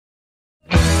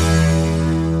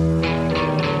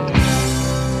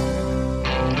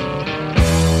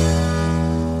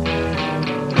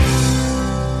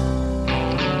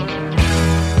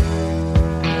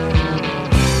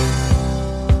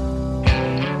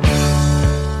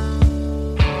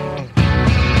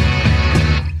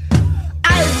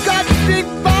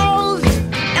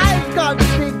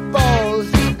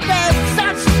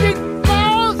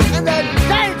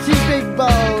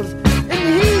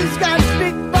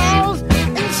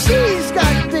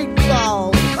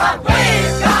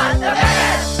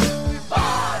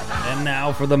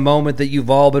for the moment that you've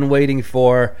all been waiting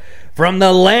for. From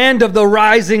the land of the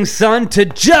rising sun to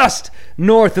just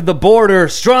north of the border,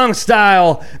 strong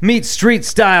style meets street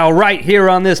style right here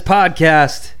on this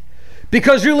podcast.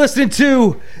 Because you're listening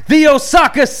to the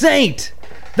Osaka Saint,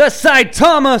 the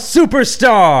Saitama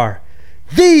Superstar,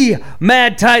 the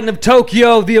Mad Titan of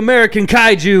Tokyo, the American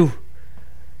Kaiju.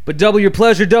 But double your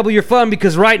pleasure, double your fun,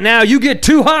 because right now you get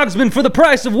 2 Hogsmen for the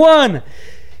price of 1.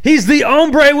 He's the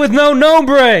hombre with no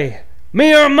nombre,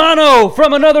 mi hermano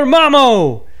from another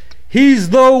mamo. He's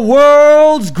the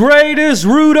world's greatest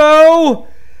Rudo,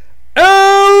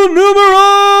 El Numero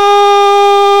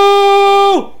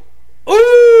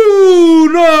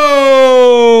Uno!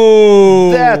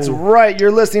 That's right.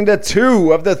 You're listening to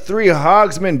 2 of the 3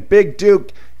 Hogsmen. Big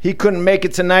Duke, he couldn't make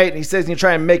it tonight. He says he's going to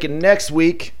try and make it next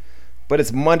week. But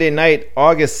it's Monday night,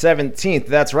 August 17th.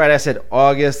 That's right. I said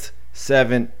August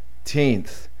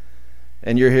 17th.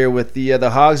 And you're here with the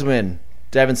Hogsmen,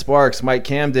 Devin Sparks, Mike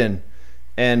Camden,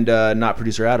 and not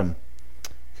producer Adam.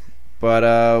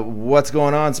 But what's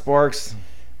going on, Sparks?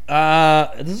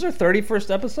 This is our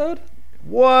 31st episode?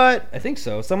 What? I think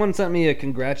so. Someone sent me a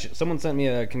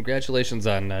congratulations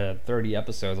on 30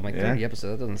 episodes. I'm like, 30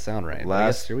 episodes? That doesn't sound right.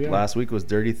 Last week was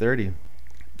Dirty 30.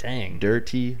 Dang.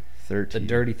 Dirty 30. The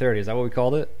Dirty 30. Is that what we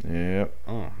called it? Yep.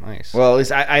 Oh, nice. Well, at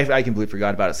least I completely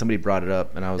forgot about it. Somebody brought it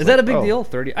up, and I was Is like, that a big oh. deal?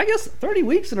 30? I guess 30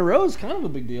 weeks in a row is kind of a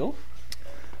big deal.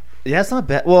 Yeah, it's not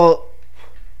bad. Well,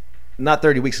 not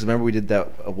 30 weeks, because remember we did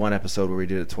that one episode where we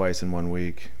did it twice in 1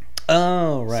 week.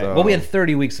 Oh, right. So, well, we had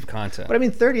 30 weeks of content. But I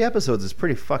mean, 30 episodes is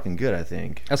pretty fucking good, I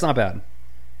think. That's not bad.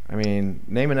 I mean,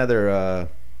 name another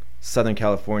Southern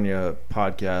California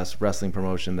podcast, wrestling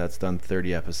promotion that's done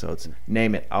 30 episodes.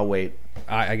 Name it. I'll wait.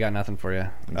 I got nothing for you.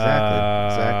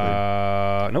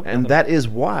 Exactly. Nope. And that is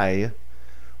why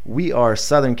we are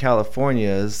Southern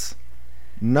California's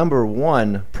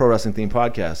 #1 pro wrestling themed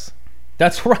podcast.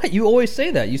 That's right. You always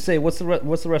say that. You say, what's the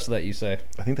rest of that you say?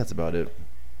 I think that's about it.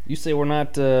 You say we're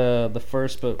not the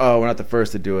first, but... Oh, we're not the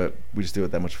first to do it. We just do it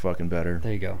that much fucking better.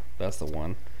 There you go. That's the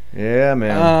one. Yeah,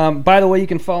 man. By the way, you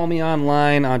can follow me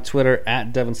online on Twitter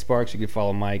at Devin Sparks. You can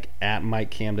follow Mike at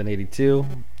Mike Camden82.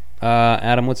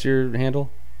 Adam, what's your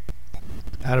handle?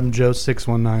 Adam Joe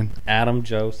 619. Adam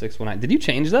Joe 619. Did you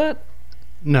change that?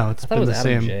 No, it's been the Adam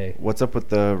same. J. What's up with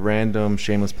the random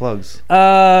shameless plugs?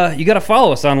 You got to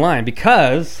follow us online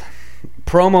because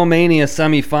Promo Mania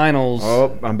semifinals.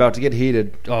 Oh, I'm about to get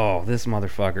heated. Oh, this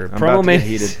motherfucker. I'm about to get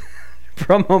heated.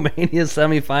 Promo Mania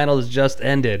semifinals just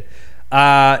ended.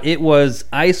 It was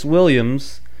Ice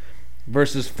Williams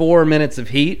versus 4 minutes of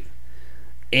heat,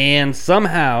 and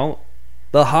somehow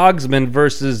the Hogsman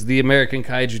versus the American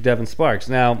Kaiju Devin Sparks.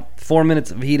 Now, 4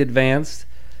 minutes of heat advanced,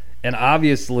 and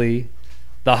obviously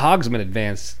the Hogsman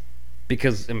advanced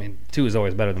because, I mean, 2 is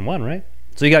always better than 1, right?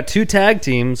 So you got 2 tag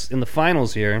teams in the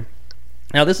finals here.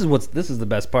 Now, this is the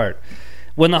best part.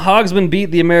 When the Hogsman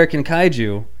beat the American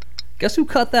Kaiju, guess who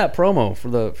cut that promo for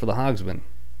the Hogsman?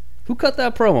 Who cut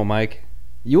that promo, Mike?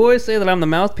 You always say that I'm the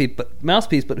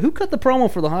mouthpiece, but who cut the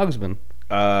promo for the Hogsman?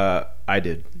 I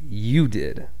did. You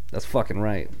did. That's fucking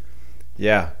right.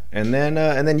 Yeah, and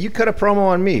then you cut a promo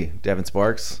on me, Devin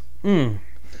Sparks.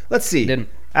 Let's see. Didn't.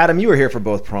 Adam, you were here for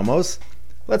both promos.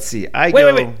 Let's see. I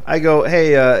go.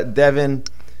 Hey, Devin,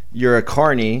 you're a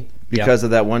carny because of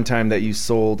that one time that you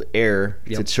sold air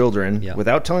to children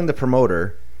without telling the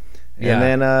promoter. And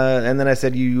then I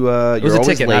said you're always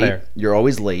ticket, not late. air. You're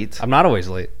always late. I'm not always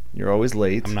late. You're always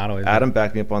late. I'm not always Adam, late.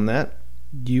 back me up on that.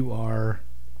 You are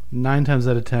 9 times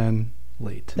out of 10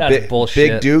 late. That's bullshit.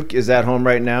 Big Duke is at home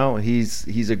right now.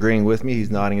 He's agreeing with me.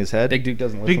 He's nodding his head. Big Duke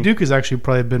doesn't listen. Big Duke has actually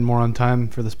probably been more on time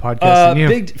for this podcast than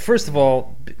you. First of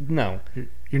all, no.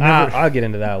 You're never. I'll get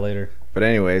into that later. But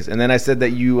anyways, and then I said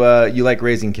that you like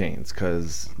Raising Cane's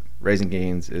because Raising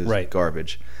Cane's is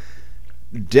garbage.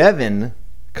 Devin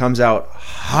comes out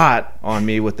hot on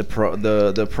me with the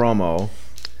promo.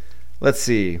 Let's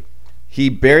see. He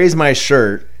buries my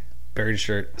shirt. Buried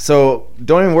shirt. So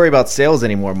don't even worry about sales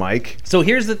anymore, Mike. So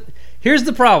here's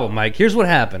the problem, Mike. Here's what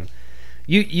happened.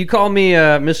 You call me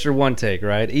Mr. One Take,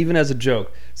 right? Even as a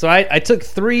joke. So I took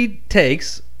 3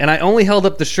 takes and I only held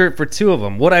up the shirt for 2 of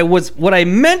them. What I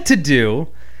meant to do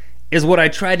is what I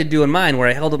tried to do in mine, where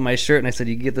I held up my shirt and I said,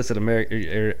 you can get this at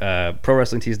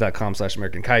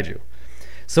ProWrestlingTees.com/American Kaiju.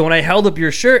 So when I held up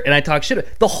your shirt and I talked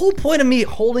shit, the whole point of me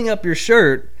holding up your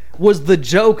shirt was the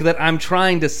joke that I'm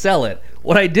trying to sell it.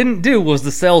 What I didn't do was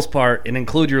the sales part and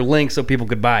include your link so people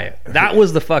could buy it. That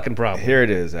was the fucking problem. Here it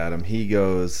is, Adam. He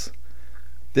goes,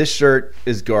 this shirt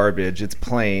is garbage. It's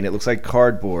plain. It looks like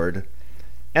cardboard.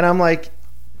 And I'm like,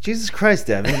 Jesus Christ,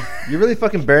 Devin, you're really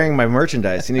fucking burying my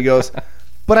merchandise. And he goes,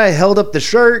 but I held up the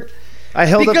shirt. I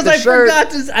held because up the shirt.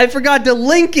 I forgot to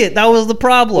link it. That was the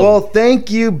problem. Well, thank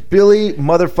you, Billy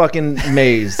motherfucking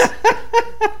Mays.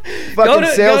 Fucking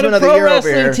salesman of the year over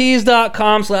here.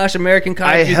 ProWrestlingTees.com/American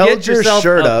Comics. I held your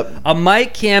shirt up. A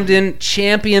Mike Camden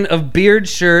Champion of Beard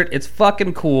shirt. It's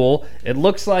fucking cool. It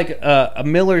looks like a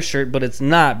Miller shirt, but it's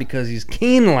not because he's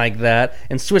keen like that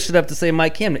and switched it up to say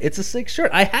Mike Camden. It's a sick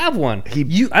shirt. I have one.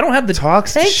 I don't have the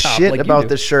Talks tank top shit like about you do.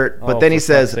 the shirt, but Oh, then he for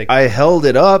says, fuck's sake. I held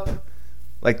it up.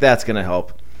 Like, that's going to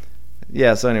help.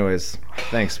 Yeah, so anyways,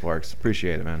 thanks, Sparks.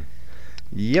 Appreciate it, man.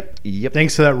 Yep.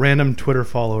 Thanks to that random Twitter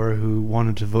follower who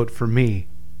wanted to vote for me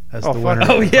as the fuck. winner.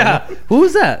 Oh yeah, who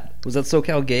was that? Was that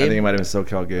SoCal Gabe? I think it might have been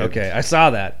SoCal Gabe. Okay, I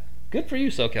saw that. Good for you,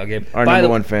 SoCal Gabe. Our number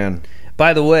one fan.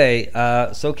 By the way,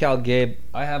 SoCal Gabe,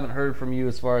 I haven't heard from you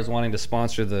as far as wanting to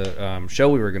sponsor the show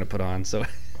we were going to put on. So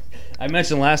I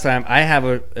mentioned last time I have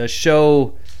a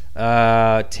show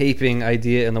taping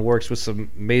idea in the works with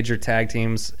some major tag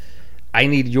teams. I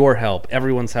need your help,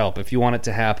 everyone's help. If you want it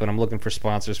to happen, I'm looking for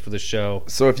sponsors for the show.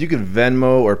 So if you could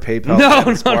Venmo or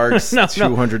PayPal Sparks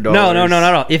 $200.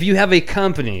 No. If you have a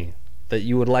company that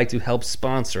you would like to help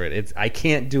sponsor it, I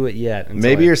can't do it yet.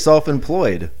 Maybe you're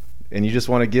self-employed and you just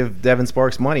want to give Devin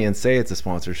Sparks money and say it's a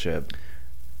sponsorship.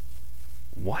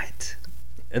 What?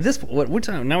 At this, what we're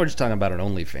talking now, we're just talking about an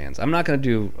OnlyFans. I'm not going to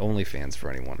do OnlyFans for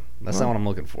anyone. That's not what I'm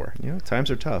looking for. You know, times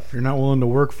are tough. If you're not willing to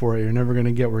work for it, you're never going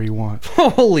to get where you want.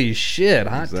 Holy shit!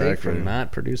 Hot take Exactly. from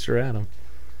not producer Adam.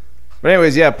 But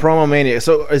anyways, yeah, Promo Mania.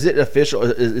 So is it official?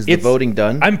 Is the voting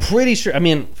done? I'm pretty sure. I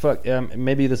mean, fuck.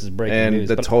 Maybe this is breaking and news.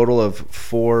 the but total of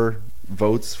 4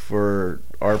 votes for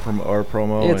our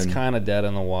promo. It's kind of dead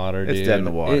in the water, dude. It's dead in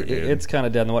the water, dude. It's kind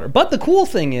of dead in the water. But the cool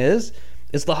thing is,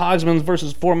 it's the Hogsmans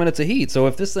versus 4 minutes of heat. So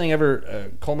if this thing ever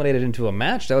culminated into a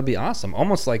match, that would be awesome.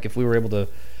 Almost like if we were able to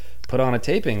put on a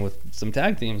taping with some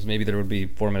tag teams, maybe there would be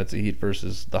 4 minutes of heat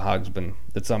versus the Hogsman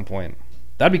at some point.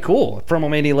 That'd be cool. If Promo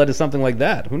Mania led to something like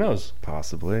that. Who knows?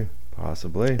 Possibly.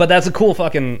 But that's a cool I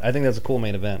think that's a cool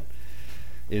main event.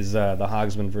 Is the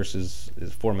Hogsman versus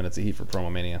 4 minutes of heat for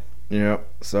Promo Mania. Yep.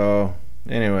 So,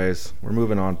 anyways, we're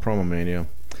moving on. Promo Mania.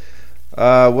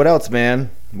 What else, man?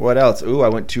 What else? Ooh, I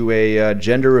went to a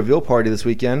gender reveal party this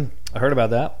weekend. I heard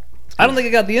about that. I don't think I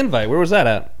got the invite. Where was that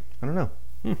at? I don't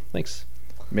know. Thanks.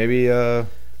 Maybe it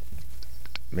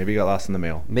got lost in the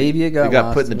mail. Maybe it got put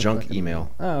lost in the junk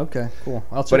email. Oh, okay, cool.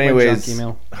 I'll check But anyways, my junk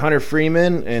email. Hunter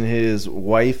Freeman and his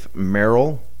wife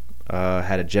Meryl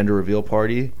had a gender reveal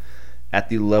party at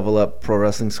the Level Up Pro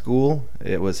Wrestling School.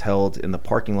 It was held in the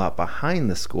parking lot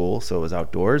behind the school, so it was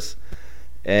outdoors.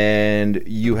 And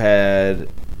you had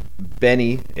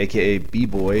Benny, aka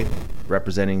B-Boy,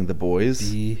 representing the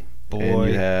boys. B-Boy. And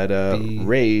you had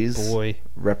Raze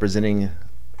representing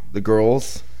the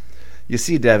girls. You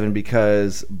see, Devin,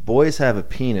 because boys have a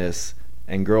penis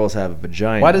and girls have a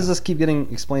vagina. Why does this keep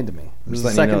getting explained to me? This is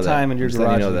the second time in your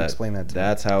garage you explain that to me.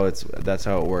 That's how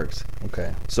it works.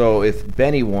 Okay. So if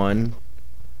Benny won,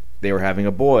 they were having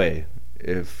a boy.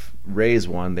 If Raze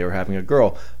won, they were having a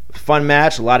girl. Fun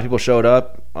match. A lot of people showed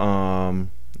up.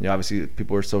 Obviously,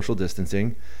 people were social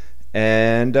distancing.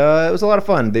 And it was a lot of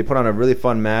fun. They put on a really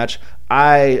fun match.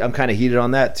 I'm kind of heated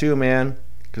on that too, man.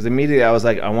 Because immediately I was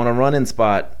like, I want a run-in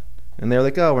spot. And they were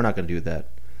like, oh, we're not going to do that.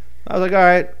 I was like, all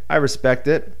right, I respect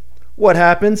it. What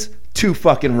happens? 2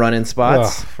 fucking run-in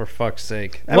spots. Oh, for fuck's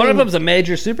sake. I One mean, of them's a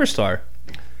major superstar.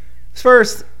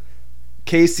 First,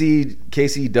 Casey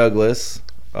Douglas.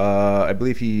 I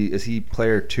believe he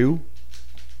player 2.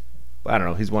 I don't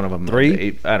know. He's one of them.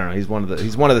 3? I don't know. He's one of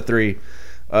the 3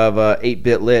 of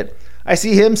 8-Bit Lit. I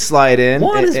see him slide in.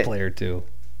 1 is player 2.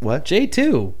 What?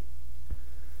 J2.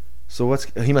 So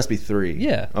he must be 3.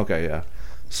 Yeah. Okay, yeah.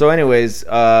 So anyways,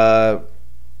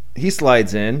 he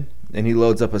slides in and he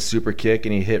loads up a super kick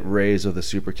and he hit Raze with a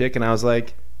super kick and I was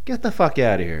like, get the fuck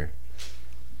out of here.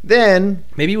 Then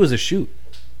Maybe it was a shoot.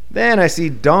 Then I see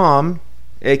Dom,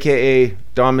 a.k.a.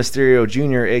 Dom Mysterio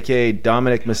Jr., a.k.a.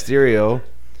 Dominic Mysterio.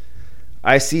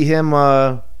 I see him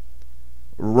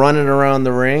running around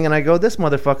the ring, and I go, this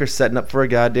motherfucker's setting up for a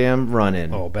goddamn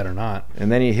run-in. Oh, better not.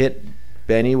 And then he hit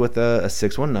Benny with a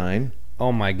 619.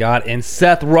 Oh, my God. And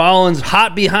Seth Rollins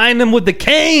hot behind him with the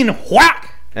cane.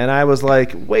 Whack! And I was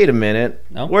like, wait a minute.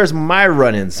 No? Where's my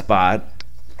run-in spot?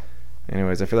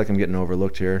 Anyways, I feel like I'm getting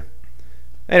overlooked here.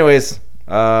 Anyways,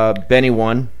 Benny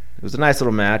won. It was a nice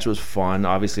little match. It was fun.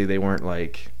 Obviously, they weren't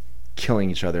like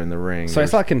killing each other in the ring. So I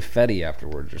saw confetti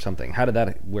afterwards or something. How did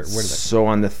that? Where did that? So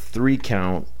on the 3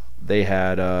 count, they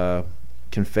had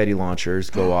confetti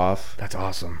launchers go off. That's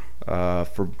awesome.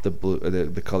 For the blue,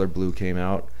 the color blue came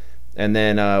out, and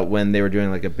then when they were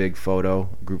doing like a big photo,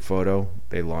 group photo,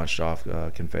 they launched off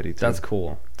confetti too. That's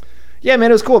cool. Yeah,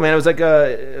 man, it was cool, man. It was like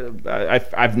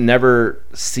I've never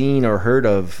seen or heard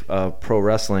of a pro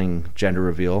wrestling gender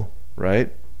reveal,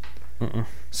 right?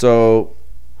 So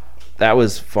that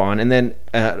was fun. And then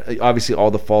obviously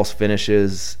all the false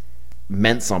finishes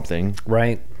meant something,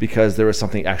 Right. because there was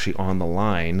something actually on the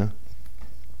line.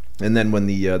 And then when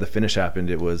the finish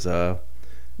happened, it was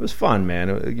fun,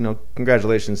 man.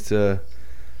 Congratulations to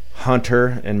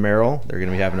Hunter and Meryl. They're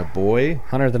going to be having a boy.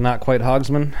 Hunter, the not quite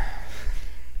Hogsman.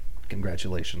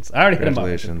 Congratulations. I already hit him up.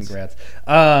 Congratulations. Congrats.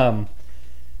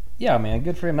 Yeah, man,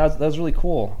 good for him. That was really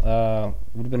cool.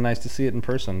 Would have been nice to see it in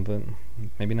person, but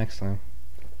maybe next time.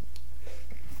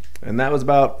 And that was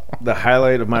about the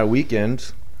highlight of my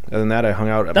weekend. Other than that, I hung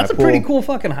out at That's my a pool. pretty cool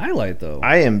fucking highlight, though.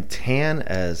 I am tan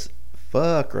as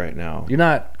fuck right now. You're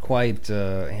not quite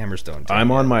Hammerstone. tan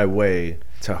I'm on yet. my way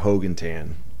to Hogan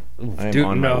tan. Oof, I am dude,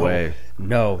 on my way.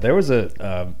 No, there was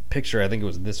a picture, I think it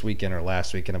was this weekend or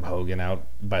last weekend, of Hogan out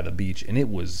by the beach, and it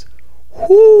was,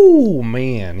 whoo,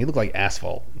 man, he looked like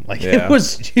asphalt. Like Yeah.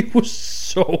 it was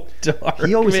so dark.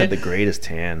 He always man. had the greatest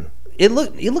tan. It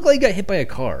looked like he got hit by a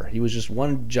car. He was just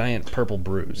one giant purple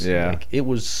bruise. Yeah. Like, he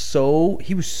was so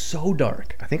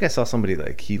dark. I think I saw somebody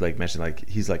he mentioned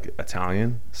he's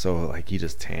Italian, so he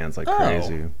just tans like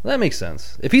crazy. Oh, that makes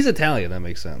sense. If he's Italian, that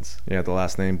makes sense. Yeah, the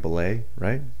last name Belay,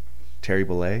 right? Terry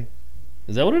Belay.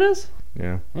 Is that what it is?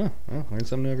 Yeah. Oh, well, learn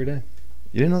something new every day.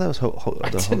 You didn't know that was the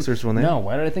Hulkster's real name? No,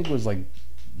 why did I think it was like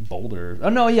Boulder? Oh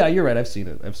no, yeah, you're right. I've seen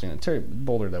it. Terry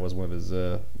Boulder, that was one of his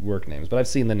work names, but I've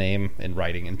seen the name in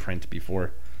writing in print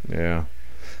before. Yeah.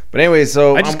 But anyway,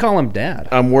 so I just call him Dad.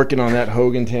 I'm working on that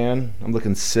Hogan tan. I'm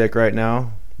looking sick right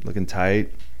now. Looking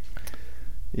tight.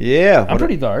 Yeah. I'm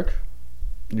pretty dark.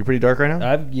 You're pretty dark right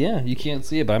now? Yeah, you can't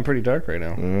see it, but I'm pretty dark right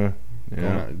now.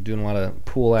 Yeah. Doing a lot of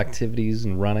pool activities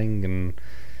and running and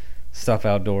stuff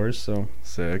outdoors. So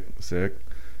Sick.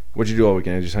 What'd you do all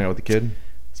weekend? Did you just hang out with the kid?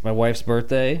 it's my wife's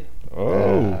birthday.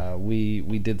 Oh. We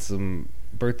did some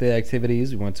birthday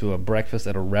activities. We went to a breakfast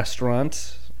at a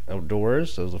restaurant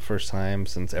outdoors. So it was the first time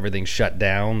since everything shut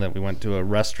down that we went to a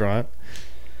restaurant.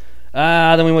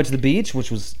 Then we went to the beach,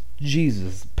 which was,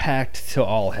 Jesus, packed to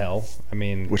all hell. I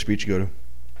mean, Which beach you go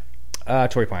to?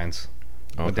 Torrey Pines.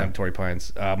 Went Okay. down to Torrey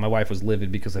Pines. My wife was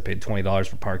livid because I paid $20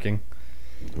 for parking.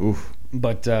 Oof.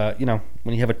 But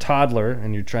when you have a toddler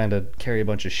and you're trying to carry a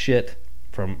bunch of shit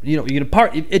from, you get a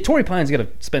park at Torrey Pines, you got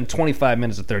to spend 25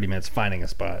 minutes to 30 minutes finding a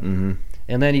spot, Mm-hmm.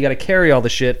 and then you got to carry all the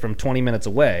shit from 20 minutes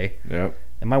away. Yep.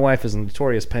 And my wife is a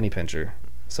notorious penny pincher.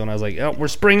 So when I was like, "Oh, we're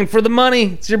springing for the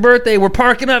money. It's your birthday. We're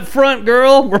parking up front,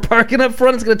 girl. We're parking up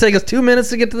front. It's gonna take us 2 minutes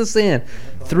to get to the sand."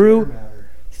 Through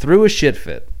a shit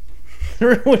fit.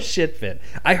 Through a shit fit.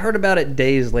 I heard about it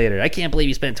days later. I can't believe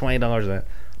you spent $20 on that.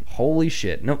 Holy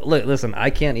shit. No, look, listen, I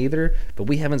can't either, but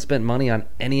we haven't spent money on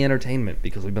any entertainment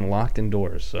because we've been locked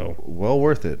indoors. So Well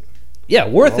worth it. yeah,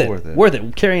 worth Well it. worth it. Worth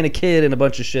it. Carrying a kid and a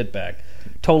bunch of shit back.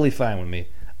 Totally fine with me.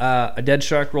 A dead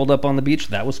shark rolled up on the beach.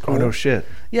 That was cool. Oh, no shit.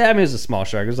 Yeah, I mean, it was a small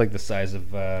shark. It was like the size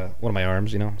of one of my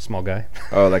arms, small guy.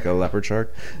 Oh, like a leopard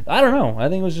shark? I don't know. I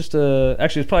think it was just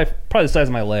actually, it was probably the size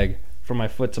of my leg, from my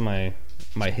foot to my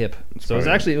hip. So it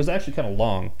was actually kind of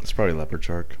long, It's probably leopard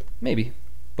shark. maybe.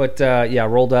 But yeah,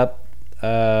 rolled up.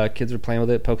 Kids were playing with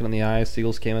it, poking it in the eye.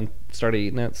 Seagulls came and started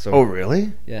eating it. So Oh,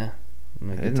 really? yeah,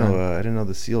 I didn't know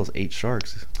the seals ate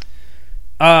sharks.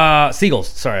 Seagulls.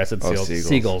 Sorry, I said Oh,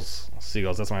 seagulls.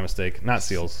 Seagulls. That's my mistake. Not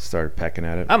seals. Started pecking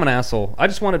at it. I'm an asshole. I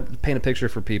just wanted to paint a picture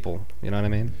for people. You know what I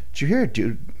mean? Did you hear a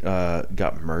dude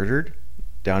got murdered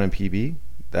down in PB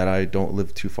that I don't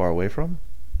live too far away from?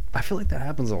 I feel like that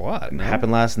happens a lot. It No?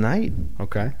 happened last night.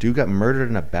 Okay. Dude got murdered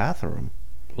in a bathroom,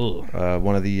 Ugh.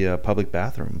 one of the public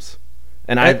bathrooms,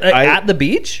 and At the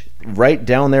beach? right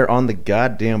down there on the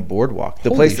goddamn boardwalk,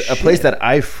 Holy a place shit. that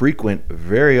I frequent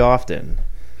very often.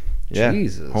 Yeah,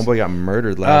 Jesus. homeboy got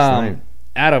murdered last night.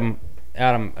 Adam,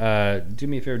 do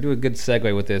me a favor. Do a good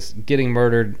segue with this.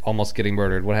 Almost getting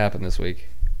murdered. What happened this week?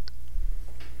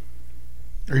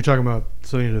 Are you talking about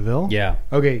Sonya Deville? Yeah.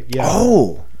 Okay, yeah.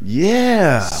 Oh,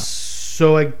 yeah.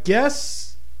 So I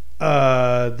guess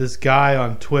this guy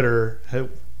on Twitter had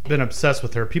been obsessed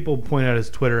with her. People point out his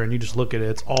Twitter, and you just look at it.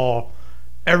 It's all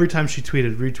every time she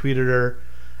retweeted her.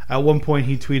 At one point,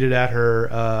 he tweeted at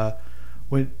her,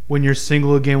 "When you're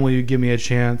single again, will you give me a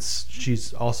chance?"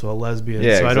 She's also a lesbian,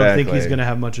 Yeah, so I don't think he's exactly. going to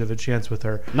have much of a chance with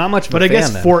her. Not much of But a I fan, guess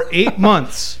then. for 8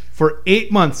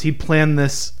 months, he planned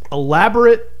this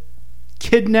elaborate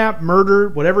kidnap, murder,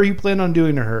 whatever he planned on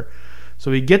doing to her.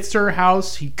 So he gets to her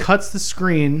house, he cuts the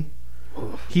screen,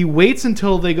 he waits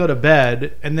until they go to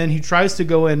bed, and then he tries to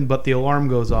go in, but the alarm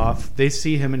goes off. They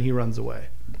see him, and he runs away.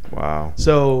 Wow.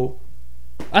 So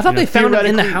I thought you know, they found him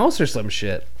in the theoretically- house or some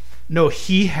shit. No,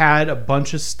 he had a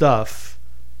bunch of stuff,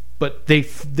 but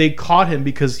they caught him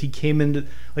because he came into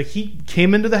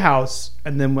the house,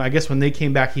 and then I guess when they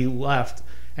came back, he left,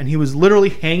 and he was literally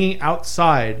hanging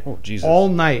outside all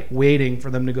night waiting for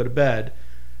them to go to bed.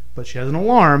 But she has an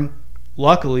alarm,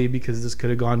 luckily, because this could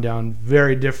have gone down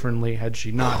very differently had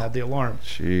she not had the alarm.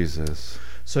 Jesus.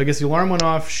 So I guess the alarm went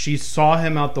off. She saw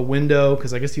him out the window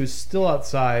because I guess he was still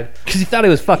outside. Because he thought he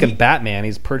was fucking Batman.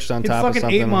 He's perched on top of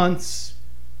something. 8 months,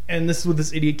 and this is what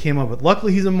this idiot came up with.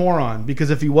 Luckily, he's a moron, because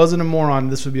if he wasn't a moron,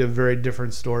 this would be a very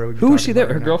different story. Who was she there?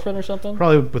 Her girlfriend or something?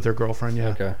 Probably with her girlfriend, yeah.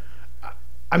 Okay.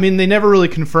 I mean, they never really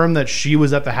confirmed that she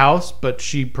was at the house, but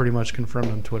she pretty much confirmed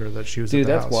on Twitter that she was at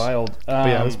the house. Dude, that's wild. But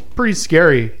yeah, it was pretty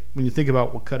scary when you think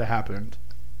about what could have happened.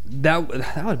 That would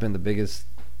have been the biggest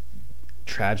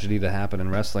tragedy to happen in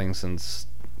wrestling since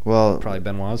probably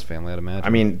Benoit's family, I'd imagine. I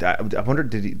mean, I wonder,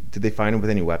 did they find him with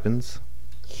any weapons?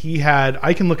 He had,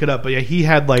 I can look it up, but yeah, he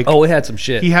had like... Oh, it had some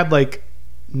shit. He had like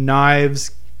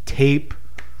knives, tape,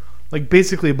 like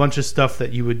basically a bunch of stuff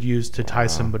that you would use to tie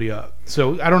somebody up.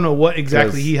 So I don't know what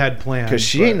exactly he had planned. Because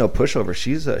she ain't no pushover.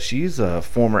 She's a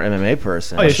former MMA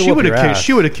person. Oh yeah, she would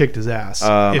have kicked his ass.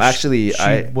 Actually,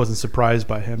 she wasn't surprised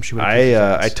by him. She would.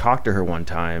 I talked to her one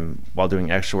time while doing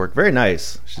extra work. Very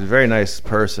nice. She's a very nice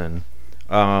person.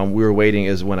 We were waiting.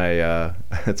 It's when I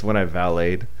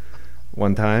valeted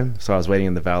one time. So I was waiting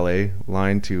in the valet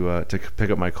line to pick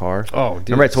up my car. Oh, dude.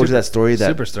 Remember I told you that story?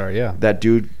 That superstar, yeah. That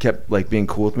dude kept like being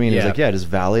cool with me, and he was like, "Yeah, just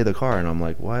valet the car." And I'm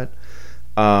like, "What?"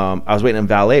 I was waiting in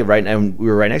valet, right, and we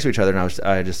were right next to each other, and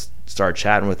I just started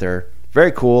chatting with her.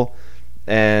 Very cool,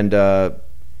 and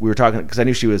we were talking because I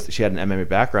knew she had an MMA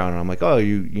background, and I'm like, "Oh,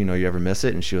 you ever miss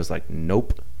it?" And she was like,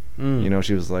 "Nope."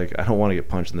 She was like, "I don't want to get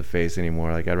punched in the face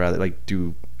anymore. Like, I'd rather like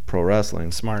do pro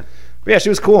wrestling." Smart. But yeah, she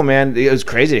was cool, man. It was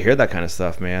crazy to hear that kind of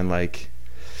stuff, man. Like,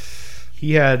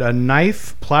 he had a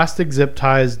knife, plastic zip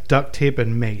ties, duct tape,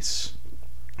 and mace.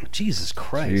 Jesus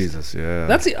Christ. Jesus, yeah.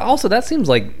 That seems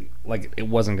like it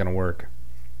wasn't gonna work.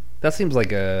 That seems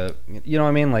like a, you know what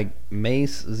I mean, like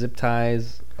mace, zip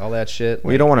ties, all that shit.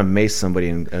 Well, you don't want to mace somebody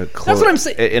in a that's what I'm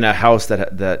saying. In a house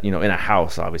that in a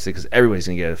house, obviously, because everybody's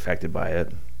gonna get affected by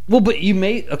it. Well, but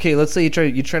let's say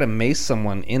you try to mace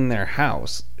someone in their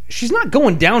house. She's not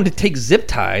going down to take zip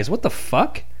ties. What the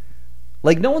fuck?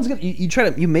 Like, no one's gonna.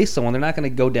 You mace someone, they're not gonna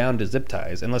go down to zip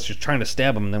ties unless you're trying to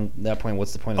stab them. And then at that point,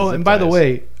 what's the point of zip ties? And by the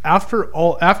way,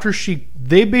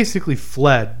 they basically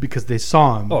fled because they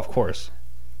saw him. Oh, of course.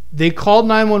 They called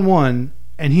 911,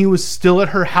 and he was still at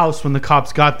her house when the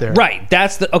cops got there. Right.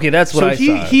 That's what I saw. So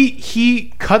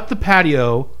he cut the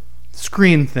patio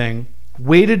screen thing,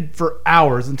 waited for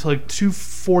hours until like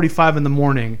 2:45 in the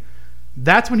morning.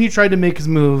 That's when he tried to make his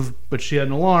move, but she had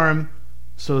an alarm.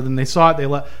 So then they saw it, they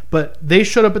left. But they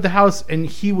showed up at the house, and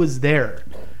he was there.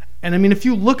 And I mean, if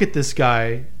you look at this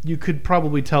guy, you could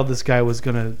probably tell this guy was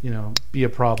going to, be a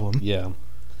problem. Yeah. And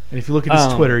if you look at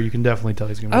his Twitter, you can definitely tell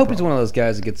he's going to be a problem. I hope he's one of those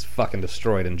guys that gets fucking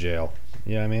destroyed in jail.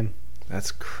 You know what I mean?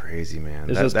 That's crazy, man.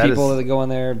 There's those people that go in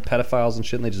there, pedophiles and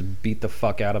shit, and they just beat the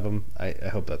fuck out of them. I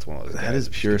hope that's one of those guys. That is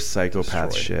pure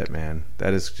psychopath shit, man.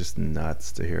 That is just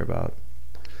nuts to hear about.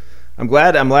 I'm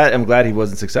glad he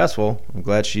wasn't successful. I'm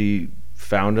glad she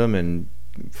found him and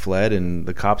fled, and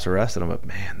the cops arrested him. But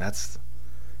man,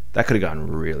 that could have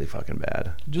gotten really fucking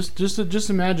bad. Just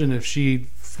imagine if she,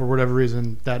 for whatever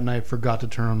reason, that night forgot to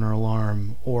turn on her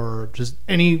alarm, or just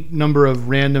any number of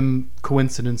random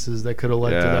coincidences that could have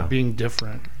led to that being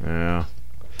different. Yeah.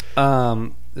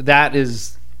 That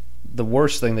is the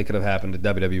worst thing that could have happened to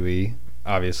WWE,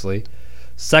 obviously.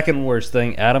 Second worst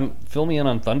thing, Adam, fill me in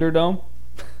on Thunderdome.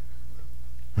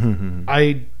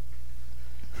 I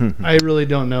really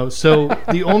don't know. So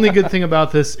the only good thing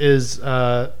about this is,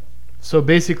 so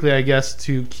basically, I guess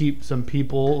to keep some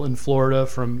people in Florida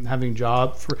from having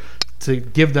jobs, to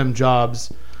give them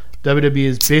jobs, WWE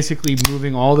is basically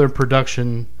moving all their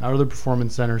production out of the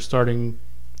Performance Center starting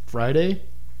Friday.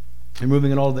 They're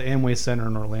moving it all to the Amway Center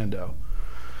in Orlando.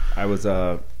 I was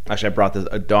I brought this.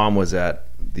 Dom was at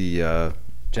the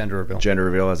gender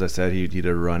reveal. As I said, he did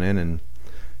a run in and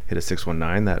hit a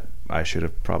 619 that I should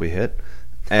have probably hit.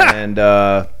 And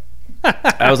I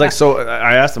was like, so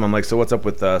I asked him, I'm like, so what's up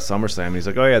with SummerSlam? And he's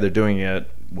like, oh yeah, they're doing it,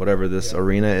 whatever this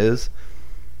arena is.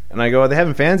 And I go, are they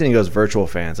having fans? And he goes, virtual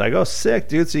fans. I go, sick,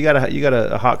 dude. So you got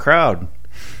a hot crowd.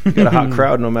 You got a hot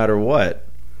crowd no matter what.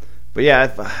 But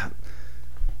yeah,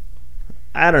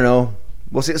 I don't know.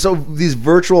 We'll see. So these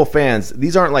virtual fans,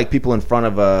 these aren't like people in front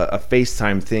of a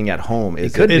FaceTime thing at home.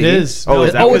 Is it? It is. Oh,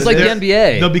 it's like the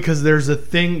NBA. No, because there's a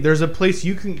place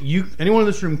anyone in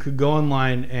this room could go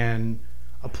online and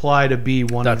apply to be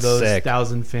one of That's those sick.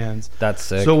 1,000 fans. That's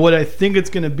sick. So what I think it's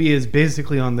going to be is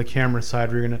basically on the camera side,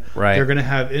 they're going to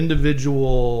have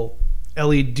individual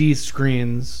LED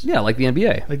screens, yeah, like the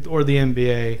NBA. or the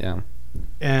NBA, Yeah.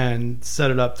 and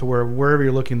set it up to where wherever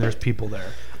you're looking, there's people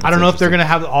there. I don't know if they're going to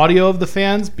have the audio of the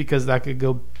fans because that could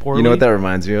go poorly. You know what that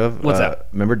reminds me of? What's that?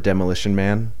 Remember Demolition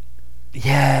Man?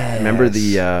 Yeah. Remember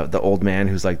the old man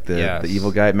who's like the Yes.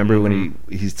 evil guy? Remember when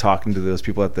he's talking to those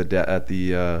people at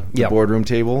the Yep. boardroom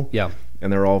table? Yeah.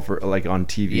 And they're all like on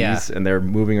TVs Yeah. and they're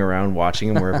moving around watching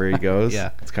him wherever he goes.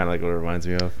 Yeah. It's kind of like what it reminds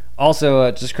me of. Also,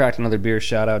 just cracked another beer.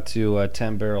 Shout out to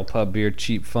 10 Barrel Pub Beer,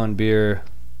 cheap, fun beer.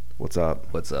 What's up?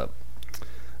 What's up?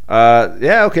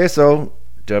 Yeah, okay, so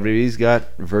WWE's got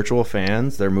virtual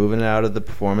fans. They're moving out of the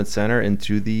Performance Center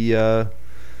into the...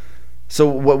 so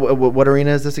what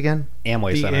arena is this again?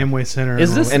 Amway the Center. Amway Center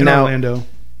Is this- in And now- Orlando?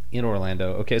 In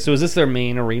Orlando. Okay, so is this their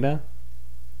main arena?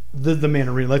 The main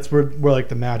arena. That's where like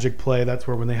the Magic play. That's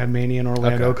where when they had Mania in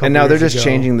Orlando. Okay. A couple And now they're years just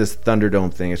ago. changing this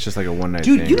Thunderdome thing. It's just like a one-night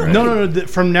Dude, thing, you don't right? No.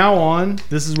 From now on,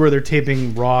 this is where they're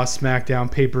taping Raw, SmackDown,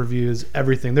 pay-per-views,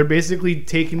 everything. They're basically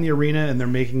taking the arena and they're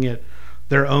making it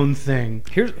their own thing.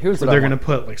 Here's what They're I going to want.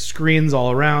 put like screens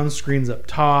all around, screens up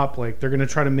top. Like they're going to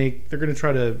try to make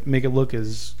it look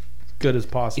as good as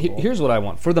possible. Here's what I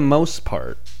want. For the most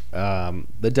part, the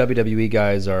WWE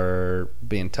guys are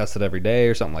being tested every day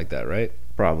or something like that, right?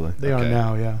 Probably. They are Okay.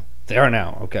 now, yeah. They are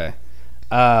now. Okay.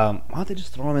 Why don't they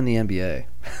just throw them in the NBA?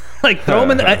 Like throw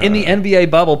them in the NBA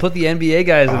bubble. Put the NBA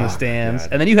guys in the stands,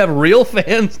 God. and then you have real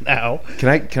fans now. Can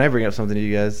I bring up something to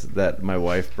you guys that my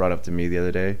wife brought up to me the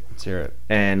other day? Let's hear it.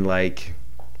 And like,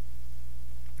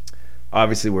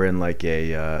 obviously we're in like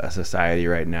a society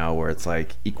right now where it's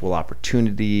like equal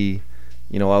opportunity,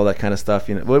 you know, all that kind of stuff,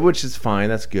 you know, which is fine.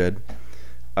 That's good.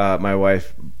 My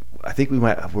wife, I think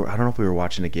I don't know if we were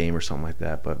watching a game or something like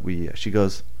that, but she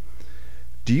goes,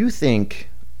 do you think,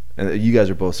 and you guys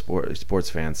are both sports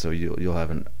fans, so you'll have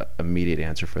an immediate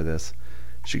answer for this.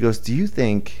 She goes, do you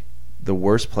think the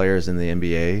worst players in the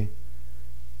NBA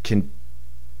can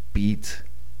beat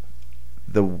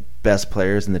the best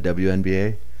players in the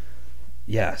WNBA?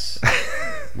 Yes,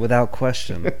 without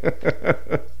question.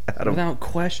 Without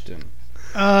question.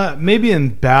 Maybe in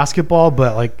basketball,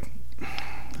 but like,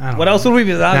 I don't What know. else would we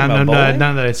be talking about? Bowling?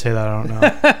 Now that I say that, I don't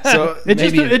know. So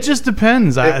It just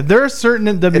depends. There are certain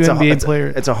WNBA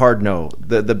players. It's a hard no.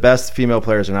 The best female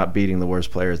players are not beating the worst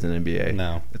players in the NBA.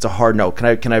 No. It's a hard no.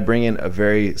 Can I bring in a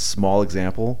very small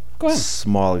example? Go ahead.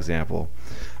 Small example.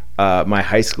 My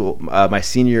high school, my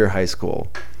senior year of high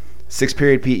school, 6th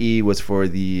period PE was for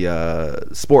the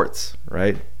sports,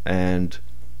 right? And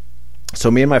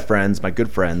so me and my friends, my good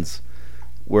friends,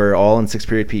 were all in 6th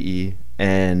period PE,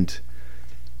 and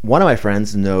one of my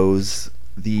friends knows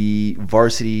the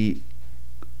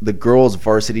girls'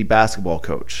 varsity basketball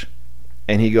coach,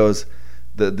 and he goes,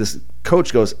 this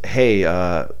coach goes, hey,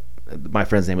 my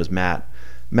friend's name was Matt.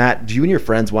 Matt, do you and your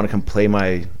friends want to come play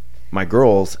my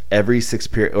girls every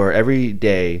 6th period or every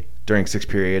day during 6th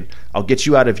period? I'll get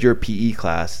you out of your PE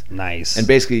class. Nice. And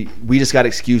basically, we just got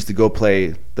excused to go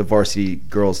play the varsity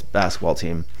girls basketball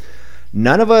team.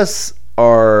 None of us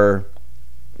are.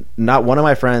 Not one of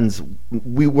my friends,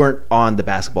 we weren't on the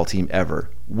basketball team ever.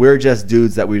 We're just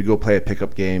dudes that we'd go play a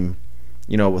pickup game,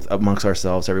 you know, with amongst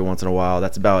ourselves every once in a while.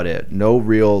 That's about it. No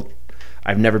real.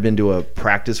 I've never been to a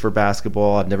practice for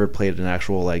basketball. I've never played an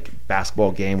actual like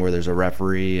basketball game where there's a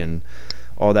referee and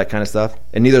all that kind of stuff.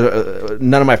 And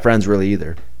none of my friends really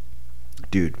either.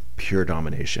 Dude, pure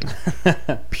domination.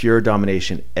 Pure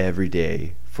domination every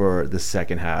day for the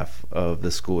second half of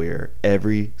the school year.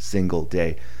 Every single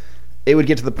day. It would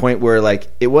get to the point where like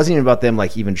it wasn't even about them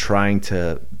like even trying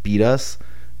to beat us.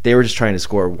 They were just trying to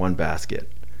score one basket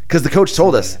because the coach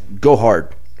told us go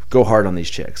hard on these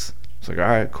chicks. It's like, all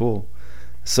right, cool.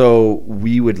 So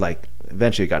we would like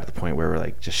eventually got to the point where we're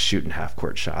like just shooting half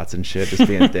court shots and shit, just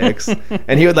being dicks.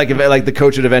 And he would like the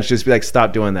coach would eventually just be like,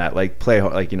 stop doing that, like play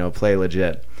like, you know, play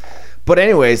legit. But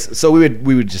anyways, so we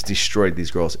would just destroy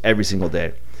these girls every single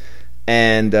day.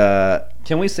 And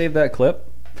Can we save that clip?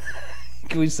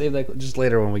 Can we save that just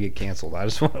later when we get canceled? I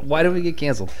just want. Why did we get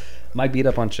canceled? Mike beat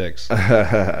up on chicks.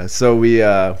 so we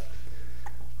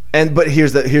but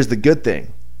here's the good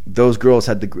thing. Those girls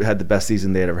had the best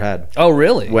season they had ever had. Oh,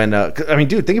 really? When I mean,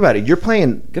 dude, think about it. You're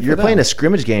playing a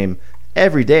scrimmage game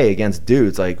every day against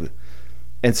dudes, like,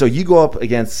 and so you go up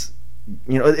against,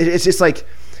 you know, it's just like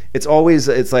it's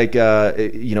like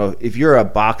you know, if you're a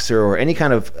boxer or any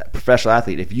kind of professional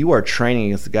athlete, if you are training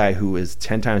against a guy who is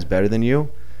 10 times better than you,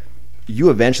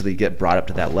 you eventually get brought up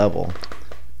to that level.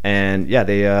 And yeah,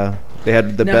 they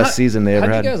had the best season they ever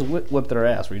had. How did you guys whip their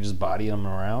ass? Were you just bodying them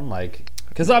around? Like,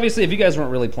 Because obviously, if you guys weren't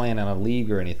really playing in a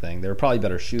league or anything, they were probably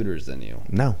better shooters than you.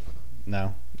 No,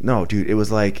 No, dude. It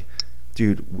was like,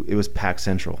 it was Pack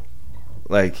Central.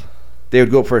 Like, they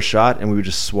would go up for a shot, and we would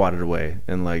just swat it away,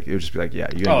 and like it would just be like, yeah.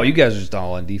 You guys are just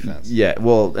all on defense. Yeah,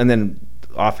 well, and then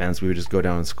offense, we would just go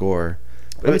down and score.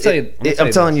 Let me tell you.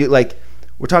 I'm telling you, like,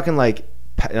 we're talking like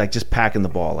just packing the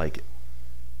ball like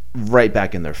right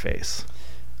back in their face.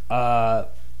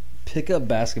 Pickup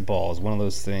basketball is one of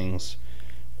those things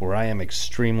where I am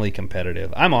extremely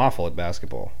competitive. I'm awful at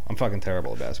basketball. I'm fucking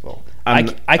terrible at basketball.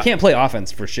 I can't play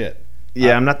offense for shit.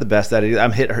 Yeah, I'm not the best at it.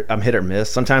 I'm hit or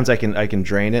miss. Sometimes I can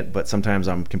drain it, but sometimes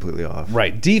I'm completely off.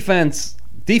 Right. Defense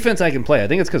I can play. I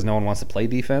think it's because no one wants to play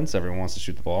defense. Everyone wants to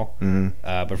shoot the ball. Mm-hmm.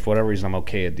 But for whatever reason, I'm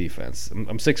okay at defense.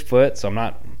 I'm 6 foot, so I'm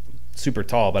not super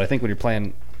tall. But I think when you're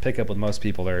playing pickup with most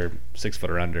people, they're 6 foot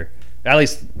or under. At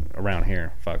least around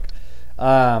here. Fuck.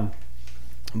 Yeah,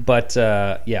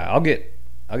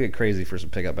 I'll get crazy for some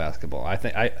pickup basketball. I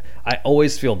think I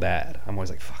always feel bad. I'm always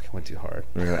like, fuck, I went too hard.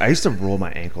 I used to roll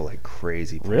my ankle like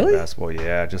crazy playing Really? basketball.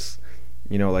 Yeah, just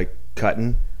like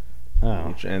cutting.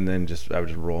 Oh. And then I would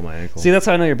just roll my ankle. See, that's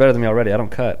how I know you're better than me already. I don't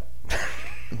cut.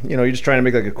 You're just trying to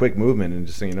make like a quick movement and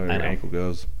just so your ankle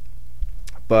goes.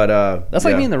 But that's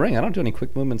like me in the ring. I don't do any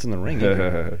quick movements in the ring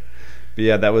either. But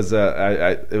yeah, that was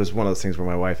it was one of those things where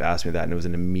my wife asked me that, and it was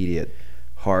an immediate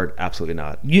hard absolutely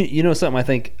not. You know something I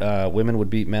think women would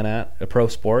beat men at a pro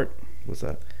sport? What's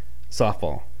that?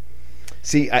 Softball.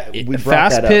 See, we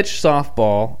fast pitch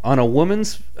softball on a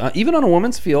woman's even on a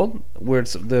woman's field where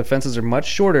the fences are much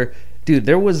shorter. Dude,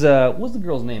 there was what was the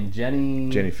girl's name?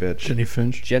 Jenny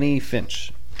Finch. Jenny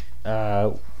Finch.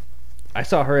 I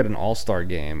saw her at an all-star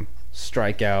game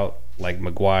strike out like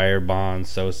McGuire, Bonds,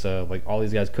 Sosa, like all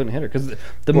these guys couldn't hit her because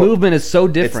the movement is so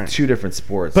different. It's two different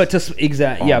sports. But to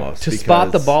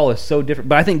spot the ball is so different.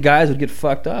 But I think guys would get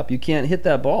fucked up. You can't hit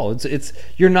that ball. It's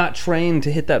you're not trained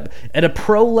to hit that at a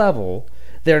pro level.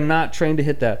 They're not trained to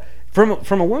hit that.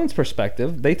 From a woman's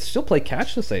perspective, they still play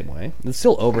catch the same way. It's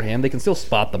still overhand. They can still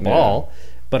spot the ball.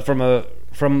 But from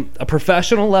a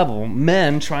professional level,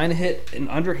 men trying to hit an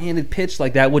underhanded pitch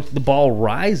like that, the ball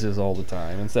rises all the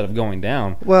time instead of going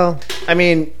down. Well, I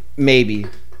mean, maybe.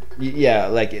 Yeah,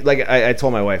 like I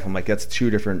told my wife, I'm like, that's two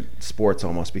different sports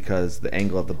almost because the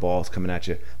angle of the ball is coming at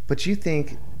you. But you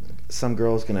think some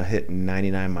girl's going to hit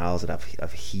 99 miles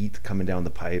of heat coming down the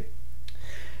pipe?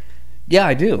 Yeah,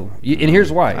 I do. And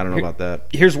here's why. I don't know about that.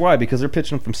 Here's why. Because they're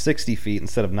pitching from 60 feet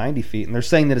instead of 90 feet, and they're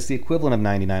saying that it's the equivalent of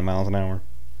 99 miles an hour.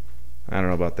 I don't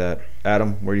know about that.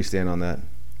 Adam, where do you stand on that?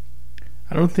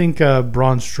 I don't think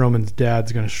Braun Strowman's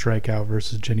dad's going to strike out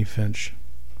versus Jenny Finch.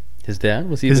 His dad?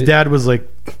 His dad was like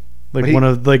one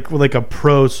of like a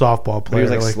pro softball player. He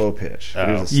was like slow pitch. Oh.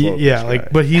 He was a slow pitch guy.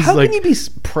 But he's How like, can you be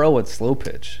pro at slow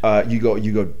pitch? You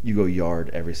go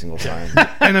yard every single time.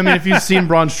 and I mean, if you've seen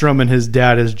Braun Strowman, his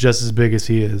dad is just as big as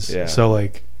he is. Yeah. So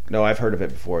like, no, I've heard of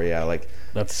it before. Yeah, like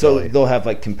that's so silly. They'll have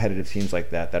like competitive teams like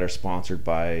that are sponsored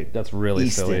by That's really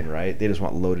Easton, silly. right? They just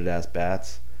want loaded ass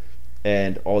bats,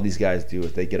 and all these guys do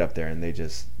is they get up there and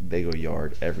they go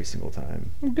yard every single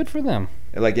time. Good for them.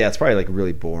 And like, yeah, it's probably like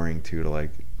really boring too to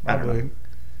like. I don't know.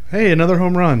 Hey, another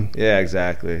home run. Yeah,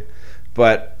 exactly.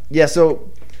 But yeah,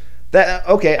 so that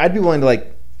okay, I'd be willing to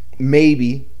like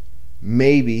maybe,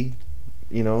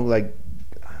 like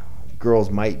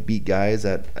girls might beat guys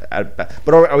at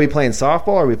but are we playing softball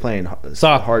or are we playing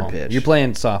hard pitch? You're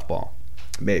playing softball.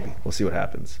 Maybe. We'll see what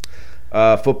happens.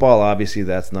 Football, obviously,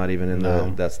 that's not even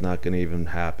that's not going to even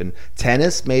happen.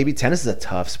 Tennis, maybe. Tennis is a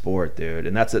tough sport, dude,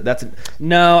 and that's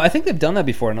No, I think they've done that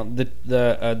before. No,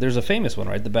 there's a famous one,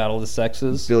 right? The Battle of the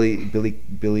Sexes.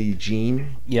 Billie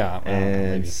Jean, Yeah,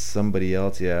 and somebody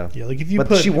else, yeah. Yeah, like if you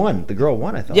she won. The girl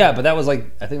won, I thought. Yeah, but that was I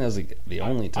think that was the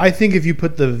only time. I think if you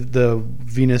put the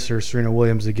Venus or Serena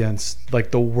Williams against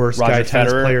like the worst Roger guy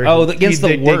tennis Federer. player, Against the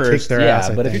they'd worst. kick their ass,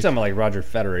 but if I you're think. talking about like Roger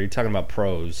Federer, you're talking about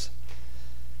pros.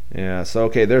 Yeah, so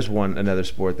okay, there's another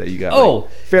sport that you got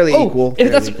fairly equal.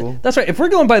 That's right. If we're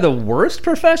going by the worst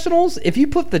professionals, if you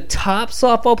put the top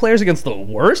softball players against the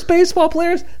worst baseball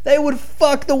players, they would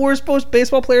fuck the worst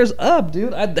baseball players up,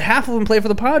 dude. Half of them play for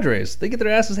the Padres. They get their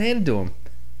asses handed to them.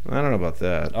 I don't know about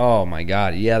that. Oh my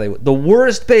god, yeah, the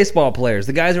worst baseball players,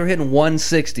 the guys who are hitting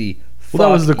 160. Well,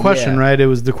 that was the question, right? It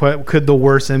was could the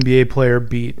worst NBA player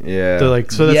beat? Yeah.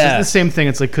 That's the same thing.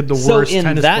 It's like, could the worst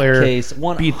tennis player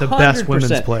beat the best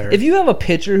women's player? If you have a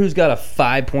pitcher who's got a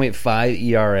 5.5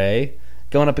 ERA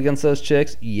going up against those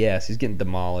chicks, yes, he's getting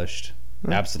demolished.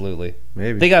 Absolutely.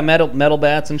 Maybe they got metal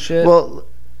bats and shit. Well,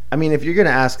 I mean, if you're going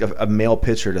to ask a male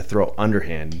pitcher to throw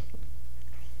underhand,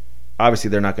 obviously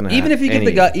they're not going to. Even if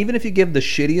you give the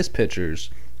shittiest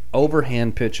pitchers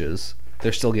overhand pitches,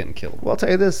 they're still getting killed. Well, I'll tell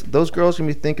you this: those girls can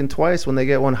be thinking twice when they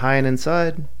get one high and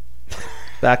inside.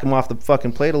 Back them off the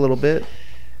fucking plate a little bit.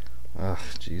 Oh,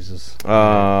 Jesus.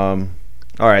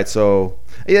 All right, so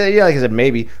yeah, like I said,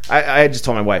 maybe. I just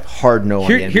told my wife hard no on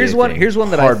the NBA here's one. thing. Here's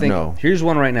one that hard I think. No. Here's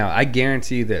one right now. I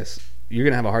guarantee you this. You're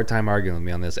gonna have a hard time arguing with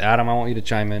me on this, Adam. I want you to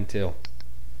chime in too.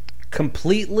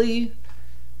 Completely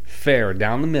fair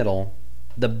down the middle.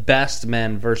 The best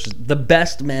men versus the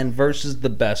best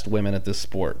women at this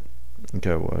sport.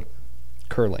 Okay, what?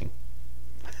 Curling.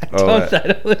 Oh,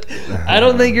 I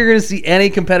don't think you're going to see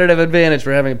any competitive advantage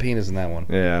for having a penis in that one.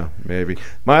 Yeah, maybe.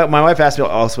 My wife asked me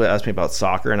about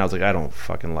soccer, and I was like, I don't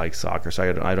fucking like soccer, so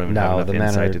I don't even have enough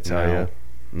insight to tell you.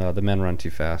 No, the men run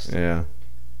too fast. Yeah.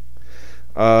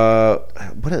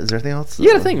 What is there anything else?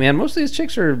 You got to think, man. Most of these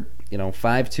chicks are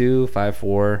 5'2",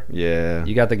 5'4". Yeah.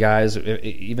 You got the guys,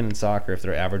 even in soccer, if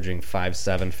they're averaging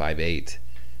 5'7", 5'8".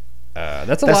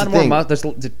 That's a lot more. There's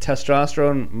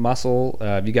testosterone, muscle.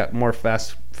 You got more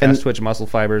fast twitch muscle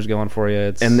fibers going for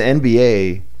you. And the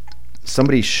NBA,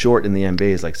 somebody short in the NBA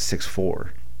is like 6'4".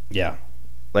 Yeah.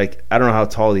 Like, I don't know how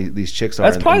tall these chicks are.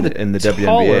 That's probably in the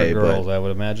taller WNBA, girls, I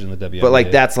would imagine, the WNBA. But like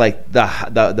that's like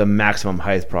the maximum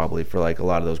height probably for like a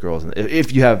lot of those girls.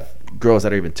 If you have girls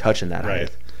that are even touching that height.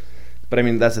 But I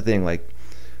mean, that's the thing. Like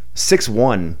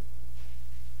 6'1"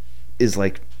 is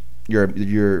like you're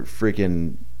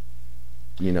freaking.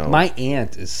 My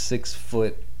aunt is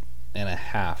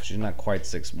 6'1.5". She's not quite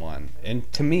 6'1",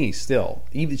 and to me, still,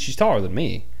 even she's taller than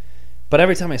me. But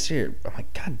every time I see her, I'm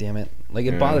like, God damn it! Like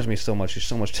it bothers me so much. She's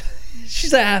so much.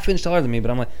 She's a half inch taller than me, but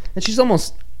I'm like, and she's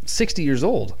almost 60 years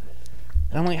old.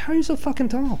 And I'm like, how are you so fucking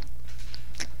tall?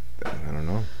 I don't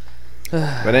know.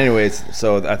 But anyways,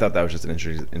 so I thought that was just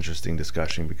an interesting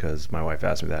discussion because my wife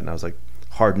asked me that, and I was like,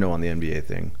 hard no on the NBA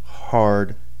thing.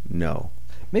 Hard no.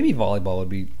 Maybe volleyball would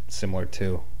be similar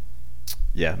too.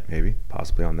 Yeah, maybe.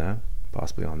 Possibly on that.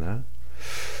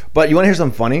 But you want to hear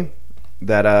something funny?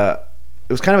 That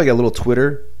it was kind of like a little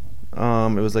Twitter. It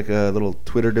was like a little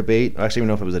Twitter debate. I actually don't even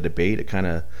know if it was a debate. It kind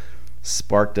of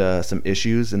sparked some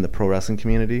issues in the pro wrestling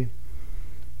community.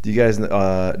 Do you guys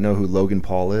know who Logan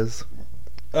Paul is?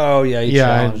 Oh yeah, he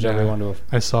challenged everyone to.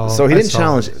 I saw. So he didn't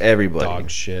challenge everybody. Dog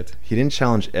shit. He didn't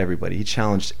challenge everybody. He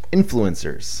challenged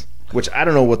influencers, which I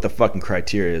don't know what the fucking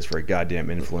criteria is for a goddamn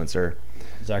influencer.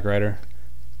 Zack Ryder.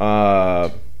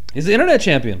 He's the internet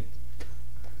champion.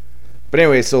 But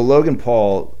anyway, so Logan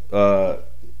Paul,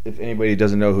 if anybody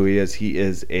doesn't know who he is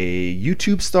a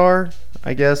YouTube star,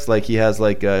 I guess. Like he has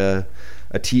like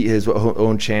his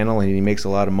own channel, and he makes a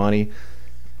lot of money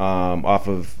off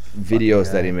of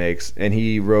videos that he makes. And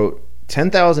he wrote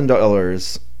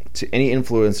 $10,000 to any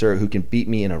influencer who can beat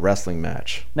me in a wrestling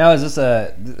match. Now, is this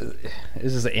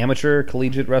an amateur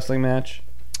collegiate wrestling match?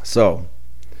 So,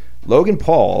 Logan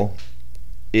Paul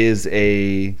is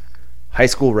a high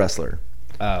school wrestler.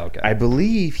 Oh, okay. I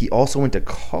believe he also went to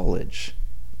college.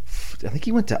 I think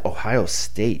he went to Ohio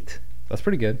State. That's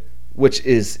pretty good. Which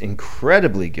is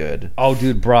incredibly good. Oh,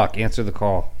 dude, Brock, answer the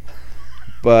call.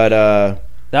 But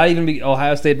that'd even be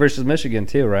Ohio State versus Michigan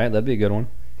too, right? That'd be a good one.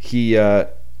 He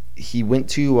went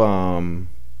to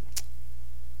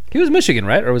he was Michigan,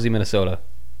 right? Or was he Minnesota?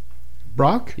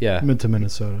 Brock? Yeah. Went to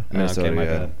Minnesota. Minnesota, okay, my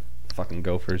bad. Fucking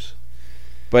Gophers.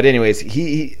 But anyways,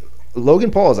 he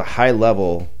Logan Paul is a high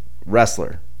level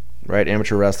wrestler, right?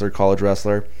 Amateur wrestler, college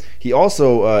wrestler. He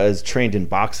also is trained in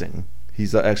boxing.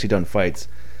 He's actually done fights.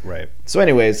 Right. So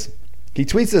anyways, he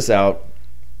tweets this out,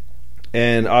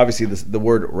 and obviously the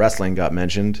word wrestling got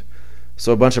mentioned.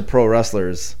 So a bunch of pro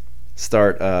wrestlers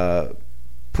start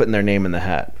putting their name in the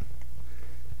hat.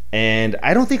 And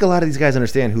I don't think a lot of these guys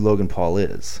understand who Logan Paul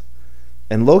is.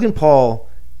 And Logan Paul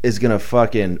is going to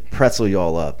fucking pretzel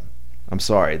y'all up. I'm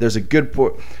sorry. There's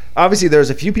obviously there's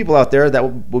a few people out there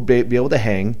that will be able to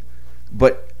hang,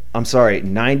 but I'm sorry,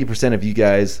 90% of you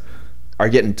guys are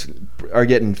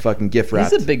getting fucking gift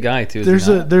wrapped. He's a big guy too.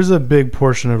 There's a big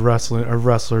portion of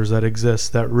wrestlers that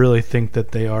exist that really think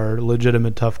that they are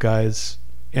legitimate tough guys,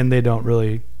 and they don't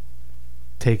really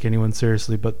take anyone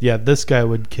seriously. But yeah, this guy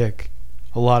would kick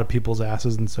a lot of people's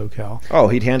asses in SoCal. Oh,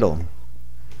 he'd handle them.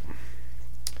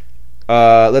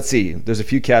 Let's see. There's a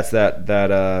few cats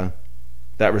that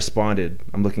responded.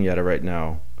 I'm looking at it right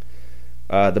now.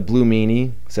 The Blue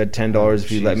Meanie said $10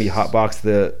 if you let me hotbox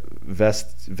the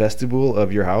vestibule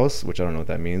of your house, which I don't know what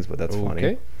that means, but that's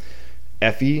funny.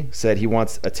 Effie said he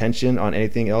wants attention on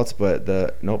anything else, but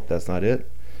nope, that's not it.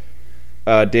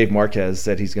 Dave Marquez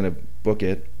said he's gonna book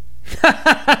it.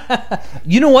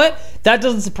 You know what? That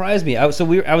doesn't surprise me. I was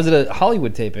at a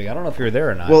Hollywood taping. I don't know if you were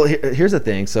there or not. Well, here's the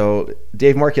thing. So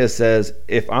Dave Marquez says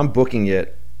if I'm booking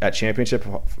it at Championship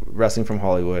Wrestling from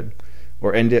Hollywood,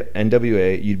 or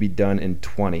NWA, you'd be done in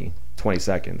 20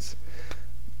 seconds.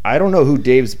 I don't know who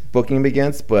Dave's booking him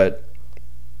against, but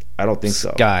I don't think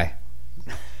so. Guy.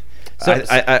 So,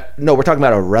 No, we're talking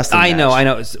about a wrestling match. I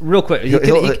know. Real quick.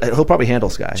 He'll probably handle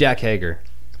Sky. Jack Hager.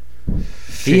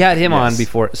 He had him on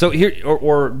before. So here,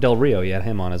 or Del Rio, he had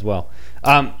him on as well.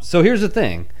 So here's the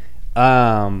thing.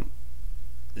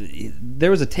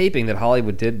 There was a taping that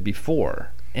Hollywood did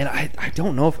before, and I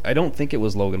don't think it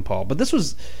was Logan Paul, but this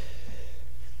was.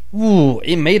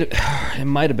 It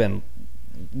might have been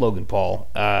Logan Paul.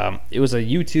 It was a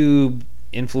YouTube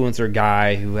influencer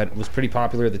guy who was pretty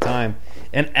popular at the time,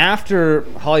 and after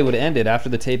Hollywood ended, after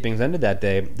the tapings ended that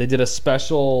day, they did a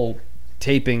special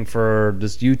taping for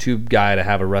this YouTube guy to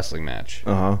have a wrestling match.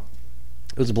 It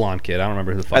was a blonde kid. I don't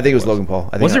remember who the fuck I think it was Logan Paul.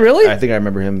 Was it really? I think I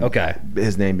remember him. Okay.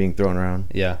 His name being thrown around.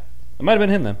 Yeah. It might have been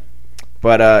him then.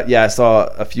 But I saw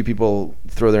a few people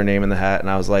throw their name in the hat, and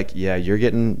I was like, "Yeah, you're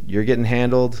getting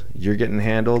handled. You're getting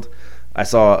handled." I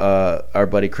saw our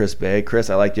buddy Chris Bay. Chris,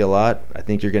 I like you a lot. I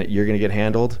think you're gonna get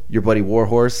handled. Your buddy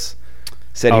Warhorse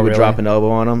said he would drop an elbow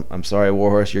on him. I'm sorry,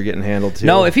 Warhorse, you're getting handled too.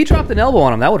 No, if he dropped an elbow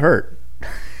on him, that would hurt.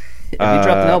 If he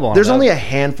dropped an elbow on him, there's only a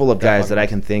handful of guys that I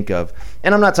can think of,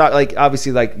 and I'm not talking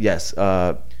obviously yes,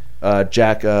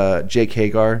 Jake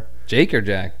Hagar. Jake or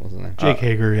Jack? What's his name? Jake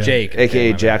Hager, yeah. Jake,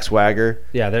 aka Jack Swagger.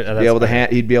 Yeah,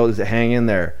 he'd be able to hang in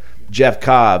there. Jeff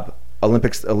Cobb,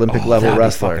 Olympic level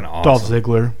wrestler. Awesome. Dolph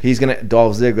Ziggler.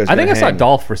 Dolph Ziggler. I think I saw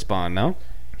Dolph respond. No,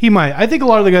 he might. I think a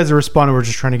lot of the guys that responded were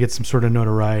just trying to get some sort of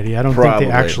notoriety. I don't think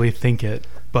they actually think it.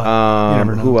 But you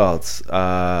never know. Who else?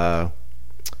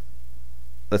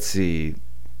 Let's see.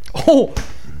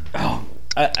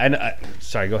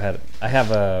 Sorry, go ahead. I have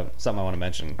something I want to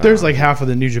mention. There's like half of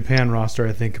the New Japan roster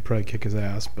I think could probably kick his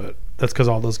ass, but that's because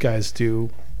all those guys do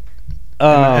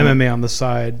MMA on the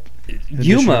side.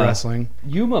 Wrestling.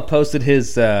 Yuma posted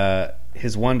his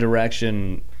One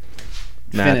Direction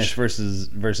finish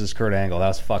versus Kurt Angle. That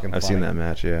was fucking funny. I've seen that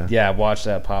match, yeah. Yeah, I watched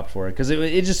that pop for it because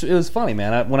it was funny,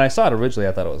 man. When I saw it originally,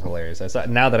 I thought it was hilarious.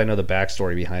 Now that I know the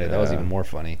backstory behind it, that was even more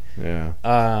funny. Yeah.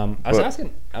 I was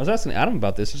asking Adam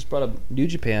about this. He just brought up New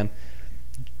Japan.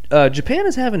 Japan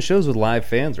is having shows with live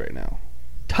fans right now.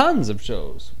 Tons of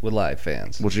shows with live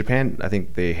fans. Well, Japan, I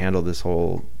think they handled this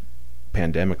whole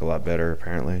pandemic a lot better,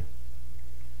 apparently.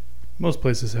 Most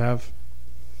places have.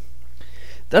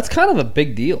 That's kind of a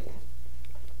big deal.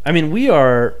 I mean, we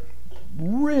are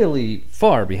really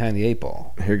far behind the 8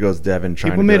 ball. Here goes Devin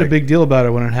trying People to made a big deal about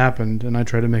it when it happened, and I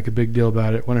tried to make a big deal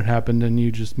about it when it happened, and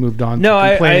you just moved on to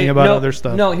complaining about other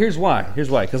stuff. No, here's why.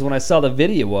 Because when I saw the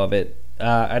video of it,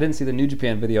 I didn't see the New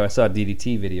Japan video. I saw a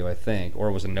DDT video, I think, or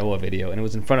it was a Noah video, and it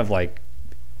was in front of like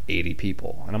 80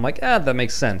 people. And I'm like, that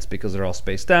makes sense because they're all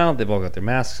spaced out. They've all got their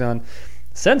masks on.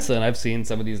 Since then, I've seen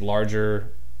some of these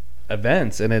larger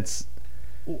events, and it's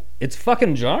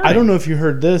fucking jarring. I don't know if you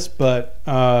heard this, but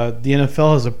the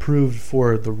NFL has approved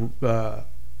for the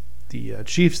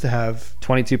Chiefs to have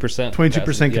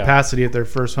 22% capacity at their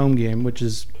first home game, which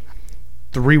is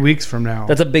 3 weeks from now.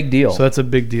 That's a big deal. So that's a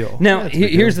big deal. Now,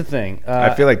 here's the thing.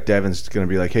 I feel like Devin's going to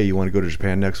be like, hey, you want to go to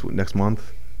Japan next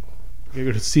month? You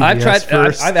go to CVS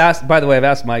first. I've asked. By the way, I've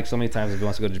asked Mike so many times if he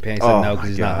wants to go to Japan. He said no because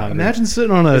he's not hungry. Imagine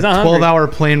sitting on a 12-hour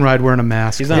plane ride wearing a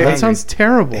mask. That sounds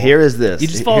terrible. Here is this. You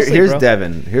just fall asleep, Here's bro.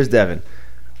 Devin.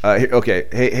 Okay.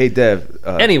 Hey, Dev.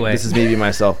 Anyway, this is me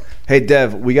myself. Hey,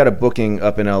 Dev. We got a booking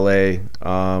up in LA.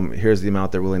 Here's the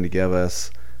amount they're willing to give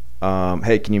us.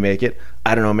 Hey, can you make it?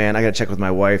 I don't know, man. I gotta check with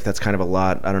my wife. That's kind of a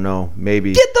lot. I don't know.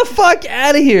 Maybe. Get the fuck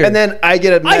out of here. And then I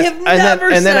get a I have never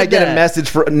and then I said get that. a message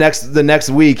for the next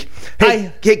week.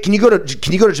 Hey, can you go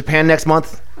to Japan next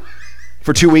month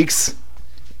for 2 weeks?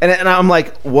 And I'm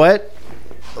like, what?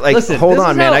 Like, listen, hold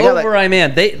on, man.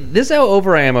 This is how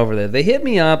over I am over there. They hit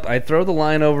me up. I throw the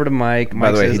line over to Mike.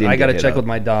 Mike says, I got to check with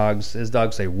my dogs. His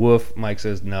dogs say woof. Mike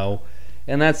says no.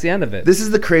 And that's the end of it. This is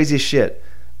the craziest shit.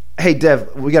 Hey,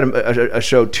 Dev, we got a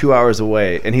show 2 hours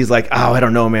away. And he's like, I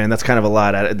don't know, man. That's kind of a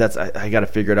lot. I got to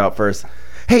figure it out first.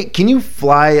 Hey, can you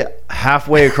fly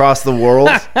halfway across the world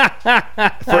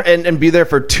and be there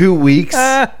for 2 weeks?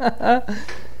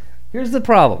 Here's the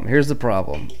problem.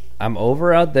 I'm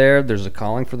over out there. There's a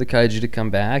calling for the kaiju to come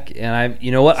back, and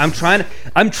you know what? I'm trying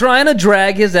to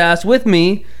drag his ass with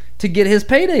me to get his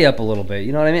payday up a little bit.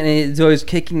 You know what I mean? And he's always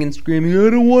kicking and screaming. I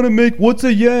don't want to make what's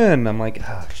a yen. I'm like,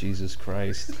 Jesus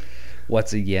Christ,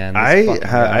 what's a yen?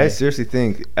 I seriously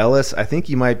think Ellis. I think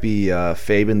you might be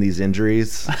fabing these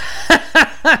injuries.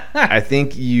 I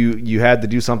think you had to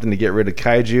do something to get rid of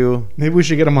kaiju. Maybe we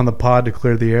should get him on the pod to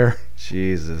clear the air.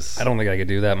 Jesus. I don't think I could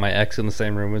do that. My ex in the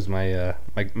same room as my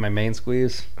main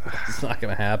squeeze. It's not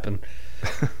going to happen.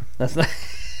 That's not.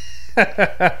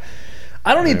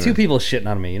 I don't need two people shitting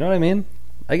on me. You know what I mean?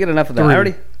 I get enough of that. Three. I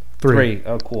already Three.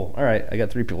 Oh, cool. All right, I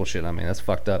got 3 people shitting on me. That's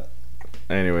fucked up.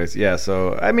 Anyways, yeah.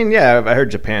 So I mean, yeah, I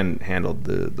heard Japan handled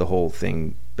the whole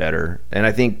thing better, and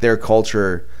I think their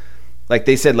culture, like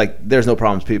they said, like there's no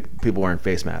problems people wearing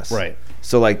face masks. Right.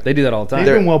 So like They do that all the time.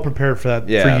 They've been well prepared for that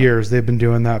Yeah. for years. They've been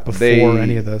doing that before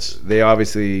any of this. They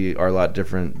obviously are a lot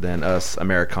different than us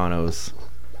Americanos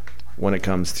when it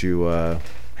comes to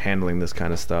handling this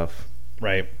kind of stuff.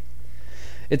 Right.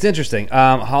 It's interesting.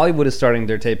 Hollywood is starting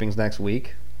their tapings next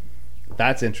week.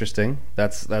 That's interesting.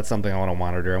 That's something I want to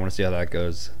monitor. I want to see how that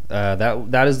goes.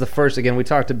 That is the first. Again, we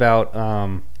talked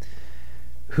about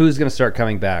who's going to start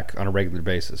coming back on a regular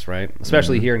basis, right?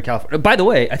 Especially here in California. By the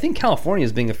way, I think California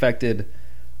is being affected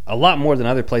a lot more than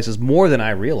other places, more than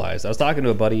I realized. I was talking to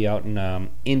a buddy out in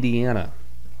Indiana,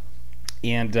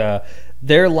 and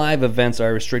their live events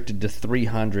are restricted to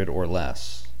 300 or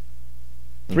less.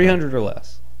 300 or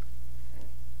less.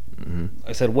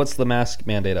 I said, what's the mask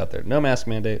mandate out there? No mask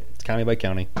mandate. It's county by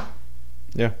county.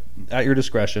 Yeah. At your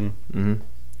discretion. Mm-hmm.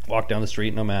 Walk down the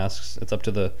street, no masks. It's up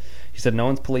to the... He said no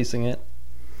one's policing it.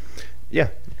 Yeah.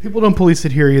 People don't police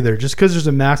it here either. Just because there's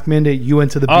a mask mandate, you went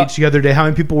to the beach the other day. How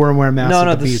many people were wearing masks No,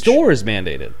 at the the beach? store is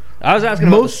mandated. I was asking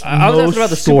Most about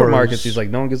the stores. supermarkets. He's like,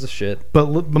 no one gives a shit.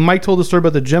 But Mike told the story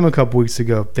about the gym a couple weeks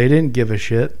ago. They didn't give a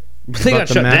shit. They about got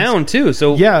the shut masks. down, too.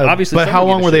 So Yeah, obviously but how someone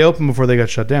long gave a were they shit. open before they got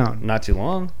shut down? Not too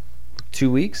long. 2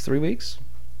 weeks, 3 weeks?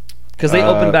 Because they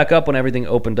opened back up when everything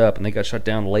opened up, and they got shut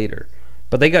down later.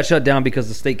 But they got shut down because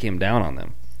the state came down on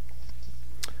them.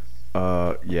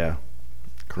 Yeah.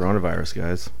 Coronavirus,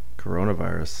 guys.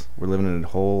 Coronavirus. We're living in a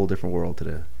whole different world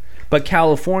today. But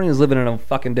California is living in a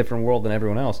fucking different world than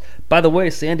everyone else. By the way,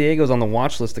 San Diego's on the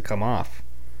watch list to come off.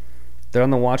 They're on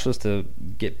the watch list to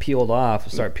get peeled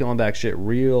off, start peeling back shit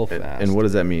real fast. And what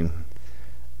does that mean?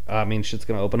 I mean, shit's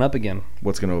going to open up again.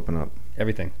 What's going to open up?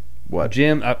 Everything. What?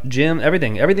 Gym,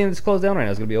 everything. Everything that's closed down right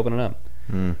now is going to be opening up.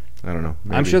 I don't know. I'm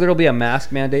Maybe. sure there'll be a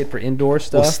mask mandate for indoor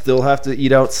stuff. We'll still have to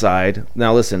eat outside.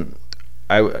 Now, listen,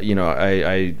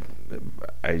 I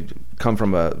come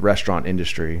from a restaurant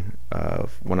industry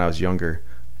when I was younger.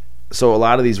 So a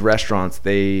lot of these restaurants,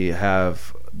 they're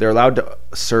allowed to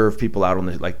serve people out on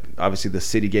the, like, obviously the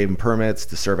city gave them permits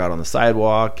to serve out on the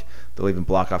sidewalk. They'll even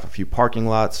block off a few parking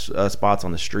lots spots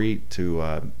on the street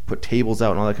to put tables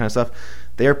out and all that kind of stuff.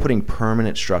 They are putting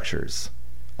permanent structures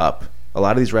up. A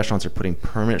lot of these restaurants are putting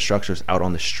permanent structures out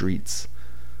on the streets.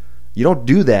 You don't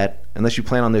do that unless you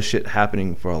plan on this shit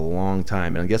happening for a long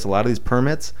time. And I guess a lot of these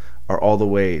permits are all the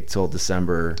way till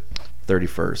December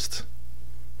 31st.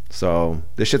 So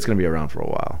this shit's gonna be around for a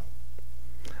while.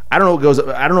 I don't know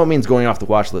what it means going off the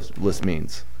watch list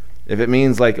means. If it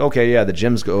means like, okay, yeah, the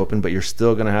gyms go open, but you're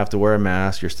still gonna have to wear a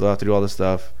mask, you still have to do all this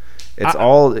stuff. It's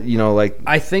all, like,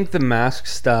 I think the mask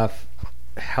stuff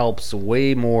helps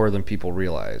way more than people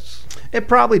realize. it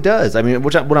probably does. I mean,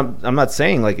 I'm not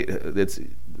saying like it's.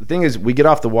 The thing is, we get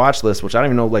off the watch list, which I don't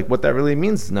even know like what that really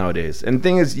means nowadays. And the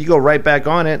thing is, you go right back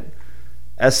on it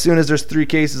as soon as there's 3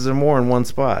 cases or more in one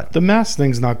spot. The mask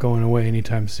thing's not going away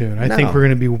anytime soon. I No.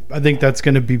 think that's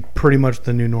going to be pretty much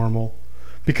the new normal,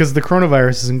 because the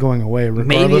coronavirus isn't going away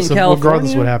regardless in of what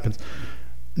California? happens.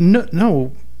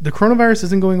 No, the coronavirus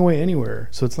isn't going away anywhere,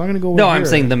 so it's not going to go away. No, I'm here.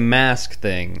 saying the mask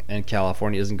thing in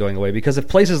California isn't going away, because if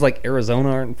places like Arizona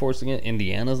aren't enforcing it,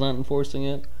 Indiana's not enforcing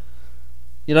it.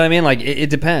 You know what I mean? Like, it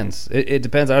depends. It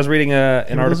depends. I was reading an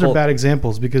Those article. are bad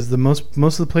examples, because the most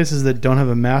of the places that don't have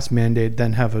a mask mandate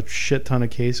then have a shit ton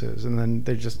of cases, and then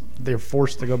they're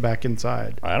forced to go back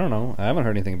inside. I don't know. I haven't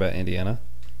heard anything about Indiana.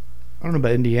 I don't know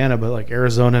about Indiana, but like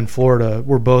Arizona and Florida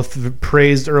were both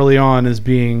praised early on as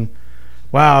being,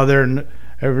 wow,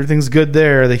 everything's good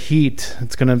there. The heat,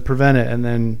 it's going to prevent it, and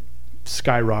then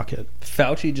skyrocket.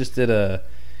 Fauci just did an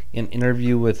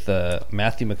interview with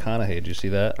Matthew McConaughey. Did you see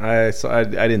that? I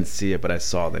didn't see it, but I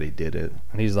saw that he did it.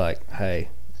 And he's like, hey,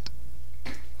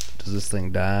 does this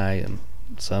thing die in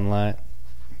sunlight?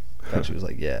 Fauci was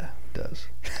like, yeah, it does.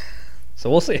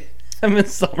 So we'll see. I mean,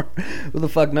 summer. Who the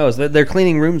fuck knows? They're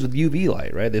cleaning rooms with UV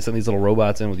light, right? They send these little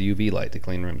robots in with UV light to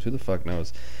clean rooms. Who the fuck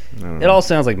knows? It all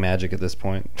sounds like magic at this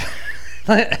point.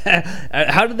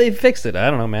 How did they fix it? I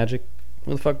don't know. Magic.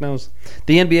 Who the fuck knows?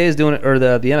 The NBA is doing it, or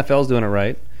the NFL is doing it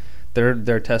right.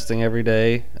 They're testing every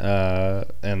day,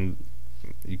 and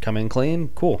you come in clean,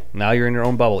 cool. Now you're in your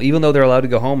own bubble. Even though they're allowed to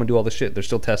go home and do all the shit, they're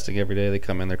still testing every day. They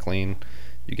come in, they're clean.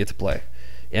 You get to play.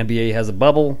 NBA has a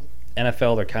bubble.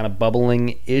 NFL, they're kind of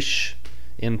bubbling-ish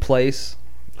in place,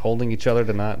 holding each other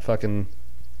to not fucking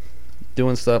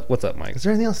doing stuff. What's up, Mike? Is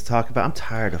there anything else to talk about? I'm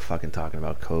tired of fucking talking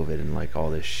about COVID and like all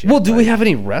this shit. Well, do we Like, have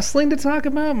any wrestling to talk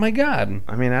about? My God.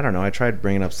 I mean, I don't know. I tried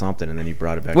bringing up something, and then you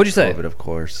brought it back. What'd to you say? COVID, of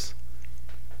course.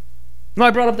 No,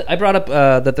 I brought up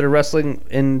that they're wrestling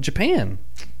in Japan.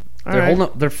 All They're right. holding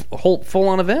up, they're full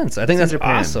on events. I think That's that's in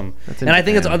Japan. awesome, That's in and I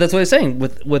think Japan. that's what I was saying.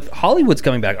 With Hollywood's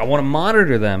coming back, I want to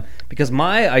monitor them because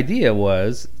my idea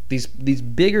was these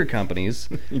bigger companies.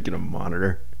 You're gonna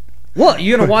monitor. Well,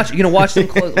 you're gonna watch them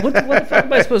close. What the fuck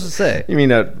am I supposed to say? You mean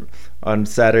that on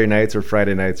Saturday nights or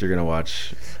Friday nights you're gonna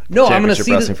watch? No, I'm gonna Championship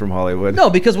see wrestling the, from Hollywood. No,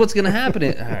 because what's gonna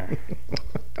happen?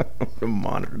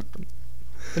 Monitor them.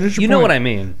 Finish your You know point. what I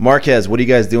mean? Marquez, what are you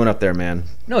guys doing up there, man?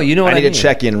 No, you know what I I need mean. to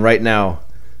check in right now.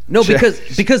 No, Check.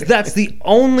 because that's the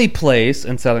only place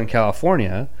in Southern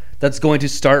California that's going to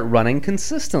start running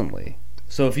consistently.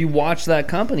 So if you watch that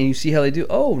company, you see how they do.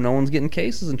 Oh, no one's getting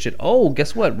cases and shit. Oh,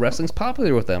 guess what? Wrestling's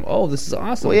popular with them. Oh, this is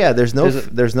awesome. Well, yeah, there's no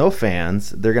There's no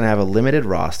fans. They're gonna have a limited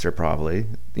roster probably.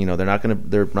 You know, they're not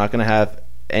gonna have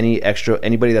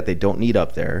anybody that they don't need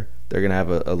up there. They're gonna have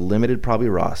a limited probably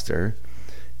roster.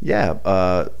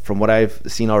 Yeah, from what I've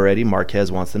seen already,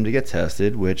 Marquez wants them to get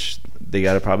tested, which they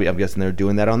got to probably. I'm guessing they're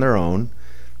doing that on their own,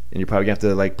 and you're probably gonna have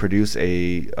to like produce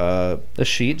a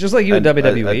sheet, just like you at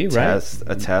WWE,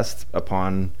 right? A test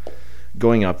upon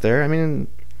going up there. I mean,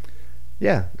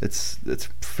 yeah, it's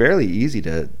fairly easy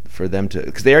for them to,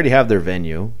 because they already have their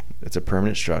venue. It's a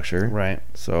permanent structure, Right.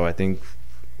 So I think,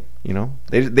 you know,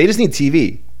 they just need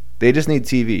TV. They just need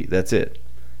TV. That's it.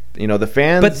 You know, the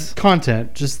fans.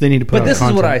 Content. Just they need to put But out this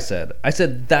content. is what I said. I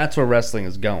said that's where wrestling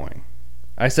is going.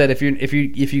 I said if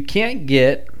you can't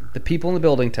get the people in the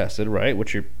building tested, right,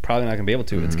 which you're probably not going to be able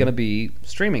to, it's going to be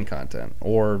streaming content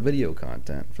or video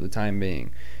content for the time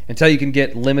being until you can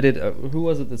get limited. Who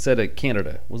was it that said it?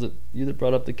 Canada? Was it you that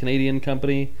brought up the Canadian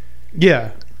company?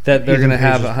 Yeah. That they're Ethan going to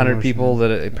have Page's 100 promotion. people that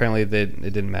apparently it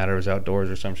didn't matter. It was outdoors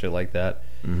or some shit like that.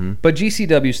 Mhm. But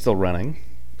GCW's still running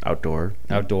Outdoor.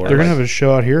 outdoor. They're gonna have a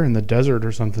show out here in the desert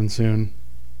or something soon.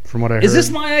 From what I heard. Is this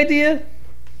my idea?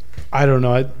 I don't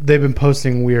know. They've been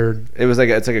posting weird. It was like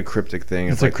it's like a cryptic thing.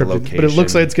 It's like cryptic, the location. but it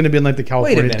looks like it's going to be in like the Wait a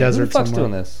California minute. Who desert the fuck's somewhere.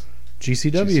 doing this?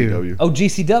 GCW. Oh,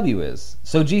 GCW is.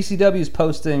 So GCW is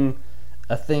posting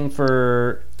a thing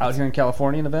for out here in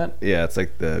California, an event? Yeah, it's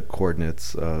like the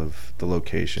coordinates of the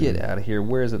location. Get out of here.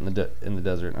 Where is it in the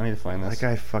desert? I need to find this. That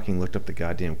guy fucking looked up the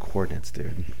goddamn coordinates,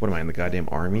 dude. What am I in the goddamn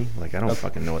army? Like I don't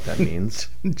fucking know what that means.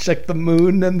 Check the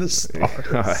moon and the stars.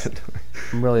 God.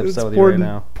 I'm really It's upset with you right pointed,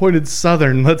 now. pointed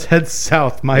southern. Let's head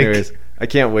south, Mike. Anyways, I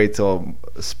can't wait till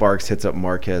Sparks hits up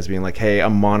Marquez, being like, "Hey,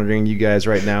 I'm monitoring you guys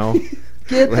right now."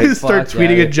 Get Like, the start fuck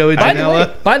tweeting outta at Joey here.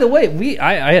 Janela. By the way,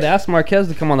 I had asked Marquez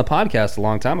to come on the podcast a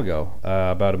long time ago,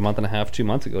 about a month and a half, 2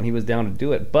 months ago, and he was down to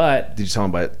do it. But Did you tell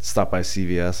him stop by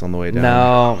CVS on the way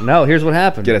down? no. Here's what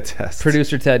happened. Get a test.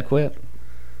 Producer Ted quit.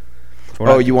 We're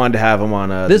Oh, not- you wanted to have him on.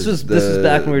 This was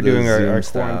back when we were doing our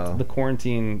style. the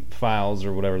quarantine files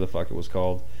or whatever the fuck it was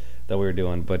called that we were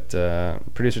doing. But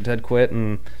producer Ted quit,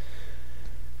 and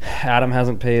Adam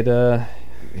hasn't paid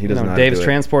He doesn't know how to Dave's do it.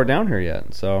 transport down here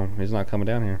yet, so he's not coming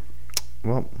down here.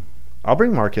 Well, I'll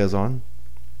bring Marquez on.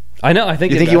 I know. I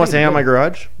think You think he wants to hang out in my my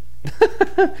garage?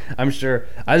 I'm sure.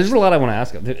 There's a lot I want to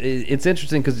ask him. It's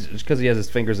interesting because he has his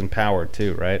fingers in Power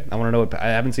too, right? I want to know. I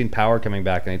haven't seen Power coming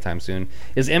back anytime soon.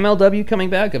 Is MLW coming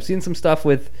back? I've seen some stuff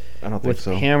with I don't think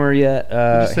so. Hammer yet. They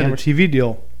just signed Hammer- a TV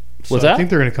deal. So What's that? I think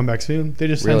they're going to come back soon. They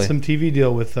just signed Really? some TV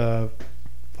deal with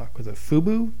was it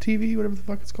Fubu TV, whatever the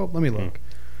fuck it's called? Let me look.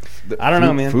 I don't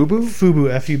know, man. Fubu? Fubu,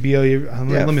 FUBO.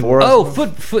 Yeah, Let me for look. us- Oh,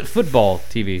 football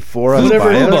TV. For us Whatever,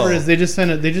 bias? whatever it is, they just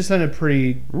sent a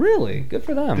pretty Really good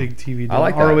for them. big TV deal. I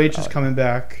like that. ROH I is like coming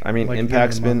back. I mean, like,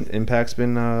 Impact's the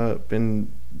end of the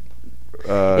been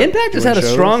Impact has doing had a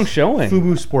shows. strong showing. month.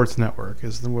 Fubu Sports Network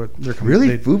is what they're coming. Really?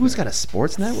 They, Fubu's got a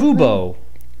sports network? Fubo,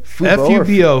 Fubo or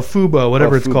FUBO, Fubo,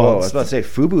 whatever it's Fubo. I called. was about to say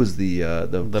Fubu's the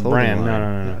the clothing brand.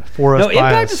 line. No. For us No,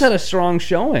 Impact bias. has had a strong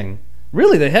showing.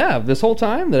 Really, they have this whole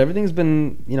time that everything's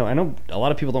been. I know a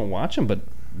lot of people don't watch them, but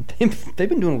they've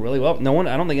been doing really well. No one,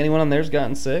 I don't think anyone on there's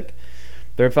gotten sick.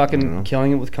 They're I fucking don't know.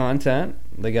 killing it with content.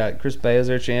 They got Chris Bay as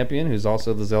their champion, who's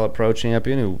also the Zealot Pro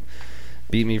champion, who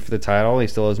beat me for the title. He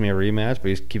still owes me a rematch, but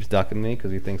he keeps ducking me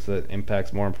because he thinks that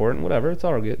Impact's more important. Whatever, it's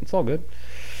all good. It's all good.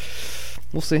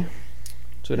 We'll see.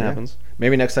 See what Yeah. happens.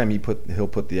 Maybe next time he'll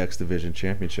put the X Division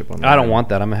Championship on. the I don't line. want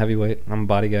that. I'm a heavyweight. I'm a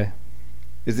body guy.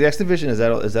 Is the X Division is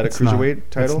that a It's not. cruiserweight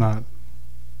title? It's not.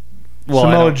 Well,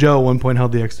 I Samoa don't- Joe at one point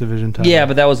held the X Division title. Yeah,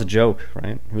 but that was a joke,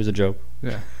 right? It was a joke.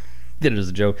 Yeah. Did it as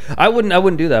a joke. I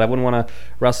wouldn't do that. I wouldn't want to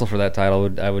wrestle for that title.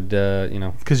 I would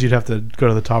Because you'd have to go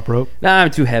to the top rope. Nah, I'm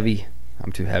too heavy.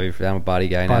 I'm too heavy for that. I'm a body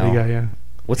guy now. Body guy, yeah.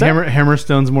 What's that?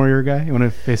 Hammerstone's more your guy. You want to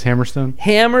face Hammerstone?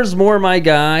 Hammer's more my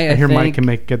guy. I hear think. Mike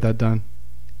can get that done.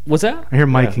 What's that? I hear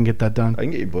Mike Yeah. can get that done. I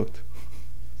can get you booked.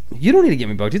 You don't need to get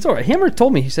me booked. It's all right. Hammer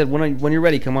told me. He said, when you're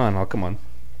ready, come on. I'll come on.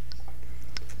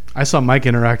 I saw Mike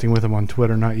interacting with him on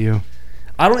Twitter, not you.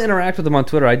 I don't interact with him on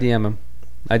Twitter. I DM him.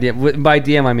 By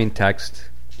DM, I mean text.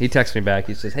 He texts me back.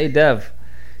 He says, "Hey, Dev."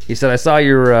 He said, "I saw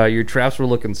your traps were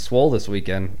looking swole this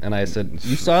weekend." And I said,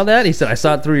 "You saw that?" He said, "I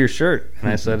saw it through your shirt." And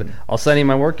I said, "I'll send you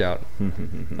my workout."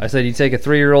 I said, "You take a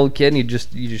 3-year-old kid and you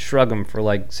just shrug him for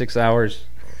like 6 hours."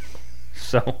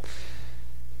 So,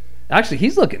 actually,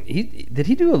 he's looking. Did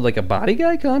he do like a body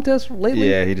guy contest lately?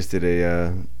 Yeah, he just did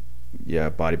a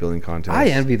bodybuilding contest. I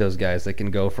envy those guys that can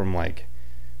go from like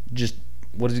just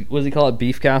what does he call it,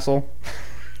 beef castle,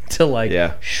 to like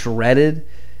shredded.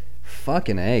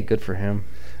 Fucking A, good for him.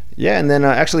 Yeah, and then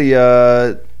actually,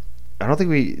 I don't think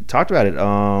we talked about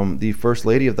it. The first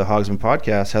lady of the Hogsman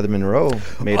podcast, Heather Monroe,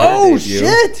 made her debut. Oh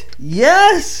shit!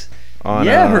 Yes. On,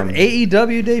 her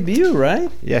AEW debut,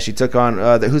 right? Yeah, she took on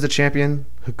who's the champion?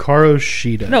 Hikaru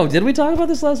Shida. No, did we talk about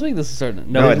this last week? This is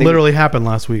starting. No, I it think literally happened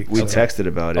last week. We texted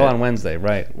about it. Oh, on Wednesday,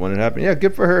 right? When it happened. Yeah,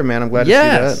 good for her, man. I'm glad to see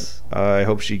that. I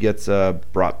hope she gets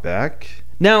brought back.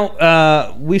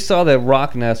 Now, we saw that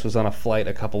Rock Nest was on a flight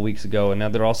a couple weeks ago, and now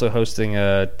they're also hosting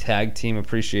a tag team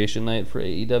appreciation night for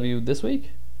AEW this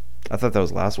week. I thought that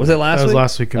was last week. Was it last week? That was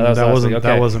last week. Oh, that wasn't. Okay.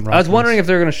 That wasn't. Rock I was wondering Nest. if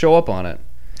they're going to show up on it,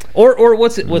 or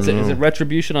what's it? Is it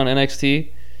Retribution on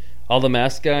NXT? All the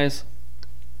masked guys.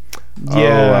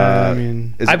 Yeah, I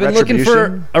mean, is I've it been looking for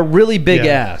Retribution? a really big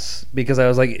Yeah. ass because I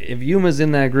was like, if Yuma's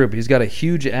in that group, he's got a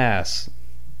huge ass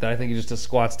that I think he just does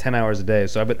squats 10 hours a day.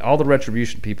 So I've been all the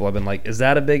Retribution people. I've been like, is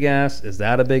that a big ass? Is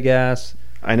that a big ass?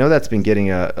 I know that's been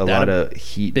getting a lot of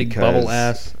heat. Big because bubble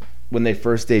ass. When they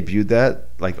first debuted that,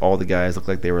 like all the guys looked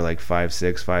like they were like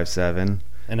 5'6", 5'7".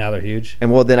 And now they're huge.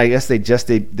 And well, then I guess they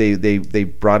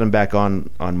brought him back on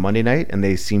Monday night, and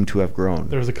they seem to have grown.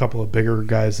 there was a couple of bigger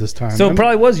guys this time. So it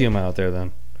probably was Yuma out there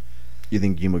then. You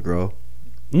think Yuma grow?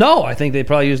 No, I think they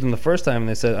probably used him the first time and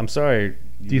they said, I'm sorry.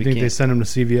 Do you think they sent him to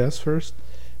CVS first?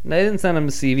 They didn't send him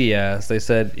to CVS. They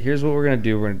said, here's what we're going to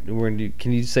do. We're going to do.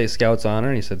 Can you say Scout's Honor?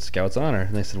 And he said, Scout's Honor.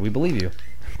 And they said, we believe you.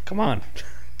 Come on.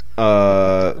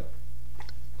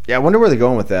 Yeah, I wonder where they're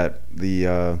going with that.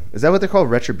 Is that what they're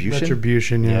called? Retribution?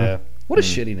 Retribution, yeah. What a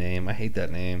shitty name. I hate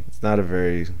that name. It's not a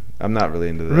very... I'm not really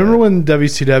into that. Remember when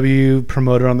WCW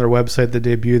promoted on their website the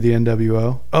debut of the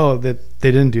NWO? Oh, they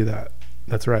didn't do that.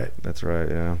 That's right. That's right,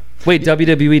 yeah. Wait,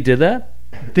 WWE did that?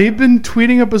 They've been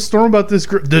tweeting up a storm about this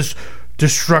group. This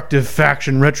destructive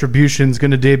faction Retribution's going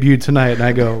to debut tonight. And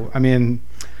I go, I mean...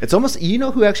 It's almost... You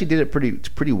know who actually did it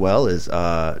pretty well is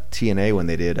TNA when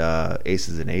they did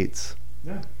Aces and Eights.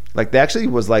 Yeah. Like, they actually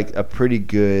was like a pretty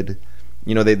good...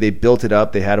 You know, they built it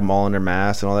up. They had them all in their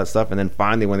masks and all that stuff. And then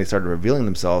finally, when they started revealing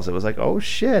themselves, it was like, oh,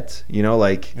 shit. You know,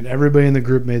 like... And everybody in the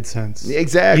group made sense.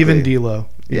 Exactly. Even D-Lo.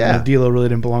 Yeah. D-Lo really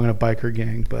didn't belong in a biker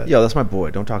gang, but... Yo, that's my boy.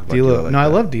 Don't talk about D-Lo. D-Lo like No, I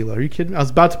that. love D-Lo. Are you kidding? I was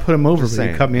about to put him over, Just but you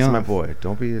saying, cut me he's off. my boy.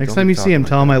 Don't be... Next don't time be you see him, talking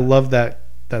tell like him that. I love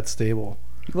that stable.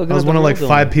 Looking I was up one the of like real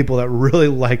 5 Dylan. people that really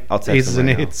liked I'll text Aces him and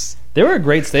right now. Eights. They were a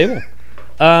great stable.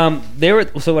 They were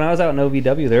so when I was out in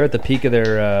OVW, they were at the peak of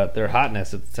their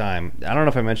hotness at the time. I don't know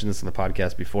if I mentioned this in the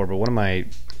podcast before, but one of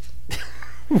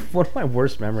my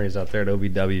worst memories out there at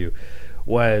OVW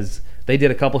was they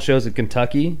did a couple shows in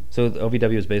Kentucky. So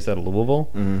OVW is based out of Louisville,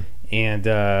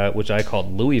 and which I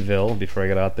called Louisville before I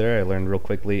got out there. I learned real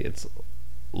quickly it's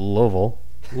Louisville.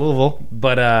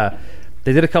 But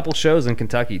they did a couple shows in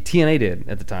Kentucky. TNA did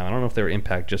at the time. I don't know if they were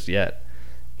Impact just yet.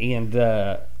 And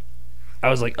I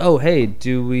was like, oh, hey,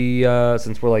 do we,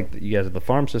 since we're like, you guys have the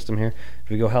farm system here,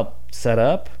 do we go help set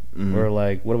up? Or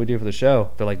like, what do we do for the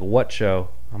show? They're like, what show?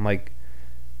 I'm like,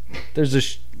 there's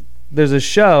a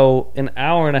show an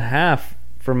hour and a half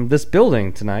from this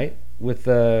building tonight with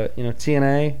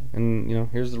TNA, and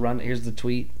here's the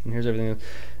tweet, and here's everything.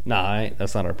 Nah,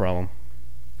 that's not our problem.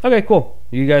 Okay, cool.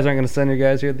 You guys aren't going to send your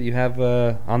guys here that you have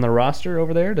on the roster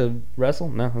over there to wrestle?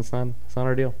 No, that's not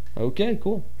our deal. Okay,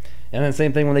 cool. And then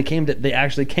same thing when they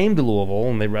actually came to Louisville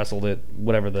and they wrestled at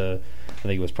whatever I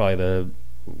think it was probably the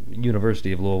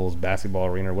University of Louisville's basketball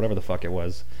arena or whatever the fuck it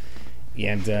was.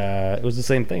 And it was the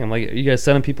same thing. I'm like, are you guys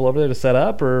sending people over there to set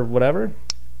up or whatever?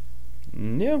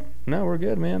 No, we're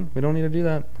good, man. We don't need to do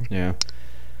that. Yeah.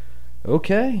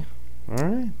 Okay. All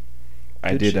right.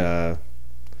 I Good did... shit.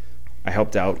 I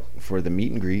helped out for the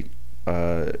meet and greet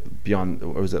beyond...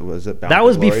 Was it Bound That for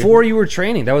was Glory? before you were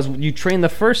training. You trained the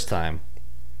first time.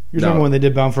 You're No. talking when they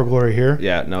did Bound for Glory here?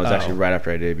 Yeah, no, it was actually right after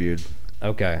I debuted.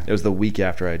 Okay. It was the week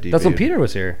after I debuted. That's when Peter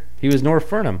was here. He was North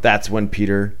Fernham. That's when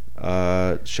Peter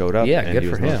showed up. Yeah, and good he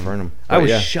for was North him. Fernum. I But was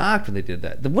yeah, shocked when they did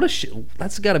that.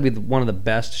 That's got to be one of the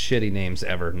best shitty names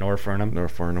ever. North Fernum.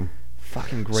 North Fernum.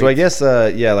 Fucking great. So I guess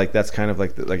like that's kind of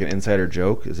like an insider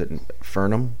joke. Is it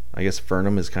Fernum? I guess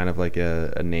Fernum is kind of like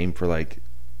a name for like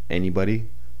anybody.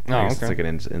 Oh, I guess okay. It's like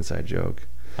an inside joke.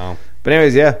 Oh, But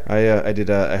anyways, yeah, I did.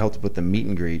 I helped with the meet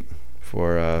and greet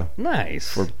for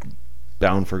nice.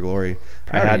 Bound for Glory.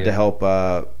 Proud I of had you. to help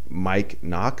Mike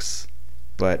Knox,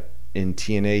 but in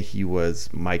TNA he was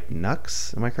Mike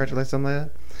Nux. Am I correct? Like something like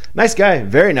that. Nice guy,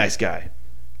 very nice guy,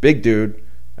 big dude.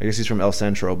 I guess he's from El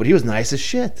Centro, but he was nice as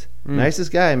shit.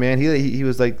 Nicest guy, man. He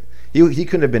was like he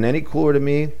couldn't have been any cooler to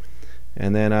me.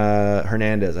 And then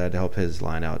Hernandez, I had to help his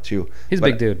line out too. He's a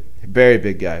But big dude. very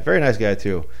big guy, very nice guy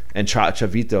too. And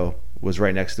Chavito was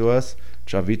right next to us.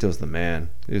 Chavito's the man.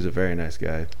 He was a very nice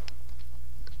guy.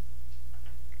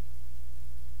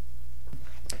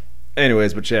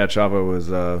 Anyways, but yeah, Chavo was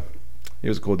he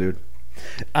was a cool dude.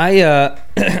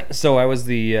 So I was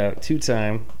the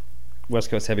two-time West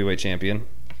Coast heavyweight champion.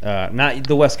 Not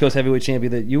the West Coast heavyweight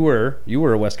champion that you were. You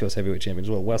were a West Coast heavyweight champion as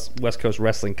well. West Coast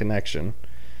Wrestling Connection.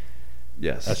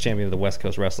 Yes. I was champion of the West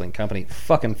Coast Wrestling Company.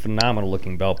 Fucking phenomenal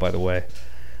looking belt, by the way.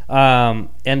 And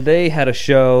they had a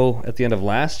show at the end of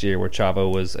last year where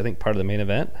Chavo was, I think, part of the main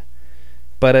event.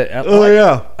 But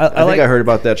yeah, I think like- I heard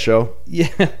about that show. Yeah,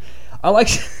 I like.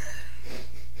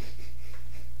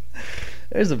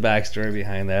 There's a backstory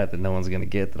behind that no one's gonna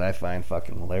get that I find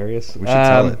fucking hilarious. We should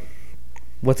tell it.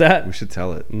 What's that? We should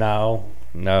tell it. No,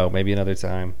 maybe another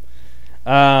time.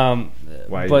 Why?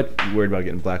 But You worried about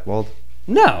getting blackballed?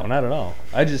 no, not at all.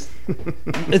 I just,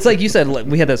 it's like you said. Like,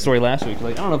 we had that story last week.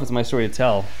 Like, I don't know if it's my story to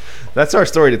tell. That's our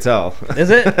story to tell.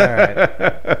 Is it? All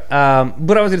right.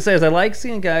 What I was gonna say is I like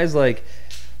seeing guys like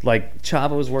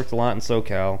Chavo's worked a lot in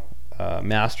SoCal.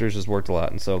 Masters has worked a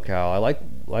lot in SoCal. I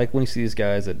like when you see these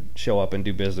guys that show up and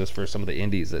do business for some of the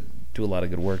indies that do a lot of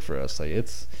good work for us. Like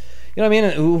it's, you know what I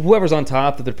mean? Whoever's on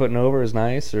top that they're putting over is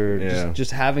nice, or Yeah.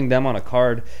 just having them on a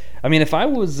card. I mean, if I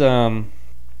was, I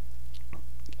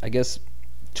guess,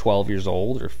 12 years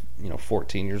old or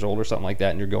 14 years old or something like that,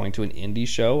 and you're going to an indie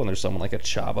show and there's someone like a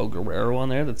Chavo Guerrero on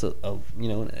there that's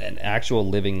an actual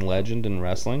living legend in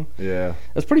wrestling, Yeah.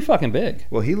 that's pretty fucking big.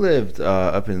 Well, he lived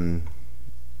up in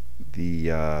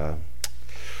the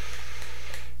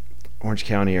Orange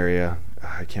County area.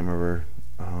 I can't remember.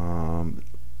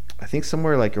 I think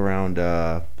somewhere like around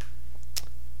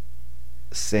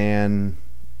San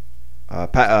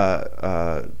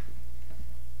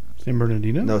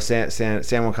Bernardino. No, San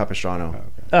Juan Capistrano.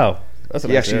 Oh, that's a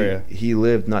He nice actually area. he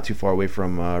lived not too far away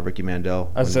from Ricky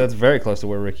Mandel. I said it's very close to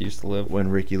where Rick used to live. When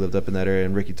Ricky lived up in that area,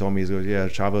 and Ricky told me, he goes, "Yeah,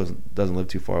 Chavo doesn't live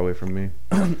too far away from me."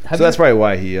 Have So that's probably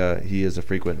why he is a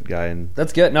frequent guy. And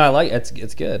That's good. No, I like it.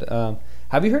 It's good.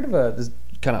 Have you heard of this is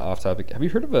kind of off topic? Have you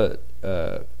heard of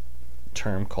a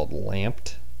term called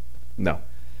lamped? no,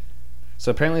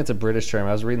 So apparently it's a British term.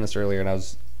 I was reading this earlier and I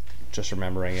was just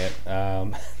remembering it.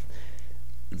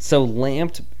 So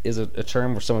lamped is a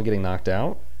term for someone getting knocked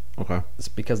out. okay, It's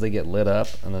because they get lit up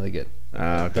and then they get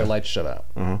okay. their lights shut out.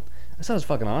 Uh-huh. I thought it was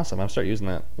fucking awesome. I'm gonna start using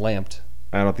that. Lamped.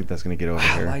 I don't think that's gonna get over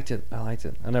I here. liked it.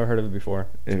 I never heard of it before.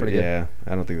 It's pretty good. Yeah,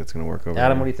 I don't think that's gonna work over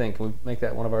Adam, here. what do you think? Can we make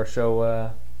that one of our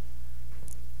show?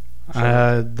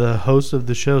 The host of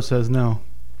the show says no.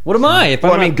 What am I? If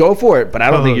Well, I'm I mean, go for it, but I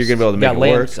don't think you're gonna be able to make got it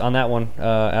work. lamped on that one.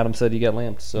 Adam said you got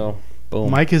lamped, so boom.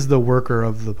 Mike is the worker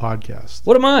of the podcast.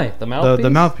 What am I? The mouthpiece? The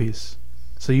mouthpiece.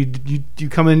 So you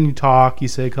come in, you talk, you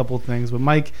say a couple of things, but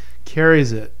Mike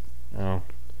carries it. Oh.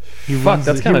 He Fuck, runs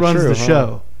that's he kinda runs true, the huh?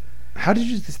 show. How did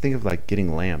you just think of like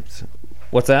getting lamped?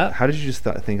 What's that? How did you just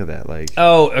think of that? Like,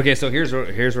 Oh, okay. So here's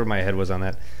where my head was on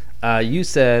that. You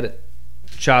said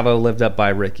Chavo lived up by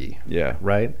Ricky, yeah,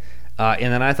 right?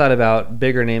 And then I thought about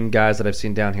bigger name guys that I've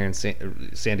seen down here in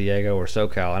San Diego or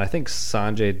SoCal, and I think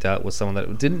Sanjay Dutt was someone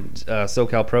that didn't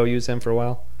SoCal Pro use him for a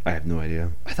while. I have no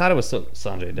idea. I thought it was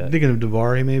Sanjay Dutt. Thinking of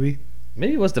Davari, maybe.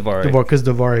 Maybe it was Davari. Because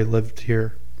Davari lived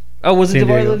here. Oh, was it San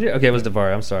Davari? Diego. Lived here? Okay, it was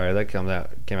Davari. I'm sorry, that came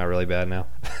out really bad now.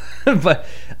 But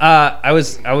I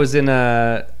was in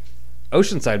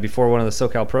Oceanside before one of the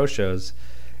SoCal Pro shows,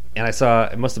 and I saw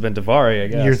it must have been Davari. I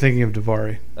guess You're thinking of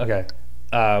Davari. Okay.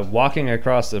 Walking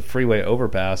across the freeway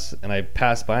overpass, and I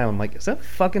passed by him. I'm like, is that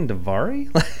fucking Davari?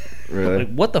 Really?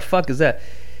 Like, what the fuck is that?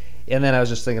 And then I was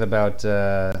just thinking about,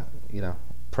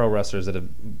 pro wrestlers that have,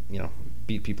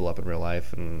 beat people up in real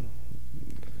life and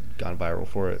gone viral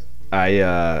for it.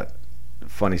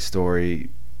 Funny story.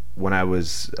 When I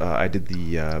was, I did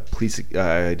the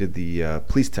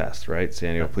police test, right?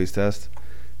 San Diego police test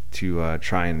to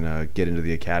try and get into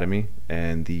the academy,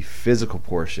 and the physical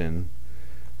portion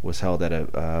was held at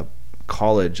a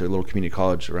college, a little community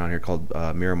college around here called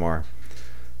Miramar.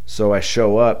 So I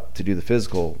show up to do the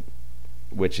physical,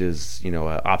 which is, you know,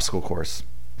 an obstacle course.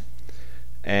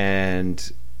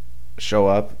 And show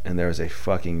up, and there was a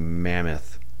fucking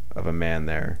mammoth of a man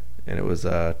there. And it was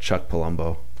Chuck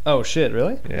Palumbo. Oh, shit,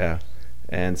 really? Yeah.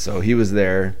 And so he was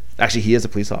there. Actually, he is a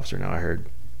police officer now, I heard.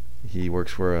 He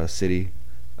works for a city,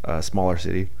 a smaller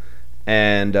city.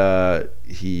 And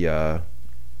he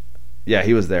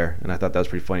was there. And I thought that was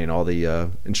pretty funny. And all the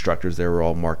instructors there were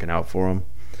all marking out for him.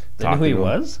 They knew who he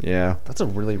was? Yeah. That's a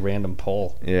really random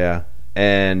poll. Yeah.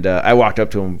 And I walked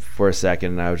up to him for a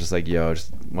second, and I was just like, yo, I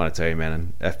just want to tell you,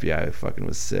 man, FBI fucking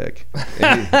was sick.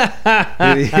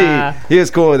 He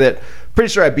was cool with it. Pretty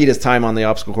sure I beat his time on the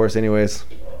obstacle course anyways.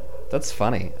 That's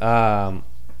funny.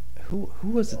 Who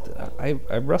was it?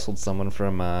 I wrestled someone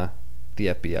from the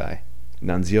FBI.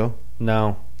 Nunzio?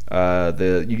 No.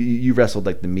 You wrestled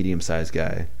like the medium-sized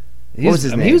guy. What was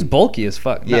his name? He was bulky as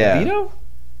fuck. Yeah. Not Vito?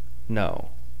 No.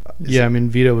 Yeah, I mean,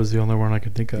 Vito was the only one I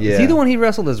could think of. Yeah. Is he the one he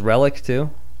wrestled as Relic too?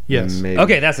 Yes. Maybe.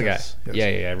 Okay, that's the guy. Yes, yes.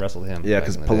 Yeah, I wrestled him. Yeah, back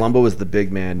because in the day. Palumbo was the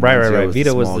big man. Right. Nunzio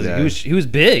Vito was small the guy. he was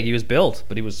big. He was built,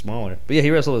 but he was smaller. But yeah,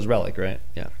 he wrestled as Relic, right?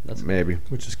 Yeah, that's. Maybe.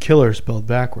 Which is killer spelled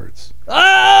backwards.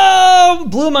 Oh,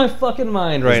 blew my fucking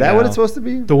mind right Is that now. what it's supposed to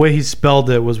be? The way he spelled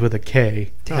it was with a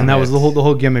K, and that was the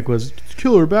whole gimmick was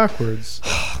killer backwards.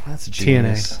 That's TNA.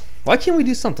 genius. Why can't we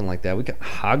do something like that? We got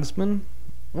Hogsman.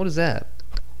 What is that?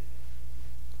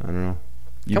 I don't know.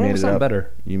 You Come up made with it something up. better.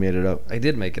 You made it up. I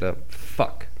did make it up.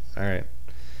 Fuck. All right.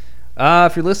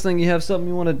 If you're listening, you have something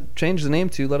you want to change the name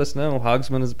to, let us know.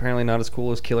 Hogsman is apparently not as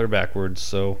cool as Killer Backwards,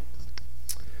 so.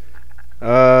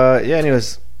 Yeah.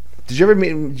 Anyways, did you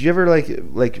ever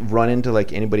like run into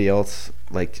like anybody else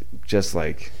like just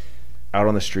like out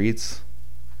on the streets?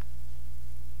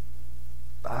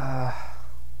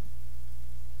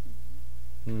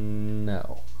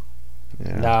 No.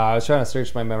 Yeah. No, I was trying to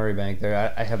search my memory bank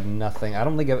there. I have nothing. I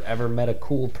don't think I've ever met a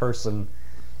cool person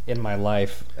in my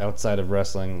life outside of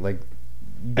wrestling, like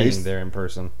being there in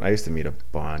person. I used to meet a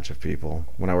bunch of people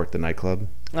when I worked the nightclub.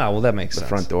 Oh, well, that makes The sense.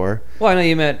 front door. Well, I know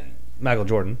you met Michael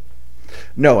Jordan.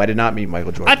 No, I did not meet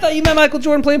Michael Jordan. I thought you met Michael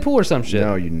Jordan playing pool or some shit.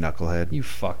 No, you knucklehead. You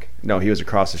fuck. No, he was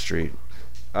across the street.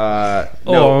 Oh,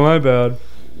 No, my bad.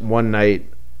 one night.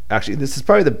 Actually, this is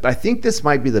probably I think this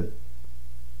might be the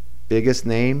biggest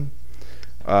name.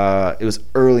 It was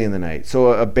early in the night.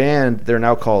 So a band, they're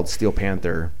now called Steel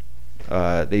Panther.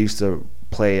 They used to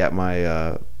play at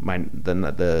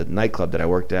the nightclub that I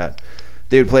worked at.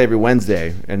 They would play every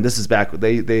Wednesday, and this is back.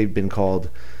 They've been called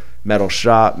Metal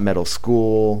Shop, Metal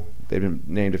School. They've been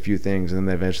named a few things, and then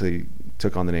they eventually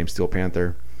took on the name Steel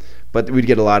Panther. But we'd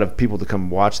get a lot of people to come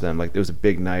watch them. Like, it was a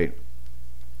big night,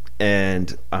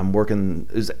 and I'm working.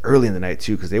 It was early in the night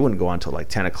too, because they wouldn't go on until like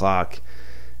 10 o'clock,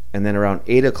 and then around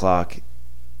 8 o'clock,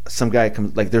 some guy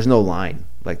comes. Like, there's no line.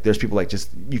 Like, there's people like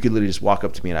you could literally just walk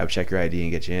up to me and I would check your ID and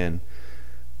get you in.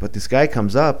 But this guy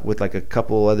comes up with like a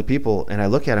couple other people, and I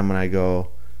look at him and I go,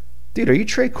 "Dude, are you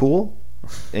Trey Cool?"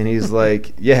 And he's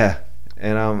like, "Yeah."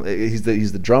 And he's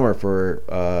the drummer for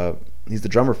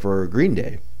Green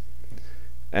Day.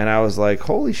 And I was like,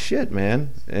 "Holy shit,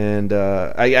 man!" And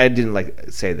I didn't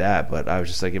like say that, but I was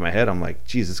just like in my head, I'm like,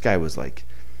 "Geez, this guy was like,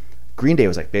 Green Day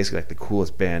was like basically like the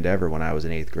coolest band ever when I was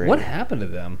in 8th grade." What happened to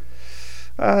them?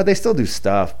 They still do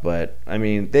stuff, but I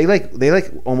mean, they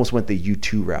almost went the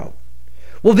U2 route.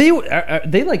 Well,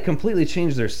 they like completely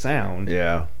changed their sound.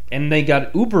 Yeah. And they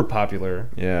got uber popular.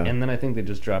 Yeah. And then I think they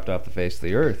just dropped off the face of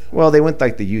the earth. Well, they went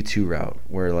like the U2 route,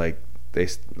 where like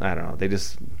I don't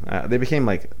know, they became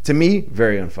like, to me,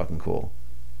 very unfucking cool.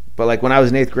 But like when I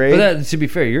was in 8th grade, But to be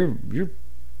fair, you're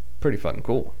pretty fucking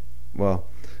cool. well,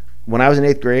 when I was in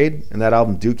 8th grade and that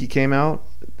album Dookie came out,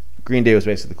 Green Day was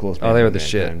basically the coolest band. Oh, they were in the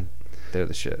shit. band. They're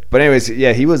the shit. But anyways,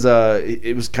 yeah, he was.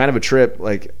 It was kind of a trip.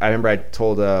 Like, I remember I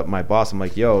told my boss, I'm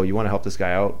like, "Yo, you want to help this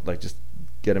guy out? Like, just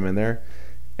get him in there."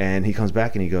 And he comes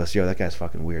back and he goes, "Yo, that guy's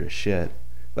fucking weird as shit."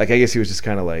 Like, I guess he was just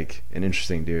kind of like an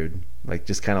interesting dude. Like,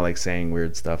 just kind of like saying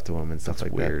weird stuff to him and stuff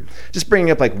like weird. that. Just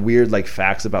bringing up like weird like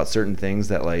facts about certain things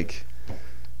that like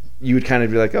you would kind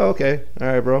of be like, "Oh, okay, all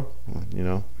right, bro," you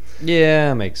know.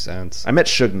 Yeah, makes sense. I met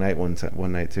Suge Knight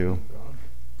one night too.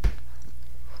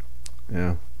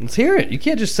 Yeah. Let's hear it. You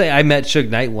can't just say I met Suge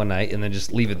Knight one night and then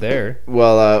just leave it there.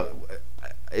 Well,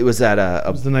 it was at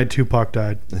It was the night Tupac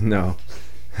died. no.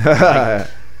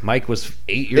 Mike was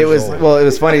 8 years old. It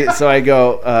was funny. So I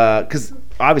go, because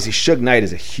obviously Suge Knight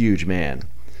is a huge man.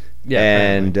 Yeah,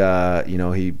 And, you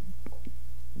know, he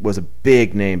was a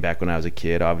big name back when I was a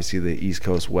kid. Obviously the East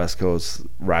Coast, West Coast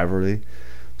rivalry.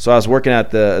 So I was working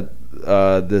at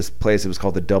this place. It was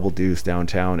called the Double Deuce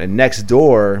downtown. And next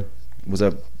door was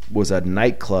a was a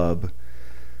nightclub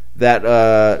that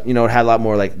it had a lot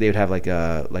more like they would have like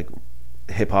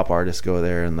hip hop artists go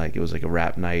there, and like it was like a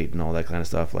rap night and all that kind of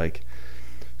stuff. Like,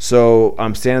 so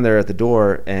I'm standing there at the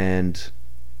door, and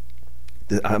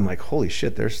I'm like, holy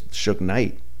shit, there's Suge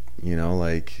Knight.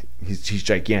 Like he's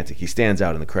gigantic. He stands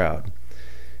out in the crowd,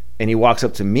 and he walks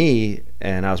up to me,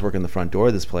 and I was working the front door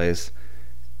of this place,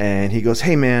 and he goes,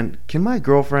 "Hey man, can my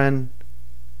girlfriend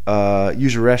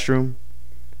use your restroom?"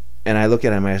 And I look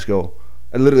at him, and I just go,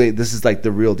 this is like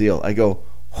the real deal. I go,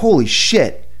 "Holy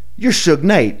shit, you're Suge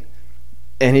Knight."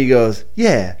 And he goes,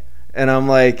 "Yeah." And I'm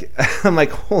like,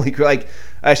 holy crap. Like,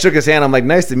 I shook his hand. I'm like,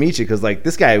 "Nice to meet you." Because like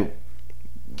this guy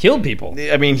killed people.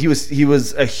 I mean, he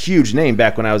was a huge name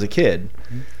back when I was a kid.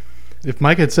 If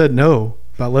Mike had said no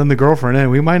about letting the girlfriend in,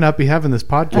 we might not be having this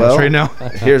podcast right now.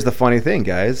 Here's the funny thing,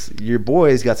 guys. Your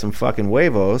boy's got some fucking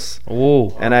huevos.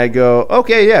 Oh. And I go,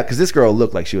 "Okay, yeah," because this girl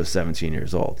looked like she was 17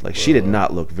 years old. Like, she did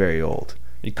not look very old.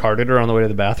 You carted her on the way to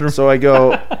the bathroom? So I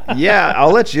go, "Yeah,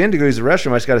 I'll let you in to go use the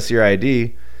restroom. I just got to see your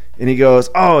ID." And he goes,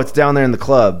 "Oh, it's down there in the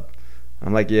club."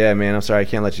 I'm like, "Yeah, man, I'm sorry. I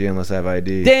can't let you in unless I have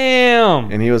ID."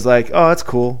 Damn! And he was like, "Oh, that's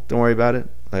cool. Don't worry about it."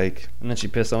 Like, And then she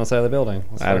pissed on the side of the building.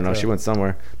 I don't know. She went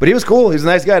somewhere. But he was cool. He was a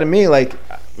nice guy to me. Like,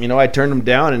 I turned him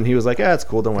down, and he was like, "Yeah, it's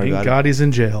cool. Don't worry Thank about God he's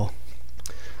in jail.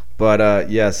 it." But,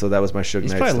 yeah, so that was my Suge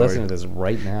He's Knight probably story. listening to this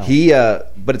right now.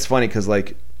 But it's funny because,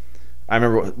 like, I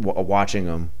remember watching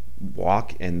him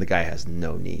walk, and the guy has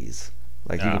no knees.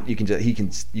 Like, Yeah. you can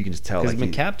just tell. He's Like,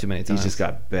 been capped too many times. he's just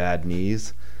got bad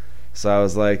knees. So I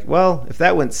was like, well, if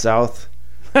that went south,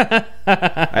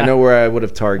 I know where I would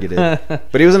have targeted.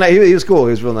 But he was cool.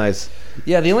 He was real nice.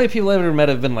 Yeah, the only people I've ever met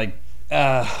have been like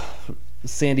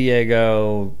San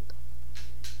Diego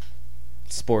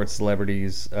sports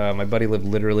celebrities. My buddy lived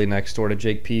literally next door to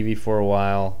Jake Peavy for a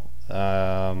while.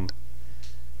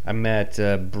 I met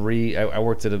Bree. I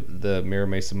worked at the Mira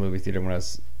Mesa movie theater when I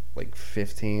was like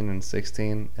 15 and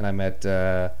 16, and I met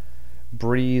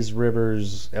Breeze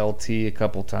Rivers LT a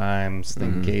couple times. I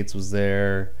think Gates was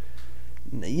there.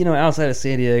 Outside of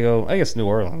San Diego, I guess New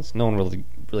Orleans. No one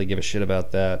really give a shit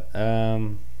about that.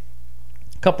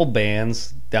 Couple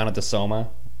bands down at the Soma.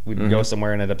 We'd go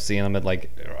somewhere and end up seeing them at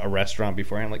like a restaurant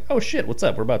beforehand. Like, "Oh shit, what's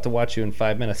up? We're about to watch you in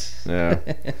 5 minutes." Yeah.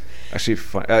 Actually,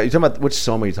 fun. You talking about which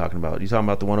Soma are you talking about? You talking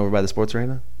about the one over by the sports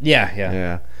arena? Yeah.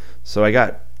 Yeah. So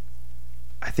I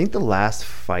think the last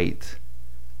fight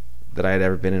that I had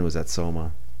ever been in was at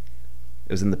Soma.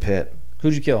 It was in the pit.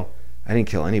 Who'd you kill? I didn't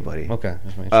kill anybody. Okay.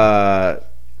 Just making sure.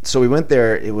 So we went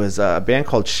there. It was a band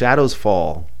called Shadows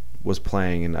Fall was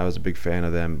playing, and I was a big fan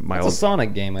of them. It's a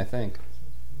Sonic game, I think.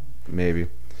 Maybe.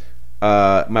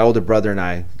 My older brother and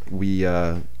I, we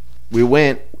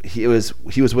went. He was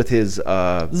with his.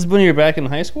 This is when you were back in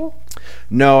high school?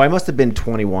 No, I must have been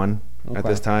 21 at Okay.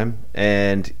 this time,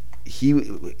 and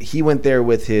he went there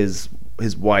with his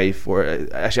wife, or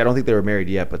actually I don't think they were married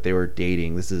yet, but they were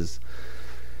dating. This is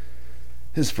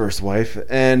his first wife,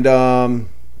 and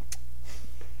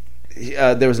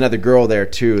there was another girl there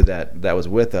too that was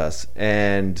with us,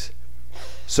 and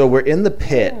so we're in the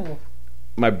pit.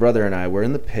 My brother and I were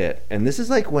in the pit, and this is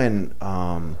like when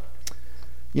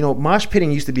mosh pitting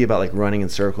used to be about like running in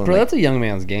circles. Bro, that's a young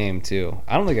man's game, too.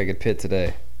 I don't think I could pit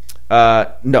today.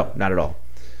 No, not at all.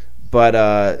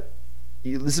 But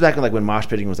this is back in like when mosh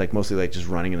pitting was like mostly like just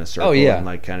running in a circle and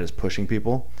like kind of just pushing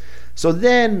people. So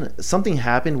then something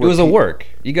happened. It was a work.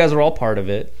 You guys were all part of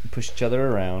it. You pushed each other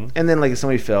around. And then like if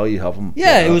somebody fell, you help them.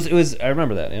 Yeah, it was. I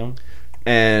remember that.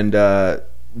 And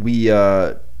we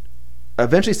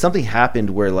eventually something happened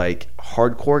where like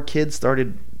hardcore kids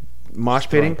started mosh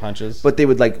pitting, punches, but they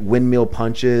would like windmill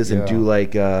punches and do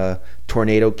like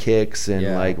tornado kicks and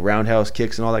like roundhouse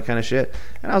kicks and all that kind of shit.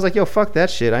 And I was like, yo, fuck that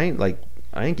shit. I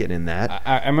ain't getting in that.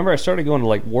 I remember I started going to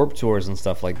like Warped Tours and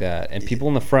stuff like that, and people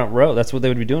in the front row, that's what they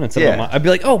would be doing. Instead of I'd be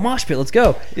like, "Oh, mosh pit, let's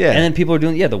go!" Yeah, and then people are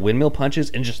doing the windmill punches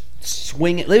and just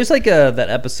swinging. It was like that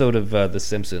episode of The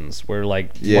Simpsons where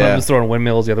like one of them's throwing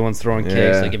windmills, the other one's throwing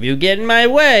kicks. Like, if you get in my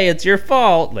way, it's your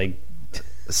fault. Like,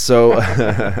 so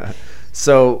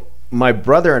my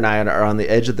brother and I are on the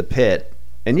edge of the pit,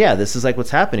 and this is like what's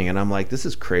happening, and I'm like, this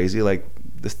is crazy. Like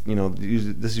this,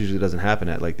 this usually doesn't happen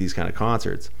at like these kind of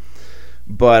concerts.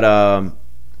 But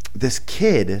this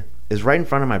kid is right in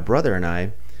front of my brother and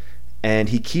I, and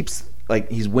he keeps like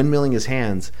he's windmilling his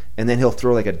hands, and then he'll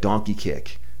throw like a donkey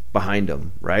kick behind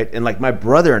him, right? And like my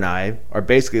brother and I are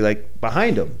basically like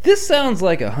behind him. This sounds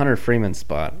like a Hunter Freeman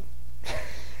spot.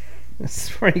 This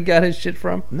is where he got his shit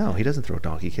from. No, he doesn't throw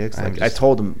donkey kicks. I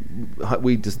told him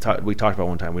we talked about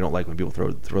one time. We don't like when people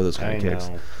throw those kind of kicks.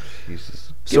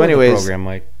 Jesus. So, anyways, program,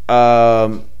 Mike.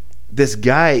 this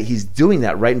guy, he's doing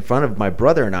that right in front of my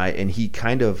brother and I, and he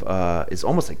kind of is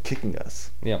almost like kicking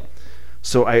us. Yeah.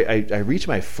 So I reach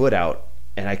my foot out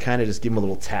and I kind of just give him a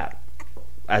little tap.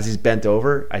 As he's bent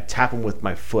over, I tap him with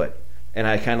my foot, and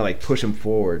I kind of like push him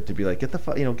forward to be like, get the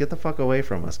fuck away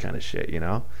from us, kind of shit, you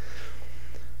know.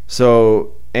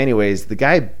 So, anyways, the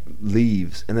guy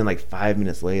leaves, and then like 5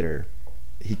 minutes later,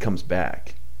 he comes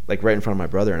back, like right in front of my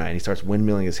brother and I, and he starts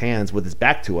windmilling his hands with his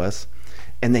back to us,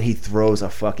 and then he throws a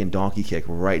fucking donkey kick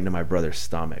right into my brother's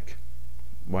stomach.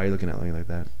 Why are you looking at me like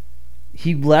that?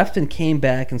 He left and came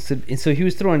back, and so he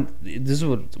was throwing. This is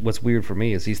what's weird for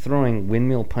me is he's throwing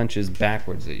windmill punches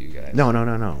backwards at you guys.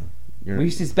 No.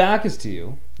 His back is to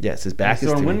you. Yes, his back He's is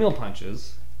to throwing me. windmill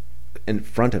punches, In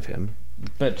front of him.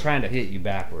 but trying to hit you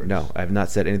backwards. No, I have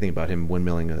not said anything about him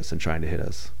windmilling us and trying to hit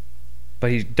us.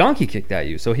 But he donkey kicked at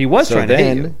you, so he was So trying to hit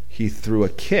then you. he threw a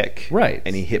kick, Right.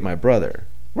 and he hit my brother.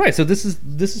 Right, so this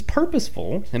is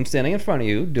purposeful. Him standing in front of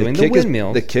you, doing the kick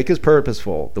windmills. The kick is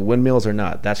purposeful. The windmills are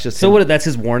not. That's just so him. what? That's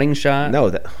his warning shot. No,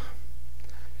 that.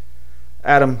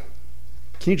 Adam,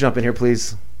 can you jump in here,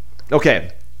 please?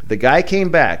 Okay, the guy came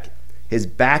back. His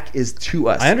back is to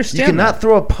us. I understand You cannot that.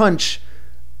 throw a punch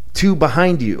to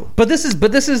behind you. But this is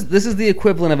the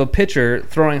equivalent of a pitcher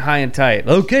throwing high and tight.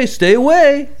 Okay, stay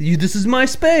away. This is my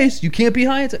space. You can't be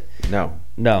high and tight.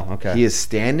 No, okay. he is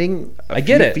standing a I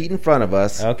get few it. feet in front of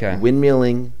us. Okay.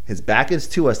 Windmilling. His back is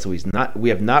to us, so he's not. We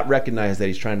have not recognized that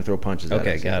he's trying to throw punches. at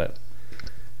Okay, us. got it.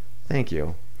 Thank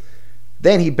you.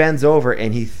 Then he bends over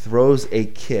and he throws a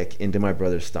kick into my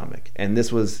brother's stomach, and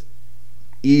this was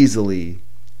easily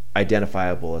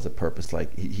identifiable as a purpose.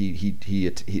 Like he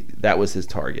that was his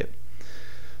target.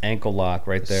 Ankle lock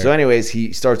right there. So, anyways,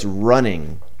 he starts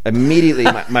running immediately.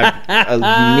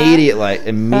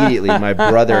 Immediately, my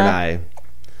brother and I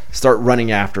start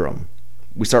running after him.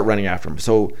 We start running after him.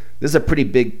 So this is a pretty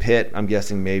big pit. I'm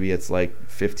guessing maybe it's like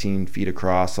 15 feet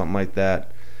across, something like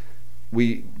that.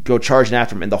 We go charging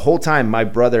after him, and the whole time my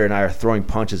brother and I are throwing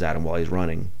punches at him while he's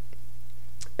running.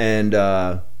 And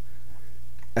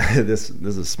this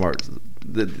is smart.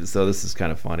 So this is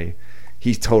kind of funny.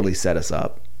 He totally set us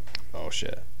up. Oh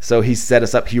shit. So he set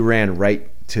us up. He ran right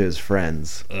to his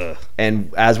friends. Ugh.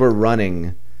 And as we're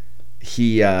running,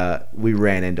 we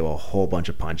ran into a whole bunch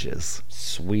of punches.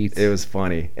 Sweet. It was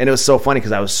funny. And it was so funny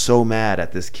because I was so mad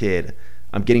at this kid.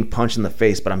 I'm getting punched in the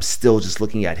face, but I'm still just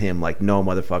looking at him like, no,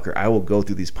 motherfucker, I will go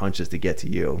through these punches to get to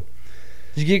you.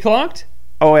 Did you get clocked?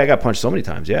 Oh, I got punched so many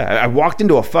times, yeah. I walked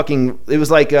into a fucking... It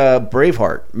was like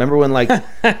Braveheart. Remember when like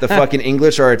the fucking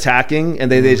English are attacking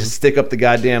and they just stick up the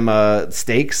goddamn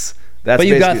stakes? That's But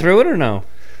you got basically- through it or no?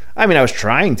 I mean, I was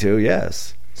trying to,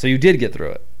 yes. So you did get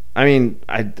through it. I mean,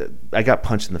 I got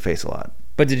punched in the face a lot.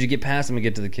 But did you get past him and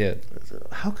get to the kid?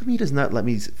 How come he does not let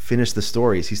me finish the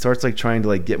stories? He starts like trying to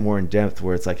like get more in depth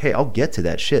where it's like, hey, I'll get to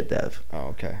that shit, Dev. Oh,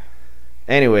 okay.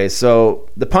 Anyway, so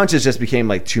the punches just became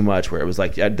like too much where it was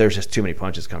like there's just too many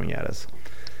punches coming at us.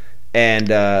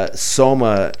 And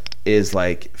Soma is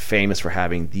like famous for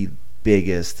having the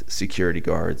biggest security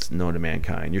guards known to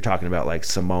mankind. You're talking about like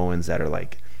Samoans that are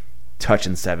like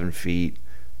touching 7 feet,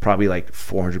 probably like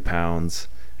 400 pounds.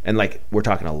 And like we're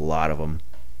talking a lot of them.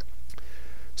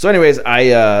 So anyways,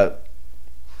 I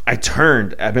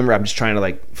turned. I remember I'm just trying to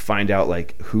like find out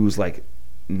like who's like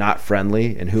not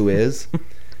friendly and who is.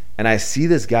 And I see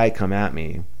this guy come at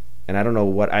me, and I don't know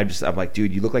what. I'm like,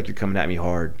 dude, you look like you're coming at me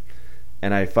hard.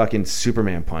 And I fucking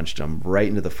Superman punched him right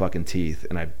into the fucking teeth,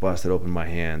 and I busted open my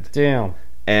hand. Damn.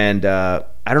 And I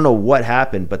don't know what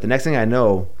happened, but the next thing I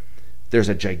know, there's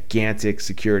a gigantic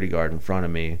security guard in front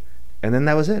of me, and then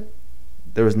that was it.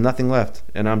 There was nothing left,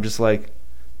 and I'm just like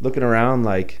looking around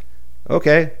like,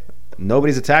 okay,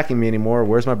 nobody's attacking me anymore.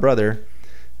 Where's my brother?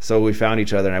 So we found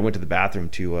each other, and I went to the bathroom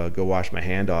to go wash my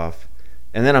hand off.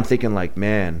 And then I'm thinking like,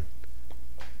 man,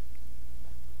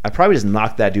 I probably just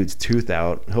knocked that dude's tooth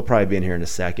out. He'll probably be in here in a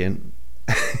second.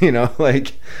 You know,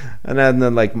 like, and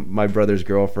then like my brother's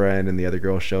girlfriend and the other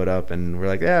girl showed up, and we're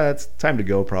like, yeah, it's time to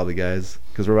go probably, guys,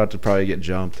 because we're about to probably get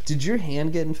jumped. Did your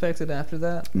hand get infected after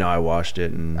that? No, I washed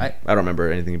it, and I don't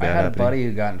remember anything I bad had happening. a buddy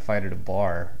who got in a fight at a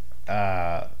bar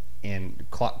and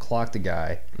clocked a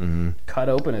guy, cut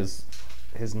open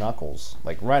his knuckles,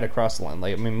 like right across the line.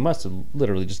 Like, I mean, must have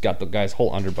literally just got the guy's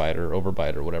whole underbite or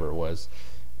overbite or whatever it was.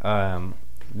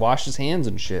 Washed his hands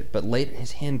and shit, but later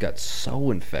his hand got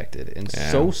so infected and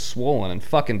so swollen and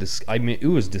fucking I mean, it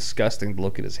was disgusting to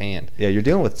look at his hand. Yeah, you're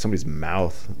dealing with somebody's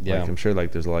mouth. Yeah. Like, I'm sure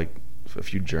like there's like a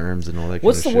few germs and all that.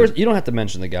 What's the kind of worst? shit. You don't have to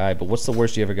mention the guy, but what's the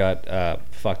worst you ever got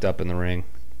fucked up in the ring?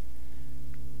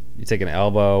 You take an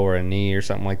elbow or a knee or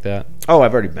something like that? Oh,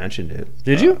 I've already mentioned it.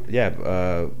 Did you?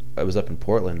 Yeah, I was up in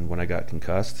Portland when I got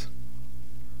concussed.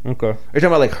 Okay. Are you talking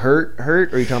about like hurt, or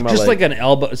are you talking about Just like an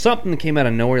elbow, something that came out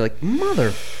of nowhere. You're like,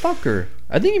 motherfucker.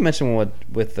 I think you mentioned one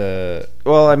with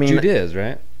Well, I mean, Judiz,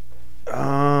 right?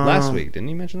 Last week, didn't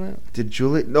you mention that? Did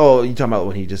Julie? No, you talking about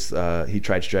when he just he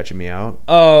tried stretching me out?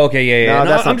 Oh, okay, yeah. No,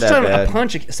 that's I'm not just that talking about bad. a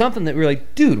punch, something that we're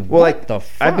like, dude, Well, what like the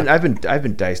fuck? I've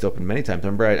been diced open many times.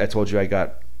 Remember, I told you I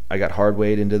got hard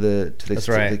weighed into the That's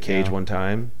right, the cage yeah. one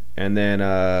time, and then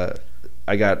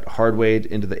I got hard weighed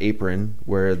into the apron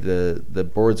where the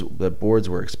boards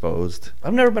were exposed.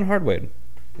 I've never been hard weighed.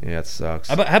 Yeah, it sucks.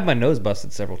 I've had my nose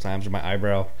busted several times, or my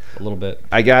eyebrow a little bit.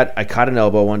 I caught an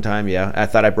elbow one time. Yeah, I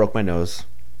thought I broke my nose.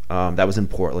 That was in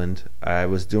Portland. I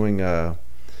was doing I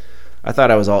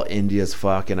thought I was all indie as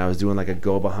fuck, and I was doing like a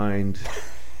go behind.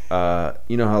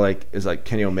 You know how like is like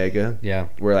Kenny Omega, Yeah.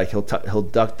 where like he'll duck he'll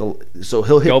hit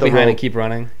Go the behind rope. and keep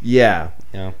running. Yeah.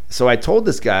 Yeah. So I told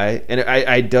this guy, and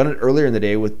I'd done it earlier in the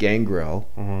day with Gangrel,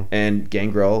 and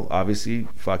Gangrel obviously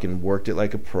fucking worked it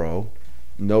like a pro,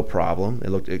 no problem. It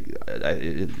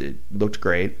looked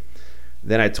great.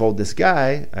 Then I told this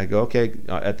guy, I go, okay,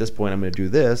 at this point I'm going to do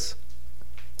this.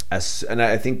 And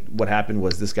I think what happened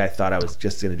was this guy thought I was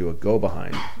just going to do a go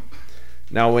behind.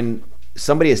 Now, when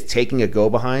somebody is taking a go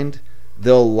behind,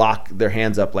 they'll lock their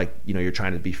hands up like, you're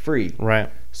trying to be free. Right.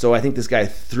 So I think this guy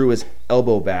threw his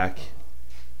elbow back,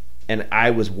 and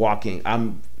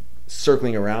I'm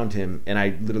circling around him, and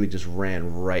I literally just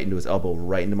ran right into his elbow,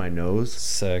 right into my nose.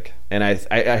 Sick. And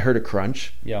I heard a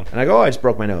crunch. Yeah. And I go, I just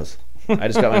broke my nose. I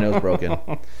just got my nose broken.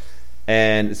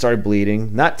 And it started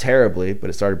bleeding. Not terribly, but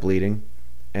it started bleeding.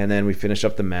 And then we finished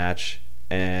up the match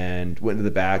and went to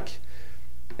the back.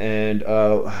 And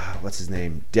what's his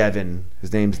name? Devin.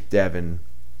 His name's Devin.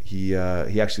 I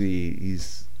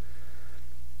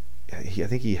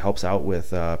think he helps out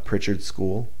with Pritchard's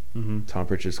school, Tom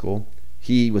Pritchard's school.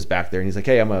 He was back there, and he's like,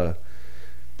 "Hey,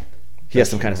 he has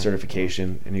some kind of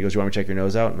certification." And he goes, "You want me to check your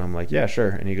nose out?" And I'm like, "Yeah, sure."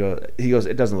 And he goes,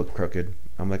 "It doesn't look crooked."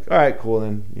 I'm like, "All right, cool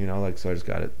then." So I just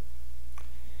got it.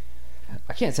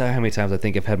 I can't tell you how many times I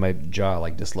think I've had my jaw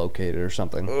like dislocated or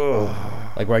something.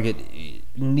 Ugh. Like where I get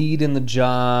kneed in the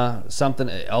jaw, something,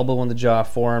 elbow in the jaw,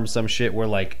 forearm, some shit where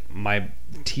like my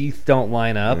teeth don't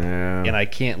line up, Yeah. and I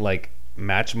can't like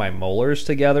match my molars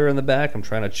together in the back. I'm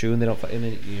trying to chew, and they don't, and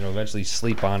then eventually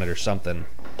sleep on it or something,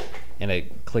 and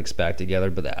it clicks back together.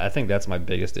 But I think that's my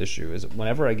biggest issue is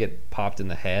whenever I get popped in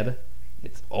the head,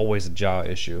 it's always a jaw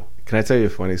issue. Can I tell you a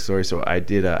funny story? So I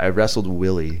wrestled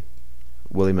Willie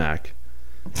Mack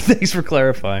Thanks for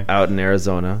clarifying. out in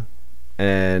Arizona,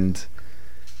 and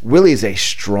Willie's a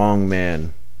strong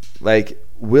man. Like,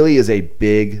 Willie is a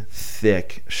big,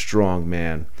 thick, strong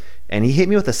man, and he hit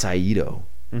me with a Saito.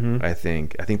 I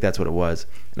think that's what it was,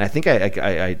 and I think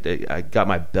I got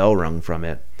my bell rung from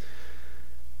it.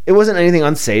 It wasn't anything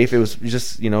unsafe. It was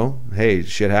just hey,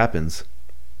 shit happens.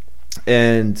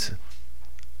 And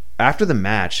after the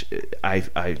match,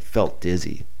 I felt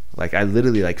dizzy. Like I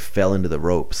literally like fell into the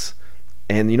ropes.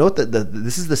 And you know what?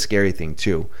 This is the scary thing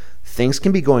too. Things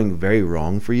can be going very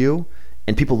wrong for you,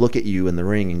 and people look at you in the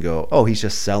ring and go, "Oh, he's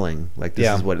just selling." Like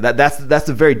this is what that's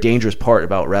the very dangerous part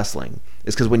about wrestling.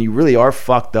 Is because when you really are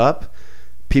fucked up,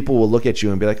 people will look at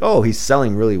you and be like, "Oh, he's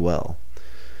selling really well."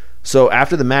 So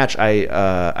after the match,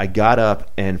 I got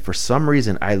up, and for some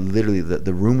reason, I literally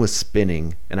the room was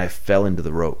spinning, and I fell into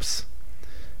the ropes,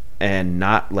 and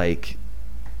not like.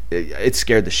 It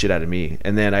scared the shit out of me.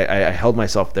 And then I held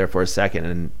myself there for a second,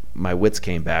 and my wits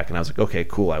came back, and I was like, okay,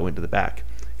 cool. I went to the back.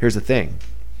 Here's the thing.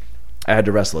 I had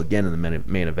to wrestle again in the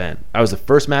main event. I was the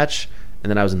first match,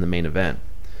 and then I was in the main event.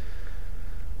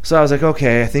 So I was like,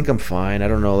 okay, I think I'm fine. I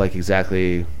don't know like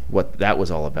exactly what that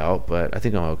was all about, but I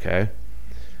think I'm okay.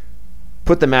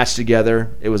 Put the match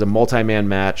together. It was a multi-man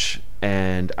match,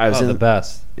 and I was in the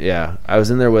best. Yeah, I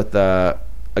was in there with a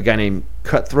guy named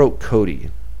Cutthroat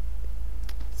Cody.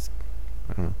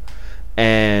 I don't know.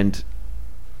 And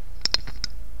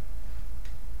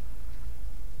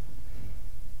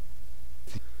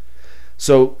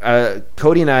so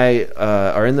Cody and I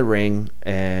are in the ring,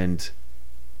 and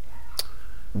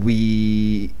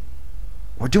we're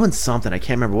doing something. I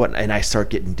can't remember what, and I start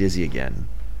getting dizzy again.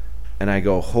 And I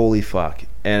go, holy fuck.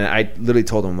 And I literally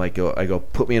told him, I go,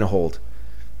 put me in a hold.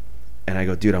 And I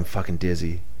go, dude, I'm fucking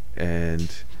dizzy.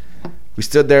 And we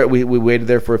stood there, we waited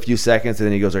there for a few seconds, and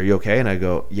then he goes, are you okay? And I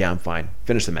go, yeah, I'm fine.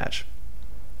 Finish the match.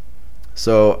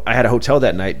 So I had a hotel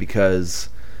that night because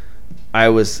I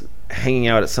was hanging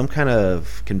out at some kind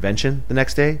of convention the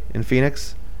next day in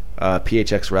Phoenix.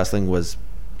 PHX Wrestling was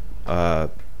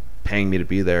paying me to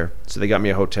be there. So they got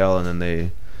me a hotel, and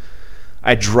then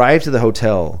I drive to the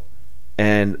hotel,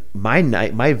 and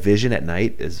my vision at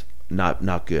night is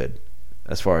not good.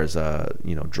 as far as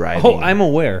driving. Oh, I'm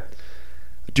aware.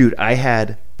 Dude, I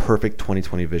had perfect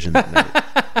 20/20 vision that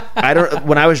night.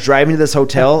 When I was driving to this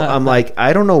hotel, I'm like,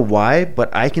 I don't know why,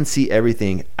 but I can see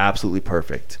everything absolutely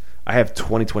perfect. I have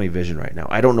 20/20 vision right now.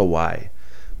 I don't know why,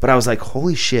 but I was like,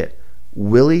 holy shit,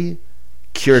 Willie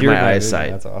cured my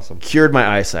eyesight. That's awesome. Cured my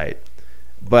eyesight,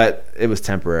 but it was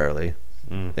temporarily.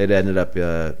 Mm. It ended up,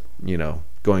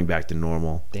 going back to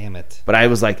normal. Damn it. But I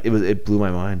was like, it blew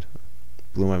my mind.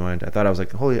 Blew my mind. I thought I was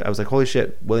like, holy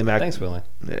shit, Willie Mack. Thanks, Willie.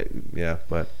 Yeah,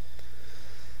 but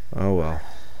oh well.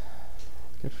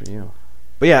 Good for you.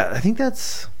 But yeah, I think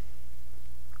that's.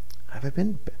 Have I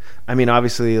been? I mean,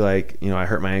 obviously, I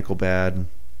hurt my ankle bad.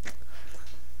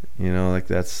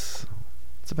 That's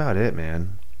about it,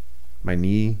 man. My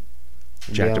knee,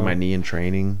 jacked up my knee in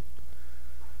training.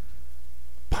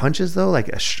 Punches though, like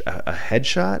a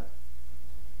headshot.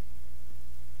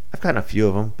 I've gotten a few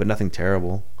of them, but nothing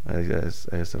terrible. I guess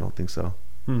I don't think so.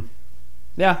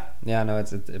 Yeah. No.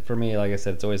 It's for me. Like I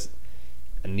said, it's always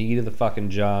a knee to the fucking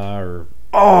jaw, or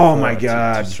my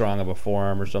god, too strong of a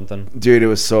forearm or something. Dude, it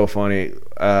was so funny.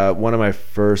 One of my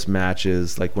first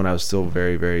matches, like when I was still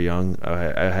very, very young,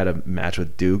 I had a match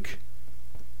with Duke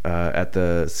at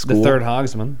the school. The third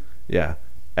Hogsman. Yeah,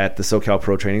 at the SoCal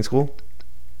Pro Training School.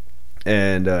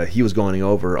 And he was going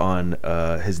over on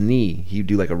his knee. He'd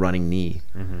do like a running knee.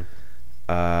 Mm-hmm.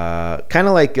 Kind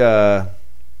of like... I'm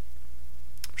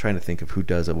trying to think of who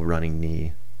does a running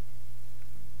knee.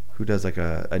 Who does like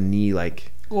a knee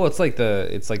like... Well, it's like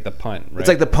the punt, right? It's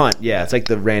like the punt, yeah. It's like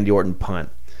the Randy Orton punt.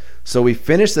 So we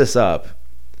finish this up.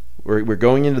 We're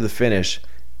going into the finish,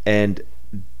 and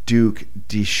Duke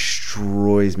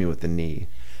destroys me with the knee.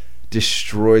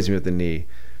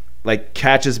 Like,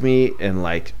 catches me, and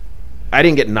like... I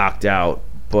didn't get knocked out,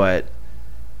 but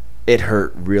it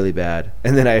hurt really bad.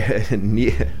 And then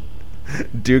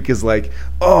Duke is like,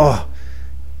 "Oh,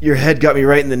 your head got me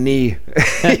right in the knee."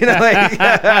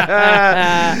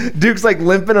 Duke's like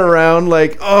limping around,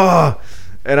 like, "Oh,"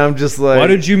 and I'm just like, "Why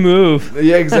did you move?"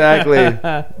 Yeah, exactly.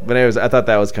 But anyways, I thought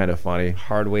that was kind of funny.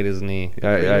 Hard weight his knee.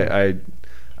 I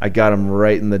got him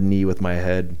right in the knee with my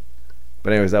head.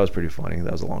 But anyways, that was pretty funny.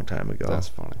 That was a long time ago. That's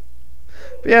funny.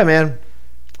 But yeah, man.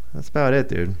 That's about it,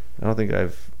 dude. I don't think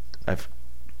I've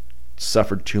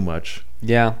suffered too much.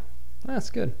 Yeah, that's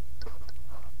good.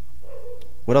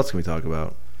 What else can we talk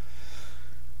about?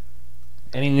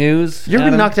 Any news? You ever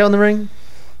been knocked out in the ring?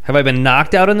 Have I been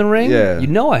knocked out in the ring? Yeah. You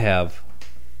know I have.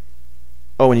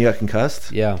 Oh, when you got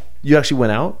concussed? Yeah. You actually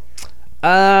went out?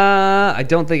 I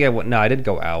don't think I went. No, I did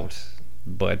go out,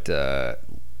 but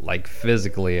like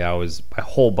physically, my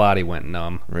whole body went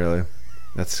numb. Really?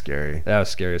 That's scary. That was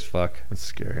scary as fuck. That's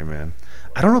scary, man.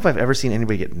 I don't know if I've ever seen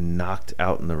anybody get knocked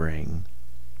out in the ring.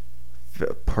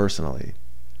 Personally,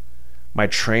 my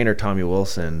trainer Tommy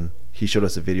Wilson, he showed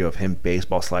us a video of him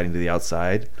baseball sliding to the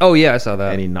outside. Oh yeah, I saw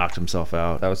that. And he knocked himself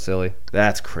out. That was silly.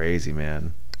 That's crazy,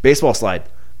 man. Baseball slide,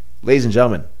 ladies and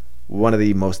gentlemen, one of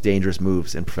the most dangerous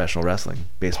moves in professional wrestling.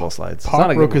 Baseball slides.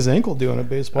 Pac broke his ankle doing a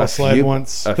baseball slide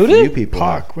once. Who did? People.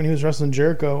 Pac, when he was wrestling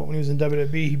Jericho, when he was in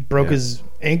WWE, he broke his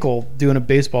ankle doing a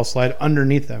baseball slide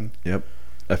underneath him. Yep.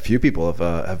 A few people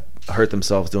have hurt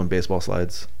themselves doing baseball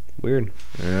slides. Weird.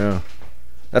 Yeah.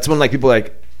 That's when people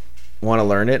want to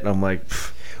learn it, and I'm like,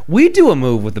 pfft. We do a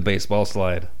move with the baseball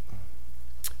slide.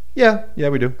 Yeah,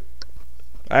 we do.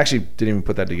 I actually didn't even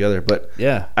put that together, but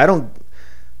yeah, I don't.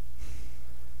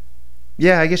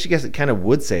 Yeah, I guess it kind of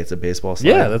would say it's a baseball slide.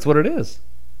 Yeah, that's what it is.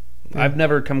 Yeah. I've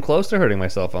never come close to hurting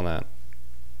myself on that.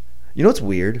 You know what's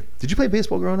weird? Did you play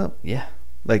baseball growing up? Yeah.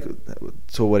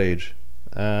 So what age?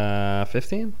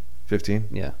 15. 15?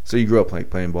 Yeah. So you grew up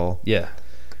playing ball? Yeah.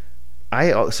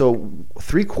 So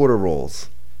 3/4 rolls.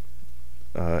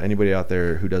 Anybody out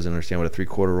there who doesn't understand what a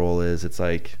 3/4 roll is? It's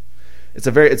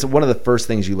it's one of the first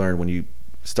things you learn when you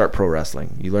start pro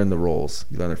wrestling. You learn the rolls.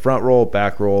 You learn the front roll,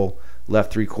 back roll,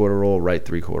 left 3/4 roll, right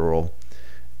 3/4 roll.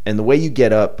 And the way you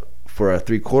get up for a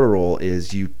 3/4 roll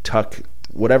is you tuck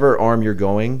whatever arm you're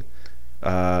going,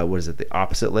 the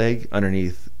opposite leg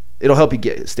underneath. It'll help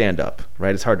you stand up,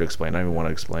 right? It's hard to explain. I don't even want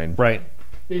to explain. Right.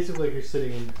 Basically, you're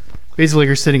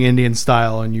sitting Indian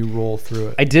style and you roll through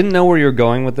it. I didn't know where you were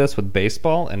going with this with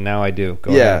baseball, and now I do. Go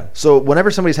ahead. So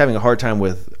whenever somebody's having a hard time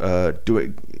with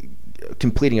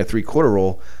completing a 3/4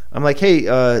 roll, I'm like, hey,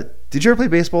 did you ever play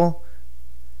baseball?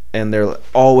 And they're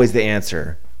always the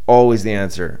answer,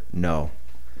 no.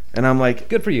 And I'm like,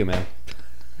 good for you, man.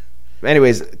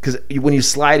 Anyways, because when you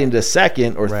slide into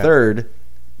second or third,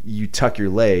 you tuck your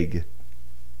leg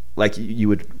like you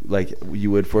would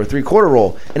for a 3/4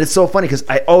 roll. And it's so funny because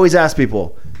I always ask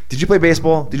people, did you play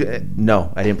baseball?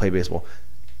 No, I didn't play baseball.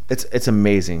 It's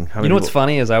amazing. How You many know what's people-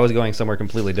 funny is I was going somewhere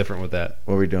completely different with that.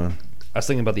 What are we doing? I was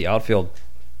thinking about the outfield.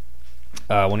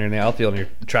 When you're in the outfield and you're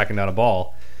tracking down a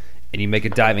ball, and you make a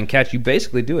diving catch, you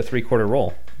basically do a 3/4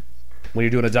 roll. When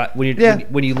you're doing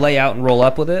when you lay out and roll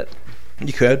up with it.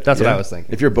 You could. That's what I was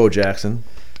thinking. If you're Bo Jackson,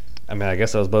 I mean, I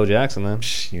guess I was Bo Jackson then.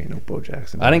 you ain't no Bo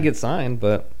Jackson. I didn't get signed,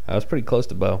 but I was pretty close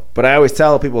to Bo. But I always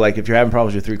tell people, like, if you're having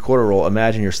problems with your 3/4 roll,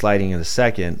 imagine you're sliding in the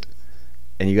second,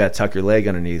 and you got to tuck your leg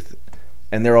underneath.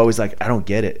 And they're always like, I don't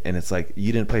get it. And it's like,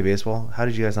 you didn't play baseball? How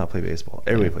did you guys not play baseball?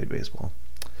 Everybody played baseball.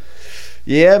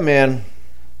 Yeah, man.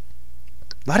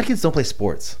 A lot of kids don't play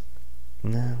sports.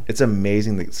 No. It's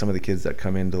amazing that some of the kids that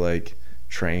come in to, like,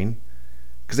 train.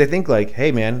 Because they think, like,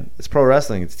 hey, man, it's pro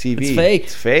wrestling. It's TV. It's fake.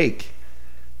 It's fake.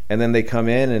 And then they come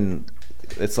in and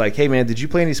it's like, hey, man, did you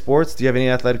play any sports? Do you have any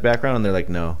athletic background? And they're like,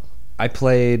 no. I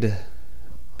played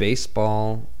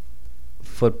baseball,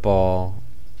 football,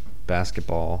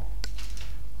 basketball,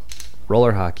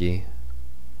 roller hockey.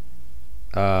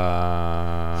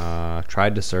 Tried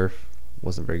to surf.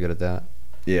 Wasn't very good at that.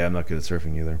 Yeah, I'm not good at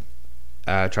surfing either.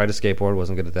 Tried to skateboard.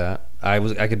 Wasn't good at that. I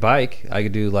could bike. I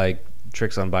could do like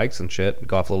tricks on bikes and shit.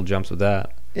 Go off little jumps with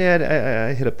that. Yeah,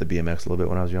 I hit up the BMX a little bit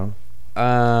when I was young.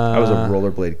 I I was a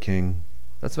rollerblade king.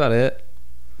 That's about it.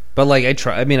 But like I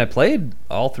played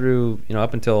all through,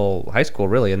 up until high school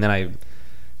really, and then I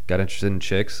got interested in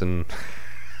chicks and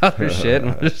other shit,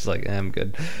 and I'm just like, I'm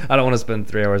good. I don't want to spend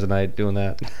 3 hours a night doing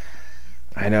that.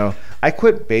 I know. I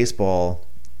quit baseball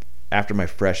after my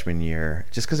freshman year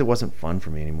just because it wasn't fun for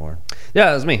me anymore. Yeah,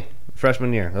 that was me.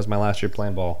 Freshman year. That was my last year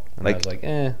playing ball. And I Like,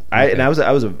 was like,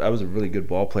 I was a really good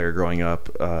ball player growing up.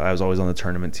 I was always on the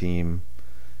tournament team,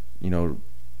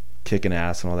 kicking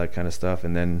ass and all that kind of stuff.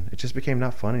 And then it just became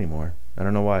not fun anymore. I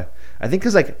don't know why. I think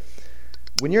because like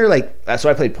when you're like, so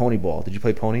I played pony ball. Did you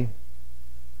play pony?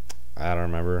 I don't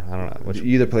remember. I don't know.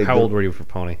 You either played. How old were you for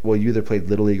pony? Well, you either played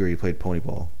little league or you played pony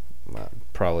ball.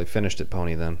 Probably finished at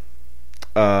pony then.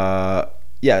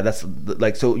 Yeah, that's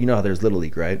like, so you know how there's little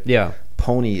league, right? Yeah.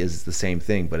 Pony is the same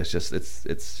thing, but it's just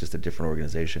a different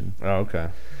organization. Oh, okay.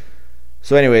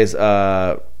 So, anyways,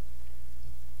 because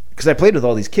I played with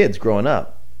all these kids growing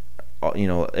up,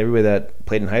 everybody that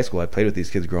played in high school, I played with these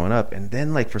kids growing up, and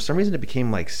then like for some reason it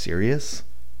became like serious.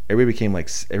 Everybody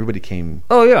came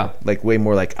Oh yeah. like way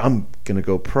more like, I'm gonna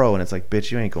go pro, and it's like,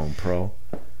 bitch, you ain't going pro.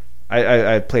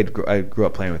 I grew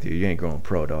up playing with you. You ain't going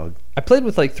pro, dog. I played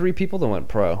with like 3 people that went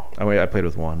pro. I played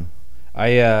with one.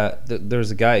 There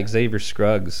was a guy, Xavier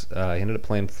Scruggs. He ended up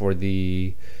playing for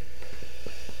the.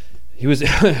 He was.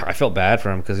 I felt bad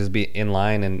for him because he was in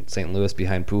line in St. Louis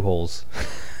behind Pujols,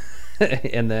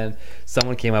 and then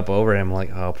someone came up over him like,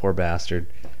 "Oh, poor bastard."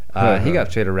 He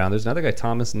got traded around. There's another guy,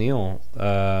 Thomas Neal.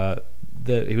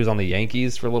 He was on the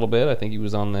Yankees for a little bit. I think he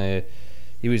was on the.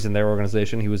 He was in their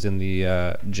organization. He was in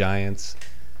the Giants.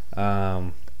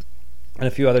 And a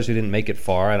few others who didn't make it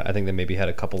far. I think they maybe had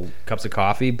a couple cups of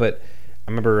coffee. But I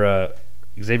remember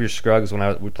Xavier Scruggs,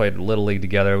 when we played Little League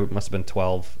together. We must have been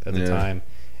 12 at the time.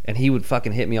 And he would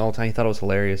fucking hit me all the time. He thought it was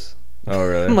hilarious. Oh,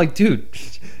 really? I'm like, dude,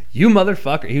 you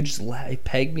motherfucker. He would just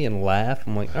peg me and laugh.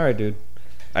 I'm like, all right, dude.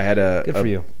 I had Good for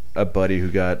you. a buddy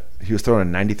he was throwing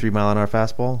a 93 mile an hour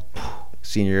fastball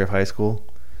senior year of high school.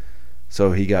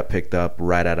 So he got picked up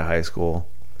right out of high school.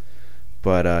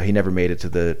 But he never made it to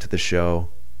the show.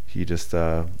 He just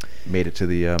made it to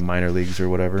the minor leagues or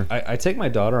whatever. I take my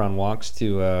daughter on walks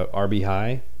to RB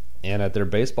High, and at their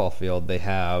baseball field they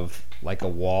have like a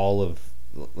wall of.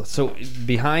 So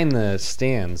behind the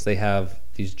stands they have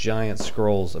these giant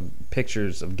scrolls of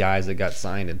pictures of guys that got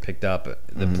signed and picked up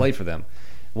that played for them.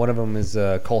 One of them is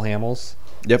Cole Hamels.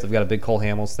 Yep. So they've got a big Cole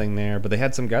Hamels thing there, but they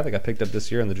had some guy that got picked up this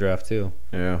year in the draft too.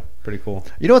 Yeah. Pretty cool.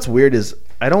 You know what's weird is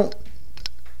I don't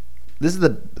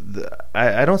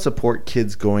support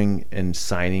kids going and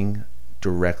signing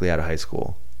directly out of high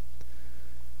school,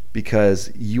 because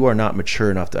you are not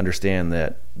mature enough to understand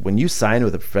that when you sign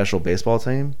with a professional baseball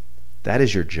team, that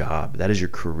is your job, that is your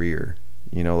career.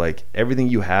 Like everything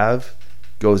you have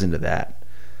goes into that.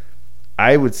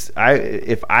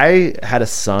 If I had a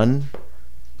son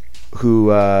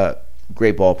who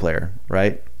great ball player,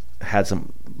 right, had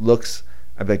some looks,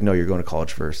 I'd be like, no, you're going to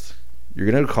college first. You're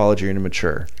going to go to college, you're going to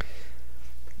mature.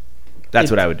 That's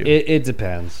what I would do. It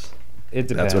depends.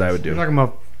 That's what I would do. You're talking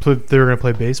about they were going to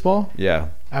play baseball? Yeah.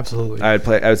 Absolutely. I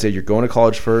would say you're going to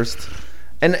college first.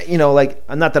 And, like,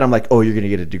 not that I'm like, oh, you're going to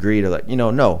get a degree to, like,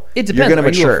 no. It depends. You're going to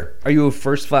mature. Are you a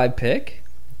first 5 pick?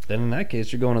 Then in that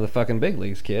case, you're going to the fucking big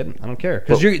leagues, kid. I don't care.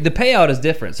 Because the payout is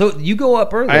different. So you go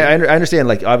up early. I understand,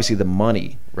 like, obviously the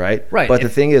money, right? Right. But the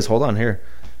thing is, hold on here.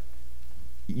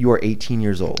 You are 18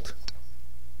 years old.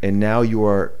 and now you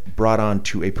are brought on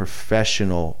to a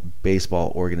professional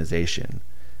baseball organization.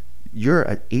 You're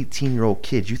an 18-year-old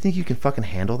kid. You think you can fucking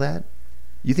handle that?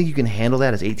 You think you can handle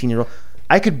that as 18-year-old?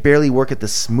 I could barely work at the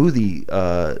smoothie,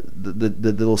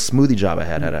 the little smoothie job I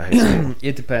had at a high school.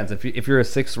 It depends. If you're a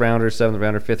 6th rounder, 7th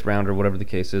rounder, 5th rounder, whatever the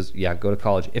case is, yeah, go to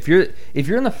college. If you're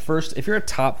a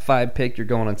top 5 pick, you're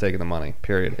going and taking the money.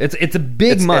 Period. It's a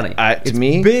big money. To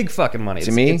me, big fucking money.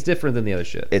 To me, it's different than the other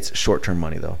shit. It's short-term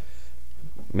money though.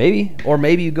 Maybe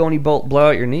you go and you blow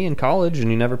out your knee in college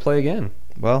and you never play again.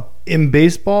 Well, in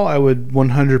baseball, I would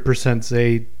 100%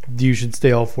 say you should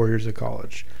stay all 4 years of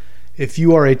college. If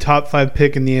you are a top 5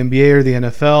 pick in the NBA or the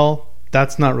NFL,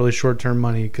 that's not really short-term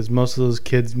money because most of those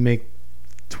kids make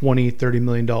 $20-30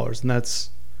 million, and that's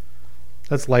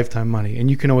lifetime money.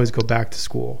 And you can always go back to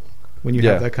school when you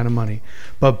have that kind of money.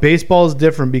 But baseball is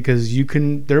different because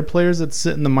there are players that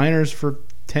sit in the minors for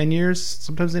 10 years.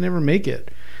 Sometimes they never make it.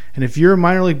 And if you're a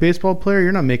minor league baseball player,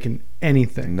 you're not making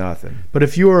anything. Nothing. But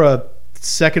if you are a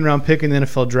second-round pick in the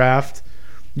NFL draft,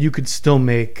 you could still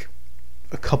make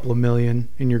a couple of million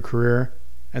in your career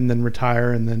and then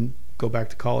retire and then go back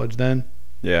to college then.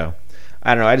 Yeah.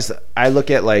 I don't know. I look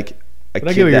at like a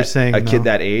kid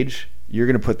that age, you're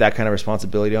going to put that kind of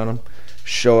responsibility on them.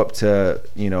 Show up to,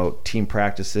 team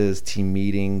practices, team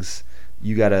meetings.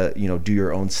 You got to, do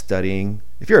your own studying.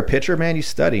 If you're a pitcher, man, you're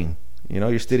studying.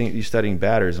 You're studying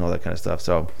batters and all that kind of stuff.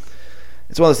 So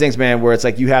it's one of those things, man, where it's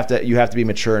like you have to be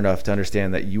mature enough to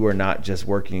understand that you are not just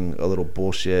working a little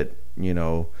bullshit,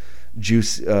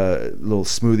 juice little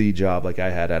smoothie job like I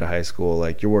had at a high school.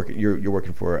 Like you're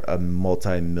working for a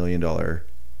multi-million-dollar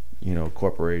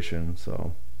corporation.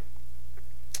 So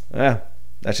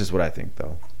that's just what I think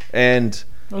though. And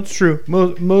that's true.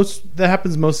 Most that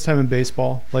happens most of the time in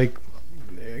baseball. Like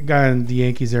a guy in the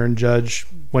Yankees, Aaron Judge,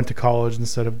 went to college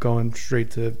instead of going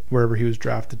straight to wherever he was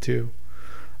drafted to.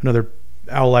 Another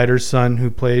Al Leiter's son who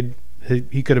played,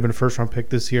 he could have been a first-round pick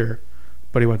this year,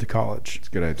 but he went to college. It's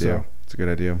a good idea. It's a good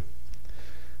idea.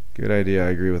 Good idea. I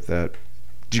agree with that.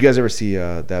 Did you guys ever see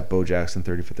that Bo Jackson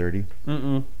 30 for 30?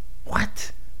 Mm-mm.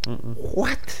 What? Mm-mm.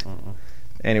 What? Mm-mm.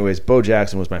 Anyways, Bo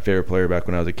Jackson was my favorite player back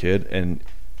when I was a kid, and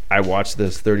I watched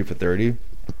this 30 for 30,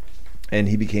 and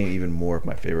he became even more of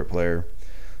my favorite player.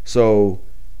 So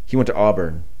he went to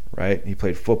Auburn, right? He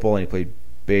played football and he played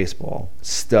baseball.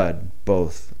 Stud,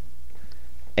 both.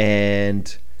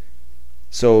 And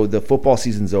so the football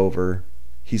season's over.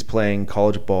 He's playing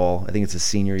college ball. I think it's his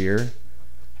senior year.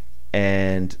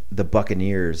 And the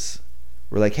Buccaneers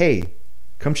were like, hey,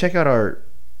 come check out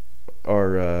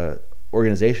our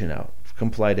organization out. Come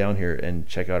fly down here and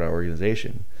check out our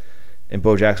organization. And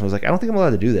Bo Jackson was like, I don't think I'm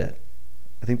allowed to do that.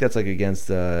 I think that's like against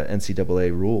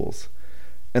NCAA rules.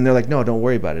 And they're like, no, don't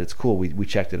worry about it. It's cool. We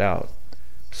checked it out.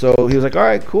 So he was like, all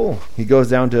right, cool. He goes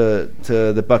down to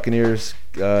the Buccaneers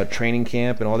training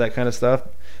camp and all that kind of stuff,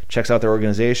 checks out their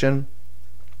organization,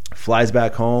 flies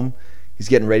back home. He's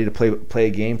getting ready to play a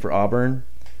game for Auburn.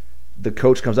 The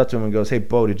coach comes up to him and goes, hey,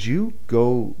 Bo, did you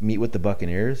go meet with the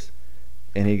Buccaneers?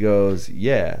 And he goes,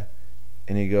 yeah.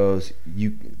 And he goes,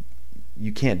 you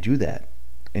can't do that.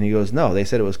 And he goes, no, they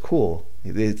said it was cool.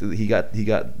 They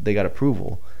got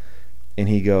approval. And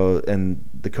and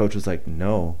the coach was like,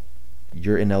 no,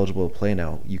 you're ineligible to play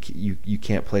now. You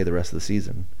can't play the rest of the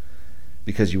season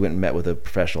because you went and met with a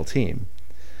professional team.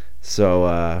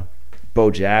 So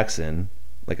Bo Jackson,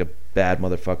 like a bad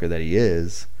motherfucker that he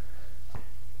is,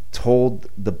 told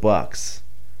the Bucks,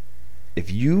 if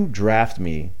you draft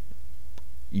me,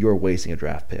 you're wasting a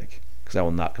draft pick because I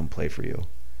will not come play for you.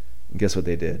 And guess what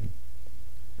they did?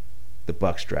 The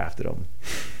Bucks drafted him.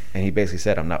 And he basically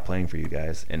said, I'm not playing for you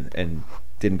guys, and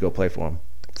didn't go play for him.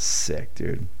 Sick,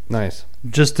 dude. Nice.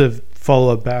 Just to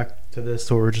follow up back to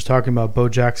this, what we were just talking about, Bo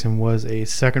Jackson was a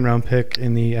second-round pick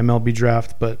in the MLB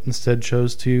draft, but instead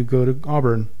chose to go to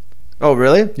Auburn. Oh,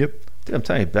 really? Yep. Dude, I'm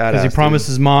telling you, badass. Because he promised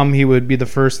his mom he would be the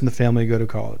first in the family to go to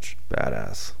college.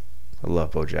 Badass. I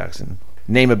love Bo Jackson.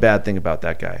 Name a bad thing about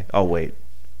that guy. I'll wait.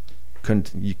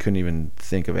 You couldn't even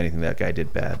think of anything that guy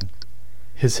did bad.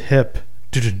 His hip.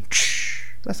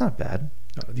 That's not bad.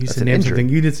 You said name something.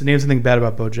 You did name something bad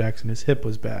about Bo Jackson. His hip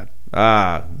was bad.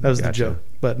 That was the joke,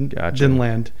 but didn't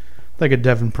land. Like a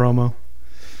Devin promo.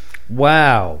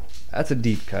 Wow, that's a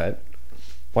deep cut.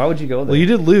 Why would you go there? Well, you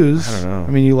did lose. I don't know.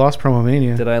 I mean, you lost Promo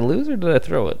Mania. Did I lose or did I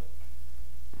throw it?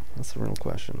 That's the real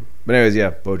question. But anyways, yeah,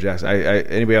 Bo Jackson.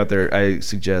 Anybody out there, I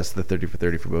suggest the 30 for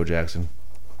 30 for Bo Jackson.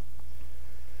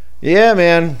 Yeah,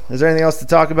 man. Is there anything else to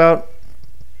talk about?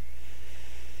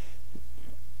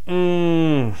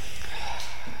 Anything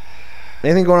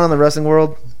going on in the wrestling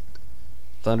world?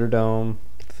 Thunderdome.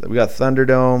 We got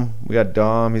Thunderdome. We got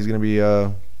Dom. He's going to be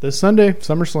This Sunday,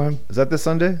 SummerSlam. Is that this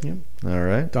Sunday? Yep. All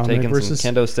right. Dominic Taking versus.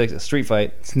 some kendo sticks, a street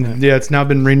fight. It's now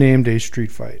been renamed a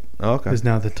street fight. Oh, okay. Is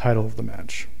now the title of the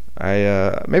match.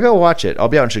 Maybe I'll watch it. I'll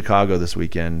be out in Chicago this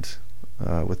weekend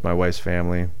with my wife's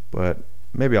family, but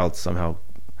maybe I'll somehow.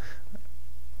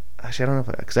 Actually, I don't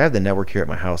know because I have the network here at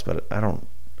my house, but I don't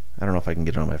know if I can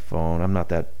get it on my phone. I'm not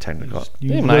that technical.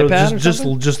 You have an iPad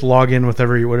or just log in with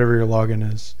whatever your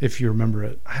login is, if you remember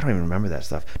it. I don't even remember that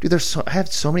stuff, dude. I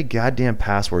have so many goddamn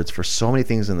passwords for so many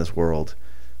things in this world,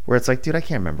 where it's like, dude, I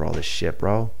can't remember all this shit,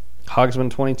 bro. Hogsman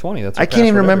 2020. That's I can't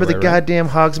even remember the goddamn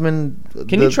Hogsman.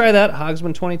 Can you try that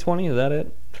Hogsman 2020? Is that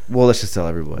it? Well, let's just tell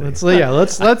everybody. Let's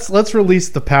release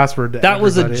the password. That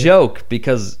was a everybody. joke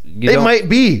because It might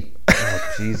be.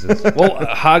 Oh, Jesus. Well,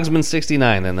 Hogsman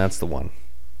 69. Then that's the one.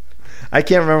 I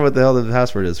can't remember what the hell the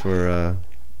password is for the.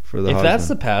 If Hogsman. that's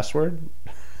the password,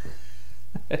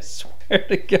 I swear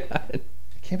to God. I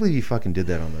can't believe you fucking did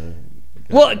that on the.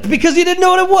 Well, because you didn't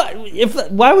know what it was.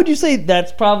 Why would you say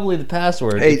that's probably the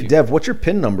password? Hey, Dev, what's your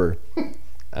PIN number?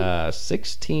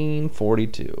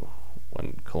 1642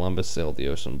 when Columbus sailed the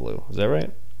ocean blue. Is that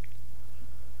right?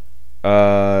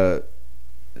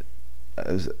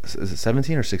 Is it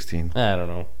 17 or 16? I don't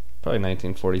know. Probably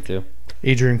 1942.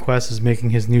 Adrian Quest is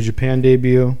making his New Japan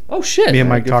debut. Oh shit! Me and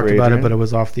Mike Good talked for about it, Adrian. but it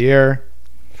was off the air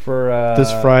For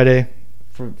this Friday.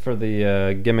 for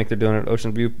the gimmick they're doing at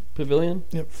Ocean View Pavilion.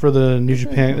 Yep, for the New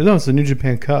Japan. No, it's the New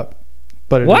Japan Cup.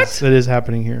 But What? it is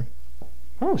happening here.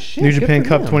 Oh shit! New good Japan for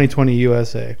Cup them. 2020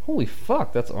 USA. Holy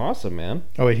fuck! That's awesome, man.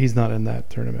 Oh wait, he's not in that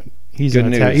tournament. He's Good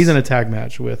in news. he's in a tag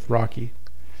match with Rocky.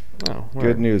 Oh,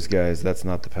 Good news, guys. That's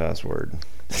not the password.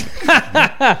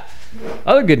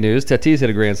 Other good news: Tatis hit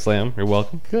a grand slam. You're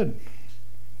welcome. Good.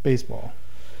 Baseball.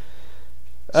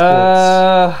 What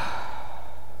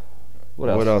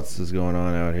else? What else is going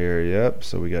on out here? Yep.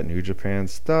 So we got New Japan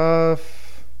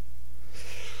stuff.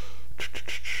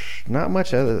 Not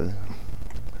much other.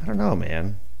 I don't know,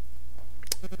 man.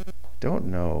 Don't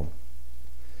know.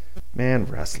 Man,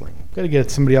 wrestling. Got to get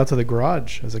somebody out to the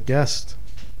garage as a guest,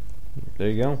 There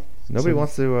you go. Nobody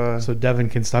wants to. so Devin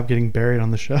can stop getting buried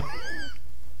on the show.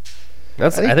 I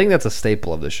think that's a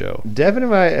staple of the show. Devin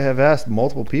and I have asked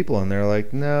multiple people, and they're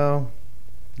like, "No."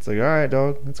 It's like, all right,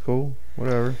 dog. That's cool.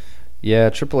 Whatever. Yeah,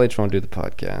 Triple H won't do the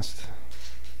podcast.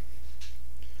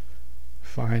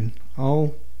 Fine.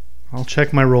 I'll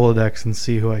check my Rolodex and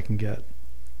see who I can get.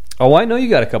 Oh, I know you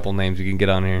got a couple names you can get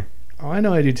on here. Oh, I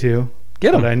know I do too.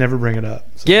 Get But them. I never bring it up.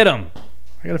 So Get them.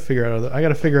 I gotta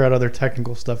figure out other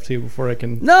technical stuff too before I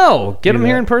can. No, get Do them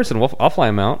here that. in person. I'll fly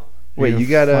them out. Wait, You're you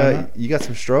got flying out? you got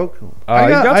some stroke? He's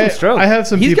got some stroke. I have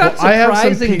some He's people. got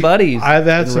surprising buddies. I've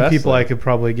had in some people wrestling I could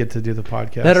probably get to do the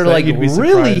podcast that are like you'd be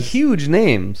really surprised. huge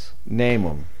names. Name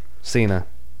them. Cena.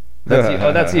 That's you.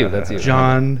 Oh, that's you. That's you.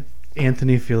 John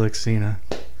Anthony Felix Cena.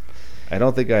 I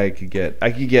don't think I could get.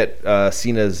 I could get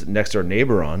Cena's next door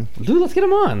neighbor on. Dude, let's get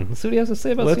him on. Let's see what he has to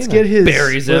say about Let's Cena. get his-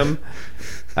 Buries him.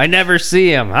 I never see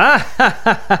him.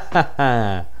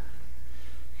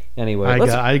 Anyway,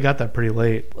 I got that pretty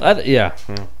late. yeah.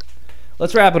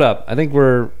 Let's wrap it up. I think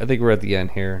we're at the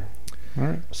end here. All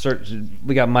right.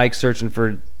 We got Mike searching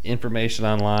for information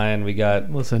online. We got.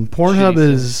 Listen, Pornhub Jeez.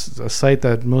 is a site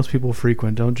that most people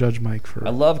frequent. Don't judge Mike for.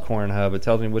 I love Cornhub. It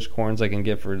tells me which corns I can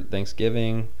get for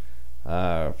Thanksgiving,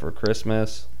 for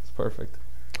Christmas. It's perfect.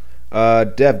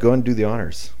 Dev, go and do the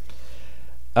honors.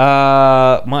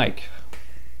 Mike,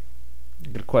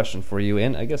 good question for you,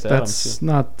 and I guess Adam That's too.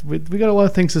 not. We got a lot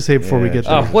of things to say before we Yeah. get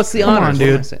there. Oh, what's the Come honors? on, What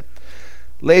am I dude. saying?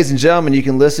 Ladies and gentlemen, you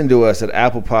can listen to us at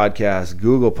Apple Podcasts,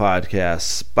 Google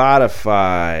Podcasts,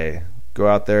 Spotify. Go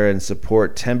out there and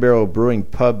support 10 Barrel Brewing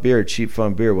Pub Beer, Cheap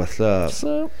Fun Beer. What's up?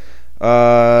 So,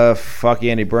 Fuck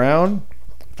Andy Brown.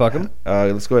 fuck him.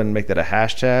 Let's go ahead and make that a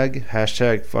hashtag.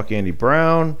 Hashtag fuck Andy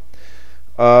Brown.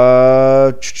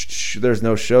 There's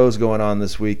no shows going on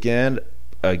this weekend.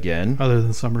 Again. Other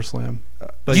than SummerSlam.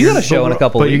 But You got you're- a show in a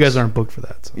couple But you weeks. guys aren't booked for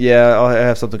that. So. Yeah, I'll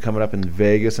have something coming up in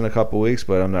Vegas in a couple weeks,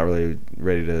 but I'm not really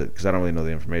ready to, because I don't really know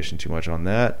the information too much on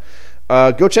that.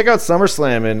 Go check out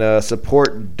SummerSlam and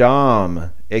support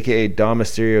Dom, a.k.a. Dom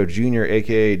Mysterio Jr.,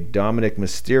 a.k.a. Dominic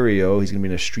Mysterio. He's going to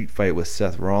be in a street fight with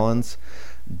Seth Rollins.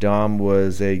 Dom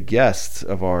was a guest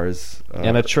of ours.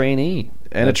 And a trainee.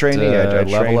 and a at, trainee. I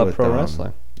Level trained Up with Pro Dom.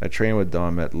 Wrestling. I train with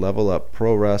Dom at Level Up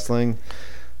Pro Wrestling.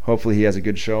 Hopefully he has a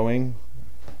good showing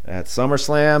at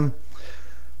SummerSlam.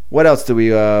 What else do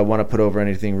we want to put over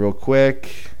anything real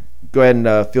quick? Go ahead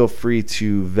and feel free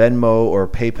to Venmo or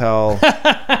PayPal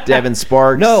Devin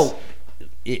Sparks. No,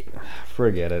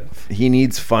 Forget it. He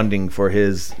needs funding for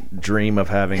his dream of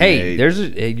having. Hey,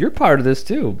 you're part of this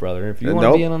too, brother. If you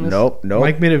want to be in on this, Nope.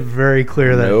 Mike made it very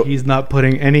clear that Nope. he's not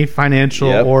putting any financial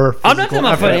Yep. or physical I'm not talking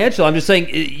about effort. financial. I'm just saying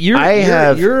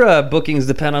your bookings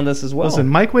depend on this as well. Listen,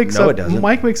 Mike wakes No, up. it doesn't.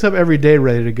 Mike wakes up every day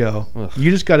ready to go. Ugh. You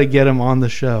just got to get him on the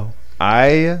show.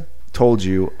 I told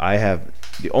you I have.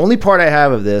 The only part I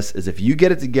have of this is if you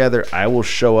get it together, I will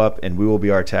show up and we will be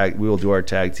our tag. We will do our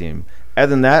tag team. Other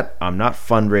than that, I'm not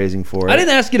fundraising for it. I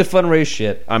didn't ask you to fundraise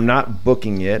shit. I'm not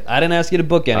booking it. I didn't ask you to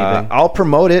book anything. I'll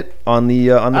promote it on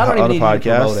the I don't even need you to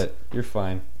podcast. promote it. You're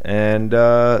fine. And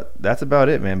that's about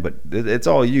it, man. But it's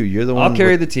all you. You're the one. I'll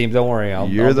carry with, the team. Don't worry. you're I'll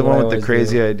the do what one I with the always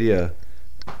crazy do. idea.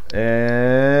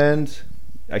 And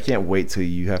I can't wait till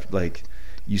you have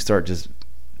you start just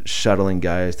shuttling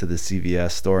guys to the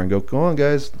CVS store and go on,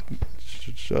 guys,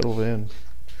 shuttle van.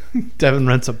 Devin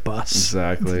rents a bus.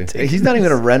 Exactly. He's not even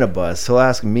gonna rent a bus. He'll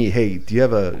ask me, "Hey, do you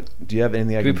have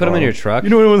anything I Can we can put him in borrow?" your truck? You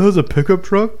know anyone who has a pickup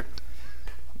truck?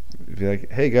 Be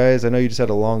like, "Hey guys, I know you just had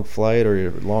a long flight or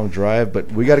a long drive, but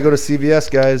we got to go to CVS,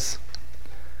 guys."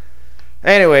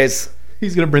 Anyways,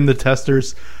 He's gonna bring the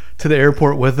testers to the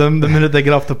airport with him the minute they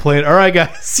get off the plane. All right,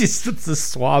 guys. He puts the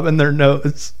swab in their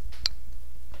nose.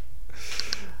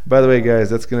 by the way, guys,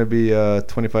 that's gonna be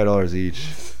 $25 each.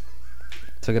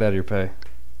 Took it out of your pay.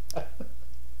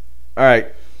 All right,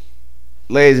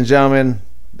 ladies and gentlemen,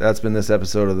 that's been this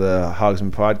episode of the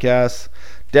Hogsman Podcast.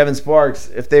 Devin Sparks,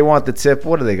 if they want the tip,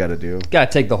 what do they got to do?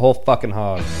 Gotta take the whole fucking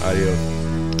hog. Adios.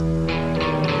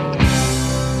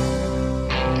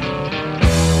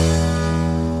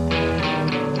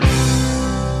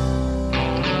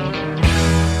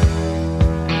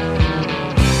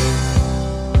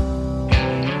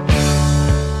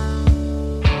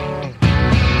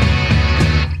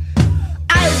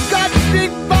 I've got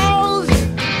big balls.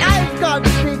 I've got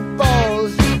big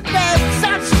balls.